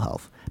to mental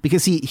health,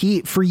 because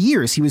he for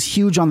years he was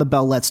huge on the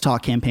Bell Let's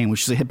Talk campaign,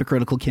 which is a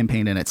hypocritical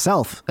campaign in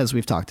itself, as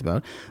we've talked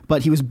about,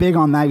 but he was big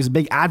on that. He was a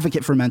big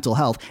advocate for mental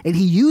health, and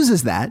he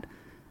uses that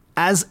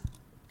as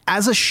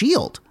a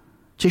shield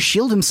to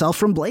shield himself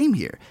from blame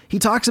here. He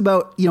talks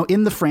about,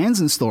 in the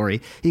Franzen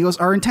story, he goes,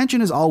 our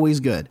intention is always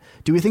good.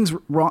 Do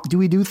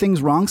we do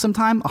things wrong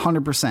sometime?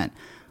 100%.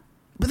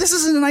 But this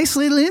isn't an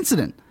isolated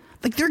incident.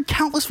 Like, there are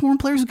countless former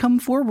players who come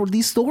forward with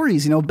these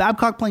stories,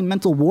 Babcock playing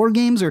mental war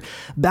games, or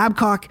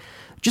Babcock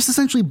just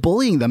essentially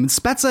bullying them. And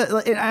Spezza,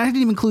 I didn't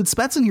even include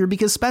Spezza in here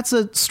because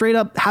Spezza straight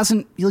up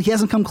hasn't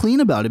come clean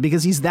about it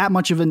because he's that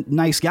much of a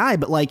nice guy.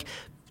 But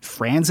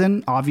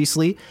Franzen,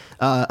 obviously,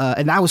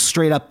 and that was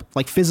straight up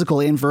physical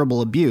and verbal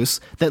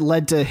abuse that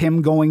led to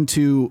him going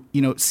to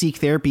seek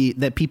therapy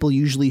that people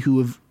usually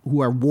who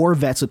are war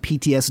vets with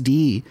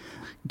PTSD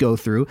go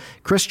through.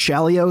 Chris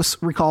Chelios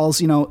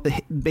recalls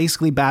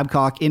basically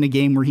Babcock in a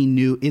game where he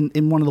knew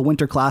in one of the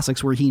Winter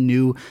Classics where he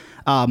knew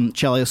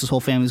Chelios' whole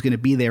family was going to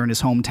be there in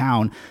his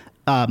hometown.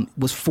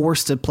 Was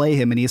forced to play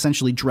him, and he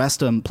essentially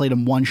dressed him, played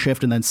him one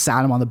shift, and then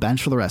sat him on the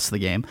bench for the rest of the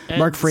game. And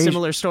Mark Frazier,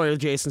 similar story with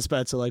Jason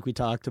Spezza, like we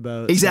talked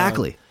about.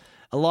 Exactly.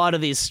 A lot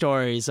of these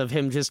stories of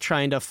him just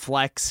trying to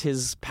flex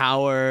his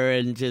power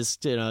and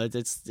just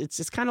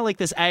it's kind of like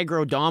this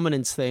aggro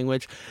dominance thing.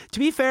 Which, to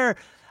be fair,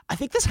 I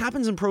think this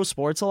happens in pro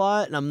sports a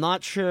lot, and I'm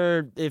not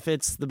sure if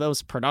it's the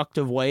most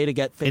productive way to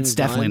get things. It's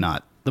definitely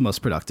not the most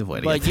productive way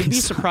to get things. But you'd be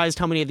surprised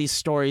how many of these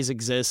stories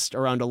exist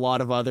around a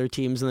lot of other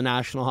teams in the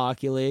National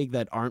Hockey League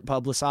that aren't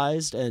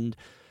publicized. And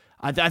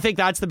I think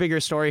that's the bigger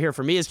story here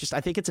for me, is just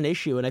I think it's an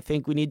issue, and I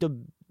think we need to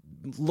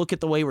look at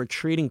the way we're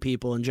treating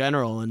people in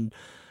general. And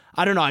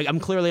I don't know,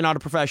 I'm clearly not a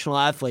professional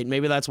athlete.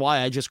 Maybe that's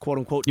why I just quote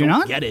unquote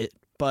don't get it.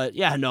 But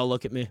yeah, no,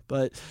 look at me.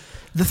 But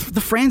the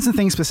Franzen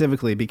thing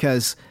specifically,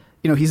 because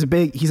he's a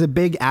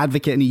big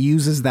advocate, and he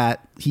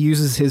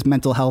uses his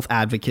mental health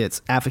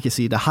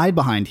advocacy to hide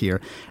behind here.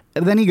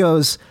 And then he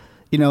goes,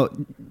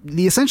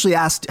 he essentially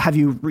asked, have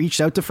you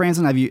reached out to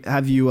Franzen?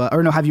 Have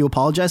you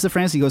apologized to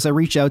Franzen? He goes, I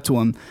reached out to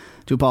him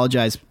to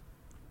apologize.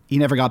 He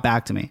never got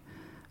back to me.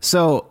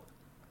 So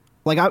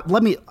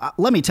let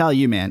me tell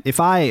you, man, if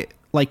I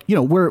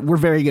we're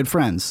very good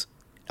friends.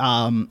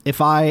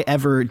 If I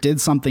ever did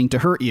something to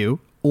hurt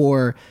you,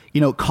 or,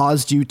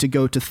 caused you to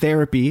go to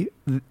therapy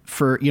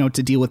for,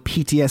 to deal with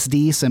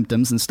PTSD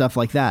symptoms and stuff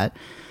like that,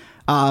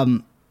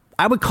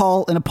 I would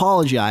call and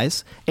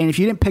apologize. And if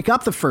you didn't pick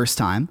up the first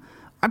time,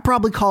 I'd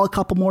probably call a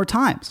couple more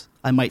times.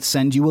 I might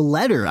send you a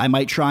letter. I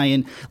might try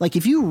and,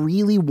 if you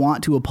really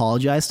want to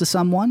apologize to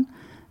someone,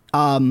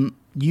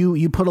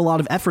 you put a lot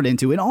of effort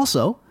into it. And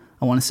also,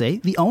 I want to say,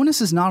 the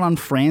onus is not on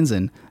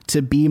Franzen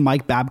to be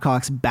Mike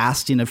Babcock's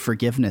bastion of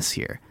forgiveness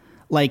here.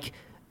 Like,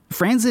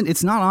 Franzen,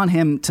 it's not on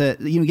him to,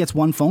 he gets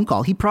one phone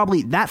call.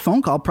 That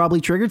phone call probably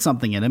triggered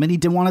something in him and he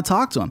didn't want to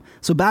talk to him.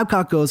 So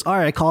Babcock goes, all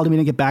right, I called him, he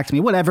didn't get back to me.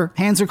 Whatever.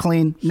 Hands are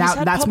clean. He's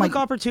had public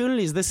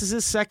opportunities. This is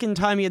his second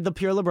time he had the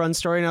Pierre LeBrun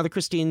story, now the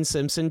Christine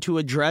Simpson, to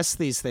address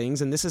these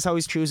things. And this is how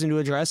he's choosing to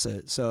address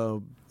it.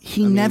 So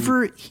he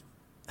hasn't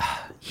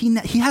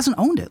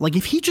owned it. Like,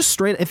 if he just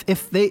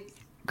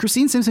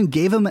Christine Simpson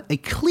gave him a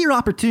clear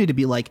opportunity to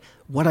be like,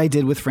 what I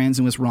did with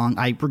Franzen was wrong.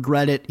 I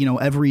regret it,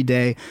 every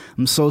day.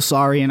 I'm so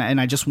sorry. And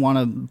I just want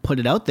to put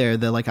it out there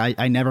that, like,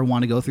 I never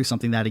want to go through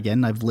something that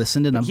again. I've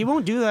listened and he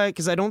won't do that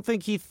because I don't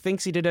think he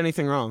thinks he did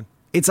anything wrong.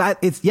 It's that.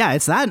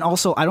 And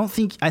also, I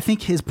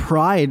think his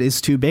pride is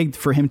too big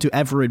for him to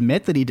ever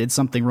admit that he did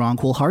something wrong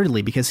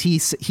wholeheartedly, because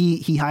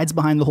he hides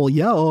behind the whole,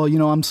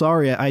 I'm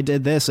sorry, I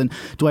did this. And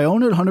do I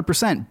own it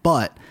 100%?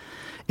 But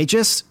it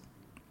just,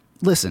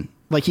 listen,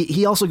 like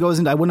he also goes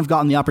into, I wouldn't have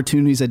gotten the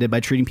opportunities I did by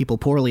treating people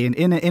poorly. And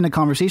in a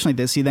conversation like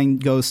this, he then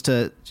goes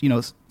to,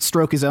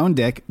 stroke his own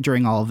dick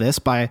during all of this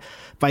by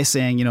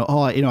saying,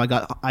 I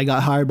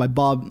got hired by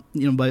Bob,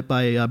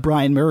 by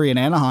Brian Murray in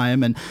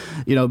Anaheim, and,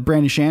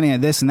 Brandon Shanahan,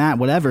 this and that,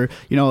 whatever.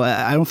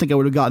 I don't think I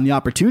would have gotten the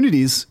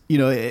opportunities,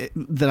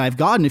 that I've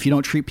gotten if you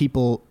don't treat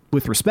people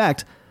with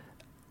respect.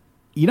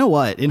 You know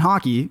what? In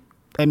hockey,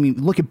 I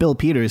mean, look at Bill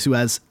Peters, who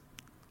has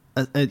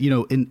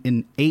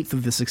an eighth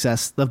of the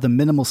success, of the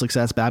minimal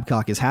success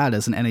Babcock has had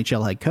as an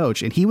NHL head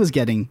coach. And he was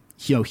getting,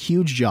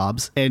 huge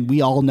jobs. And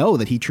we all know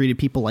that he treated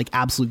people like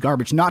absolute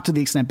garbage, not to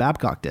the extent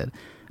Babcock did.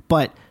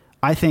 But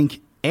I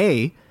think,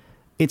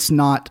 it's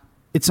not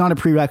a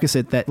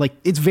prerequisite that, like,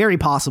 it's very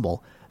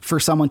possible for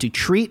someone to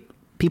treat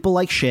people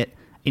like shit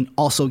and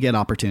also get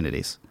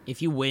opportunities.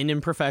 If you win in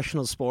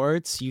professional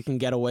sports, you can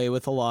get away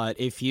with a lot.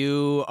 If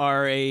you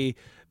are a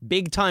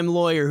big-time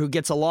lawyer who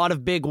gets a lot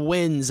of big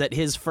wins at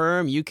his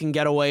firm, you can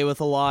get away with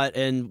a lot.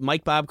 And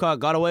Mike Babcock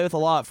got away with a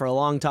lot for a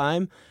long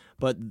time,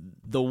 but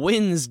the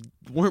wins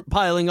weren't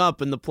piling up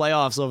in the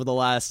playoffs over the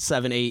last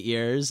 7-8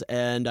 years.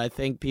 And I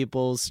think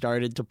people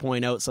started to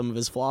point out some of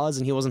his flaws,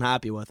 and he wasn't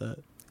happy with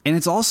it. And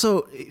it's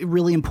also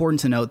really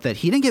important to note that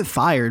he didn't get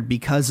fired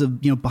because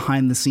of,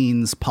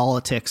 behind-the-scenes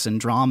politics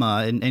and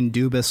drama and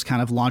Dubas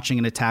kind of launching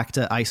an attack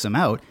to ice him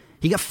out.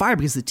 He got fired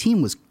because the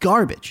team was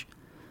garbage.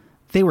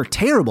 They were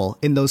terrible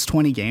in those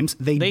 20 games.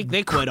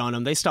 They quit on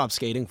him. They stopped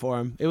skating for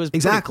him. It was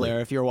pretty clear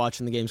if you were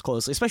watching the games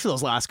closely, especially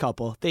those last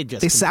couple. They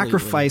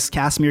sacrificed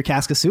Casimir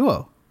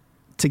Kaskisuo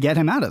to get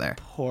him out of there.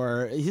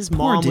 His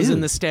mom was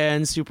in the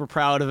stands, super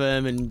proud of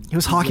him, and he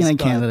was Hockey Night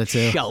Canada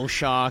too. Shell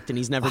shocked, and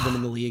he's never been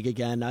in the league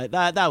again.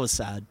 That was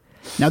sad.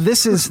 Now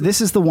this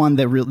is the one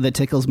that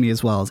tickles me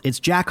as well.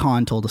 It's Jack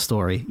Hahn told a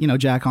story.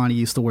 Jack Hahn, he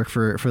used to work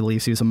for the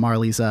Leafs. He was a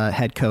Marlies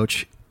head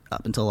coach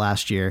up until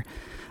last year.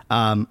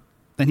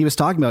 And he was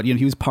talking about,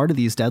 he was part of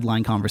these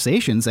deadline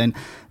conversations, and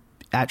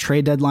at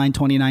trade deadline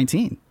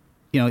 2019,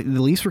 the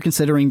Leafs were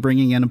considering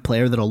bringing in a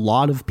player that a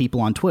lot of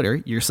people on Twitter,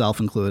 yourself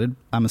included,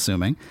 I'm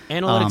assuming,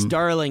 analytics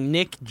darling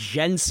Nick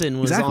Jensen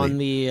was on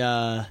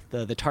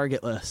the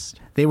target list.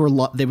 They would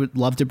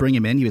love to bring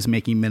him in. He was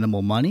making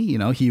minimal money.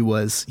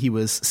 He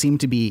seemed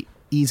to be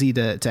easy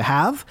to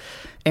have,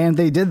 and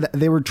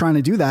they were trying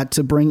to do that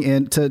to bring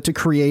in to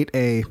create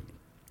a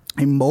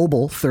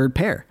mobile third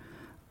pair,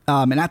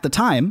 and at the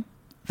time,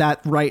 that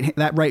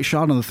right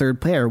shot on the third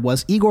pair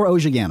was Igor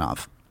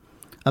Ozhiganov,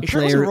 a player.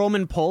 Sure it wasn't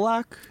Roman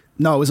Polak?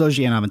 No, it was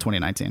Ozhiganov in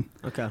 2019.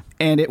 Okay.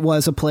 And it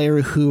was a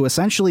player who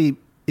essentially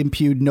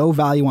impugned no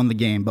value on the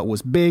game, but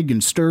was big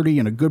and sturdy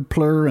and a good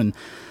player, and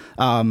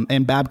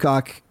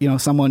Babcock,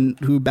 someone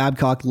who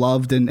Babcock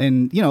loved,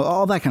 and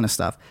all that kind of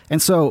stuff.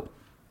 And so,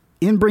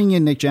 in bringing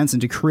in Nick Jensen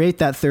to create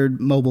that third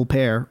mobile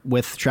pair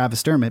with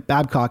Travis Dermott,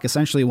 Babcock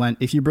essentially went,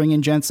 if you bring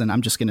in Jensen,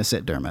 I'm just going to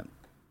sit Dermott.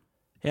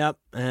 Yep,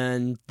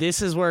 and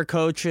this is where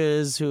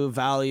coaches who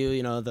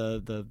value,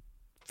 the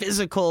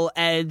physical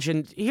edge,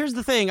 and here's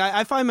the thing,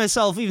 I find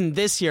myself even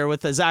this year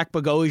with the Zach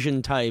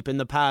Bogosian type, in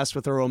the past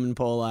with the Roman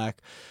Polak.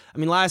 I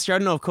mean, last year, I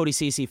don't know if Cody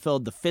Ceci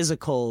filled the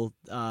physical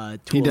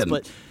tools,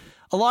 but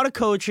a lot of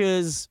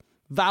coaches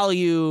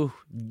value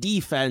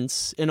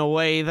defense in a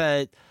way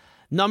that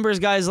numbers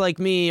guys like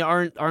me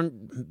aren't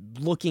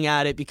looking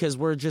at it, because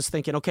we're just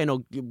thinking, okay,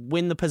 no,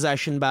 win the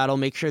possession battle,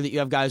 make sure that you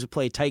have guys who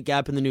play tight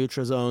gap in the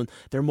neutral zone,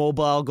 they're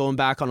mobile, going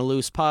back on a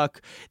loose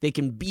puck, they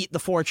can beat the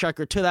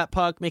forechecker to that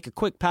puck, make a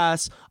quick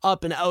pass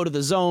up and out of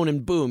the zone,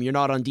 and boom, you're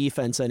not on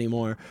defense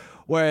anymore.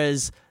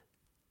 Whereas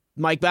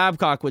Mike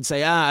Babcock would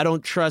say, I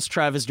don't trust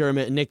Travis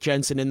Dermott and Nick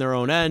Jensen in their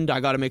own end. I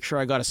got to make sure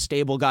I got a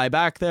stable guy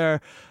back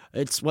there.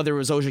 It's whether it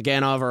was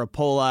Ozhiganov or a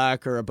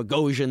Polak or a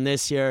Bogosian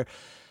this year.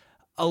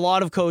 A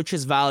lot of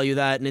coaches value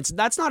that, and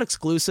that's not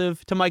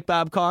exclusive to Mike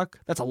Babcock.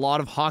 That's a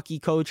lot of hockey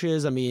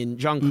coaches. I mean,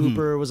 John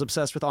Cooper was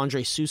obsessed with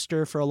Andre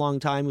Suster for a long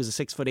time. He was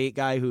a 6'8"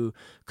 guy who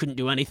couldn't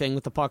do anything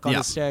with the puck on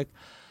the stick.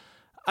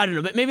 I don't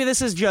know, but maybe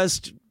this is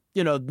just,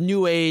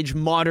 new age,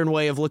 modern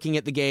way of looking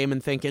at the game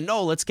and thinking,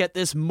 let's get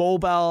this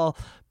mobile,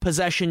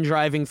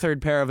 possession-driving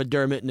third pair of a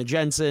Dermott and a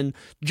Jensen.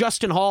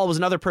 Justin Hall was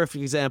another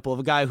perfect example of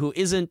a guy who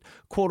isn't,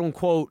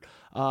 quote-unquote,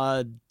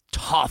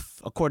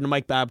 tough, according to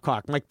Mike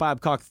Babcock. Mike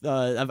Babcock,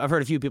 I've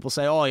heard a few people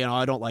say, oh,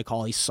 I don't like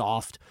Hall, he's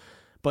soft.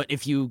 But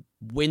if you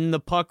win the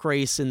puck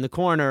race in the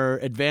corner,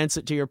 advance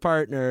it to your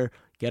partner,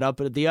 get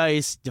up at the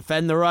ice,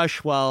 defend the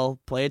rush well,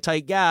 play a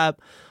tight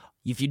gap,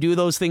 if you do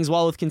those things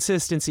well with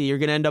consistency, you're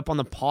going to end up on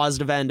the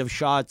positive end of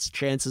shots,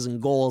 chances,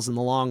 and goals in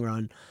the long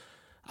run.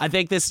 I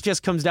think this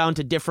just comes down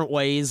to different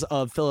ways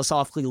of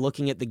philosophically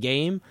looking at the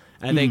game.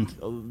 And I think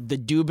the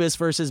Dubas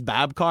versus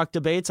Babcock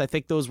debates, I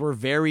think those were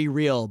very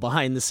real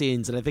behind the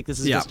scenes. And I think this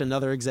is just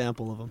another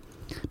example of them.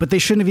 But they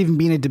shouldn't have even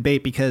been a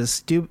debate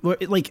because,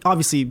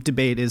 obviously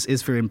debate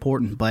is very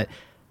important. But,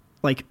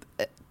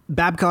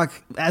 Babcock,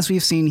 as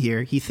we've seen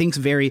here, he thinks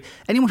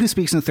anyone who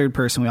speaks in the third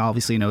person we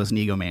obviously know is an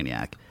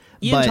egomaniac.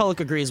 Ian Tulloch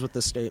agrees with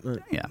this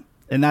statement. Yeah.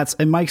 And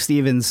Mike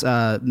Stevens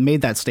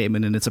made that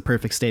statement, and it's a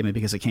perfect statement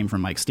because it came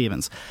from Mike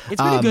Stevens.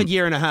 It's been a good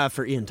year and a half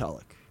for Ian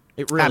Tulloch.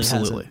 It really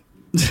absolutely.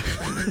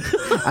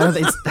 I don't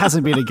think it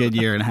hasn't been a good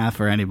year and a half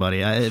for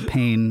anybody.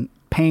 Pain.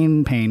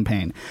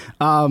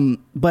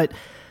 But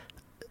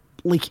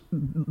let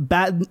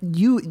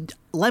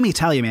me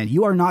tell you, man,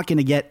 you are not going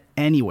to get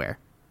anywhere.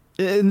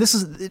 And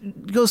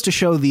it goes to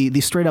show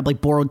the straight up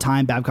borrowed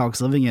time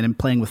Babcock's living in and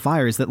playing with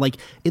fire is that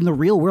in the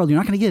real world, you're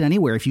not going to get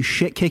anywhere if you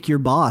shit kick your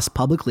boss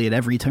publicly at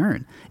every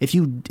turn. If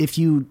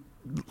you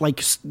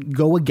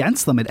go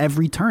against them at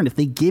every turn, if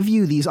they give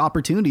you these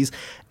opportunities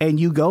and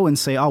you go and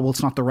say, oh, well,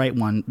 it's not the right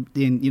one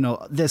in,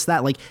 this,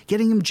 that,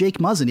 getting him Jake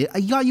Muzzin,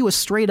 he got you a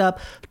straight up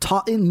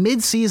top in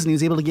mid-season. He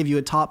was able to give you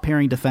a top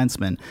pairing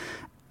defenseman.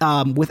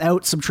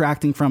 Without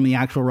subtracting from the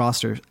actual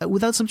roster,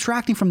 without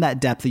subtracting from that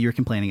depth that you're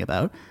complaining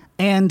about.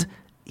 And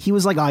he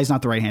was like, oh, he's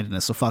not the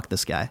right-handedness, so fuck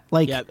this guy.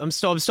 I'm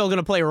still going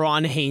to play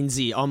Ron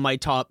Hainsey on my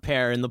top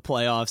pair in the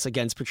playoffs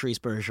against Patrice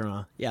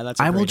Bergeron. Yeah, that's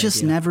a great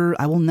idea.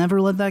 I will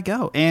never let that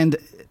go. And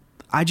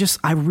I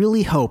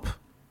really hope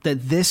that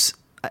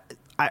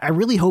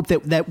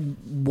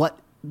what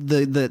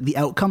the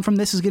outcome from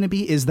this is going to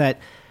be is that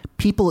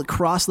people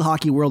across the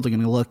hockey world are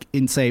going to look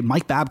and say,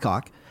 Mike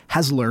Babcock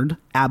has learned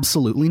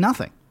absolutely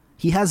nothing.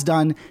 He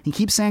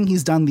keeps saying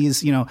he's done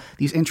these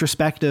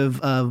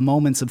introspective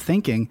moments of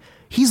thinking.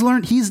 He's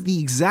learned he's the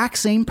exact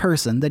same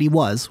person that he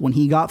was when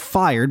he got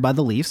fired by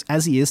the Leafs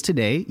as he is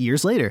today,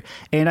 years later.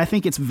 And I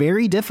think it's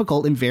very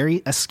difficult and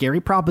a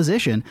scary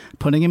proposition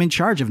putting him in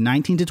charge of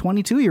 19 to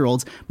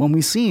 22-year-olds when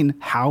we've seen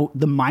how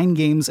the mind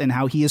games and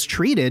how he has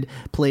treated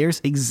players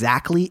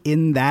exactly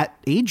in that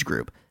age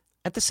group.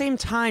 At the same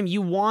time,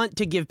 you want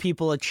to give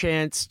people a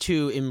chance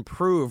to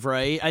improve,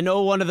 right? I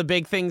know one of the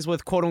big things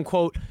with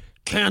quote-unquote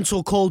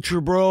cancel culture,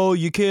 bro.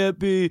 You can't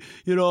be,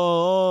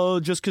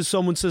 just because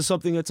someone says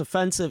something that's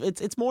offensive.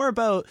 It's more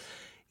about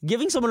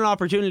giving someone an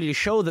opportunity to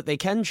show that they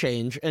can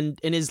change. And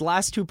in his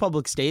last two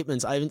public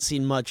statements, I haven't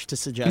seen much to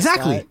suggest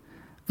that.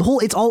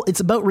 It's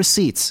about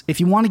receipts. If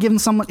you want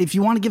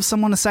to give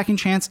someone a second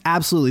chance,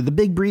 absolutely. The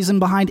big reason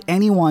behind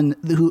anyone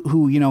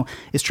who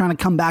is trying to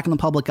come back in the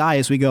public eye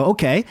is we go,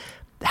 okay,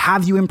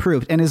 have you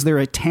improved? And is there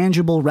a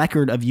tangible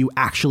record of you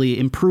actually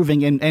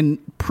improving and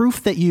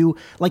proof that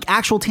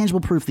actual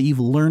tangible proof that you've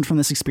learned from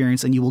this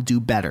experience and you will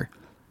do better?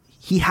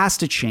 He has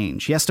to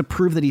change. He has to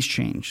prove that he's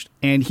changed.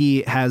 And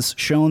he has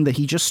shown that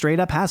he just straight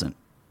up hasn't.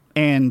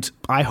 And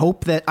I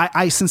hope that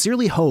I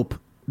sincerely hope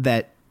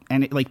that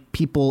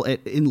people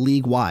in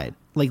league wide,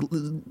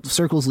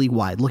 circles league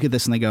wide, look at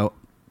this and they go,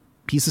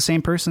 he's the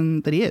same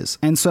person that he is.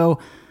 And so,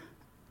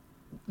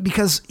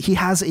 because he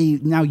has a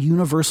now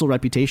universal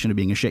reputation of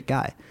being a shit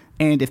guy.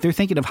 And if they're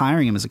thinking of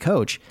hiring him as a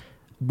coach,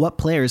 what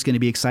player is going to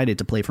be excited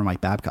to play for Mike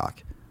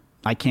Babcock?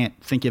 I can't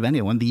think of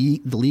anyone. The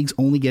league's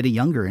only getting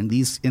younger, and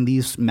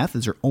these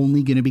methods are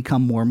only going to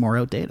become more and more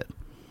outdated.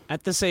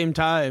 At the same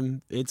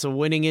time, it's a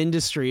winning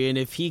industry, and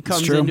if he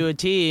comes into a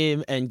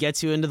team and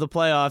gets you into the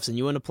playoffs and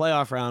you win a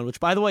playoff round, which,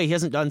 by the way, he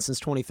hasn't done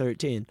since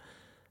 2013,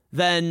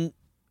 then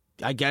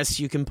I guess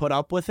you can put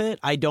up with it.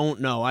 I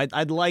don't know.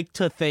 I'd like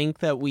to think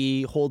that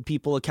we hold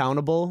people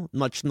accountable,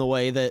 much in the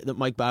way that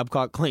Mike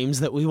Babcock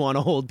claims that we want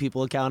to hold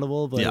people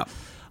accountable. But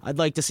I'd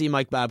like to see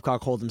Mike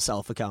Babcock hold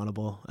himself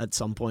accountable at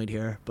some point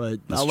here.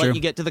 But I'll let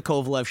you get to the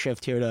Kovalev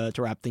shift here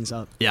to wrap things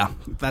up. Yeah,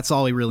 that's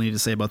all we really need to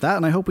say about that.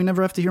 And I hope we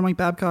never have to hear Mike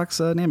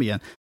Babcock's name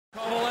again.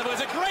 Kovalev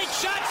was a great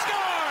shot.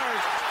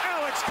 Scores!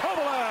 Alex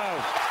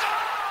Kovalev!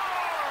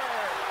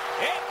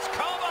 It's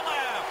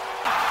Kovalev!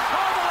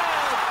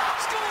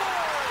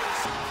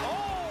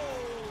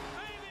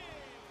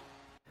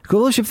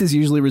 Kovalev shift is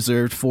usually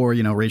reserved for,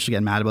 Rachel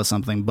getting mad about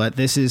something, but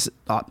this is,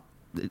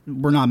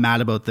 we're not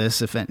mad about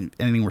this. If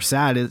anything, we're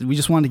sad. We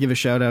just wanted to give a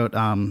shout out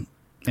and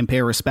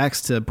pay our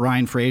respects to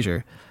Brian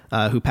Fraser,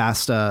 who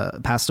passed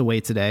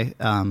away today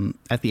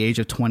at the age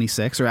of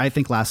 26, or I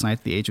think last night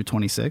at the age of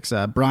 26.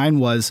 Brian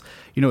was,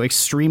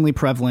 extremely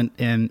prevalent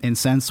in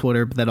Sens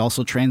Twitter, but that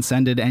also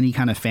transcended any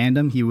kind of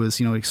fandom. He was,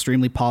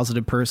 extremely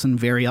positive person,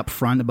 very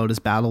upfront about his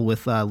battle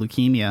with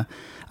leukemia,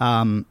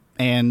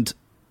 and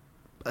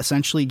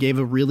essentially gave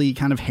a really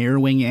kind of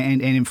harrowing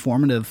and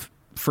informative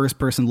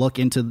first-person look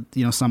into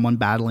someone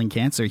battling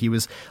cancer. He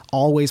was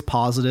always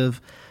positive,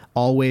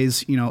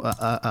 always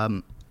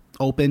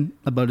open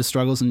about his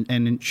struggles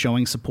and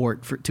showing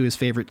support to his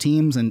favorite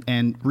teams,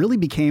 and really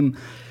became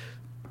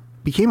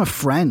a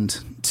friend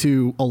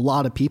to a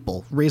lot of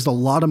people. Raised a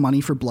lot of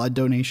money for blood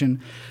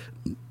donation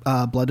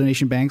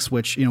banks,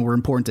 which were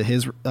important to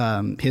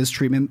his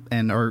treatment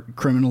and are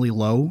criminally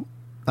low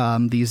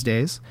these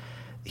days.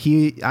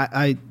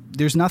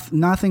 There's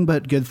nothing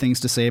but good things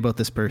to say about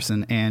this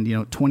person.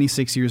 And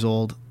 26 years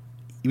old,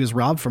 he was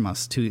robbed from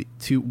us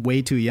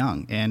way too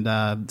young. And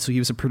so he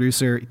was a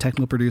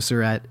technical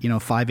producer at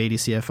 580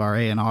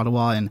 CFRA in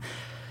Ottawa. And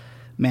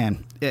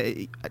man,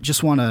 I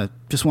just want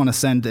to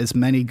send as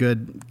many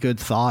good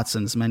thoughts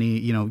and as many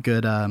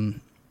good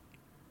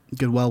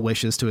well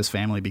wishes to his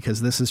family,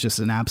 because this is just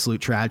an absolute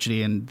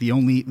tragedy. And the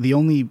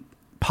only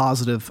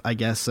positive, I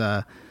guess,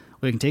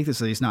 we can take this,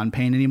 that he's not in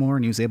pain anymore,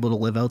 and he was able to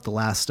live out the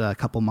last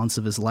couple months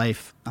of his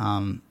life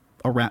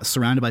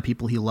surrounded by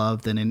people he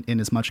loved and in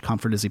as much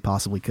comfort as he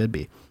possibly could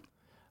be.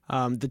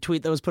 The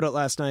tweet that was put out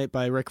last night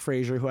by Rick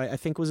Fraser, who I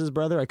think was his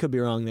brother, I could be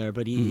wrong there,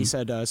 but he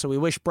said, so we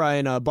wish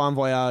Brian a bon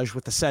voyage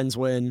with the Sens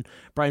win.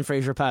 Brian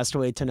Fraser passed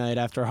away tonight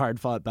after a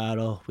hard-fought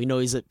battle. We know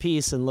he's at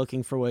peace and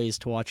looking for ways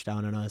to watch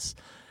down on us.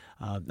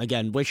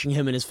 Again, wishing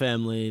him and his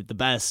family the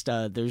best.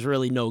 There's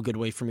really no good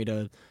way for me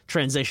to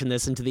transition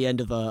this into the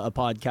end of a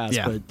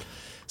podcast, but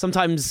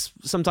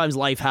sometimes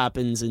life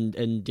happens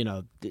and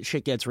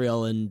shit gets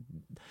real, and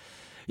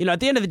at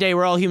the end of the day,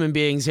 we're all human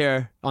beings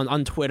here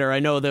on Twitter. I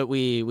know that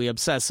we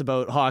obsess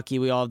about hockey.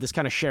 We all have this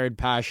kind of shared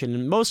passion,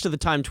 and most of the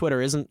time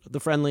Twitter isn't the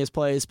friendliest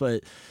place,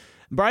 but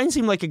Brian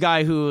seemed like a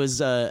guy who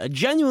was a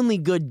genuinely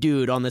good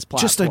dude on this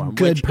platform. Just a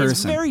good person.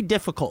 It's very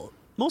difficult.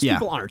 Most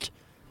people aren't.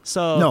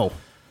 So no.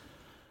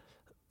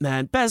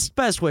 Man,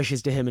 best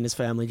wishes to him and his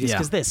family, just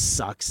because this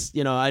sucks.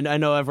 I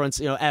know everyone's,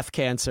 F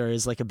cancer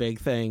is like a big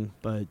thing,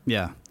 but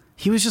yeah,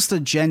 he was just a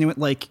genuine,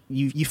 like,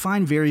 you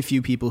find very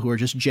few people who are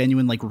just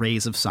genuine, like,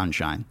 rays of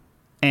sunshine,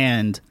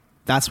 and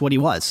that's what he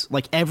was.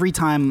 Like, every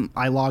time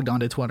I logged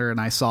onto Twitter and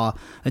I saw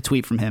a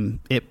tweet from him,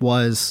 it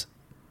was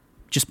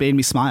just made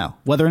me smile.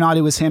 Whether or not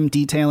it was him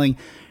detailing,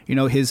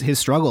 his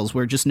struggles,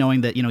 where just knowing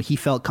that he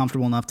felt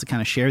comfortable enough to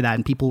kind of share that,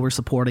 and people were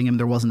supporting him.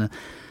 There wasn't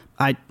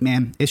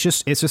it's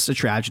just a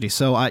tragedy.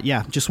 So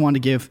just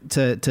wanted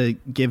to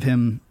give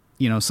him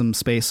some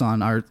space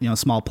on our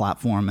small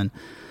platform and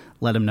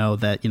let him know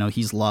that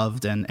he's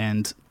loved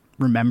and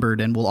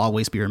remembered and will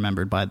always be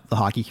remembered by the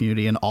hockey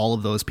community and all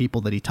of those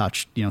people that he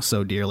touched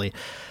so dearly.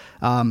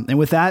 And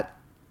with that,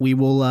 we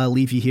will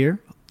leave you here.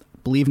 I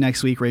believe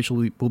next week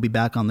Rachel will be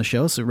back on the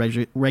show, so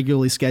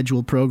regularly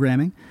scheduled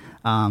programming,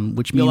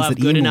 which means you'll have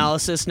that good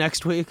analysis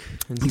next week.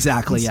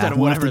 Exactly. Instead of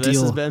whatever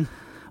this has been.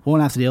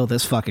 Won't have to deal with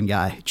this fucking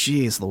guy.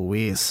 Jeez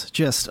Louise.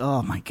 Just,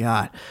 oh my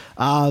God.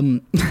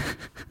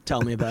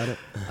 Tell me about it.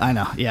 I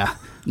know. Yeah.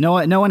 No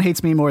one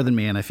hates me more than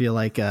me. And I feel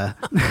like,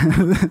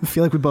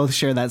 we both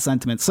share that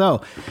sentiment.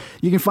 So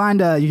you can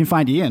find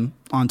Ian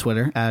on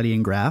Twitter at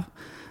Ian Graf.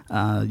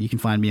 You can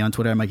find me on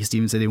Twitter at Mikey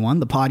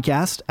Stevens81, the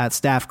podcast at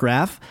Staff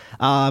Graf.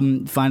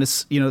 Find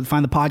us,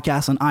 find the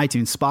podcast on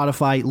iTunes,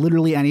 Spotify,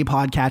 literally any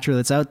podcatcher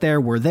that's out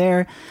there. We're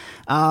there.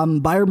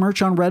 Buy our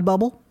merch on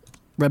Redbubble.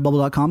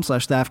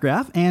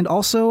 redbubble.com/staffgraph, and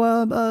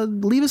also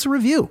leave us a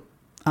review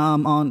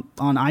on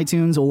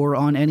iTunes or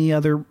on any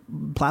other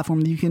platform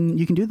that you can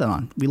do that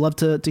on. We love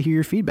to hear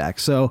your feedback.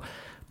 So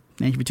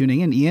thank you for tuning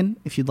in. Ian,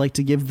 if you'd like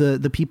to give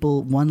the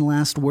people one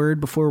last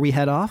word before we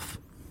head off.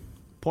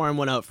 Pouring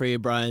one out for you,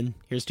 Brian.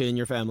 Here's to you and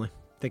your family.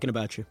 Thinking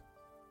about you.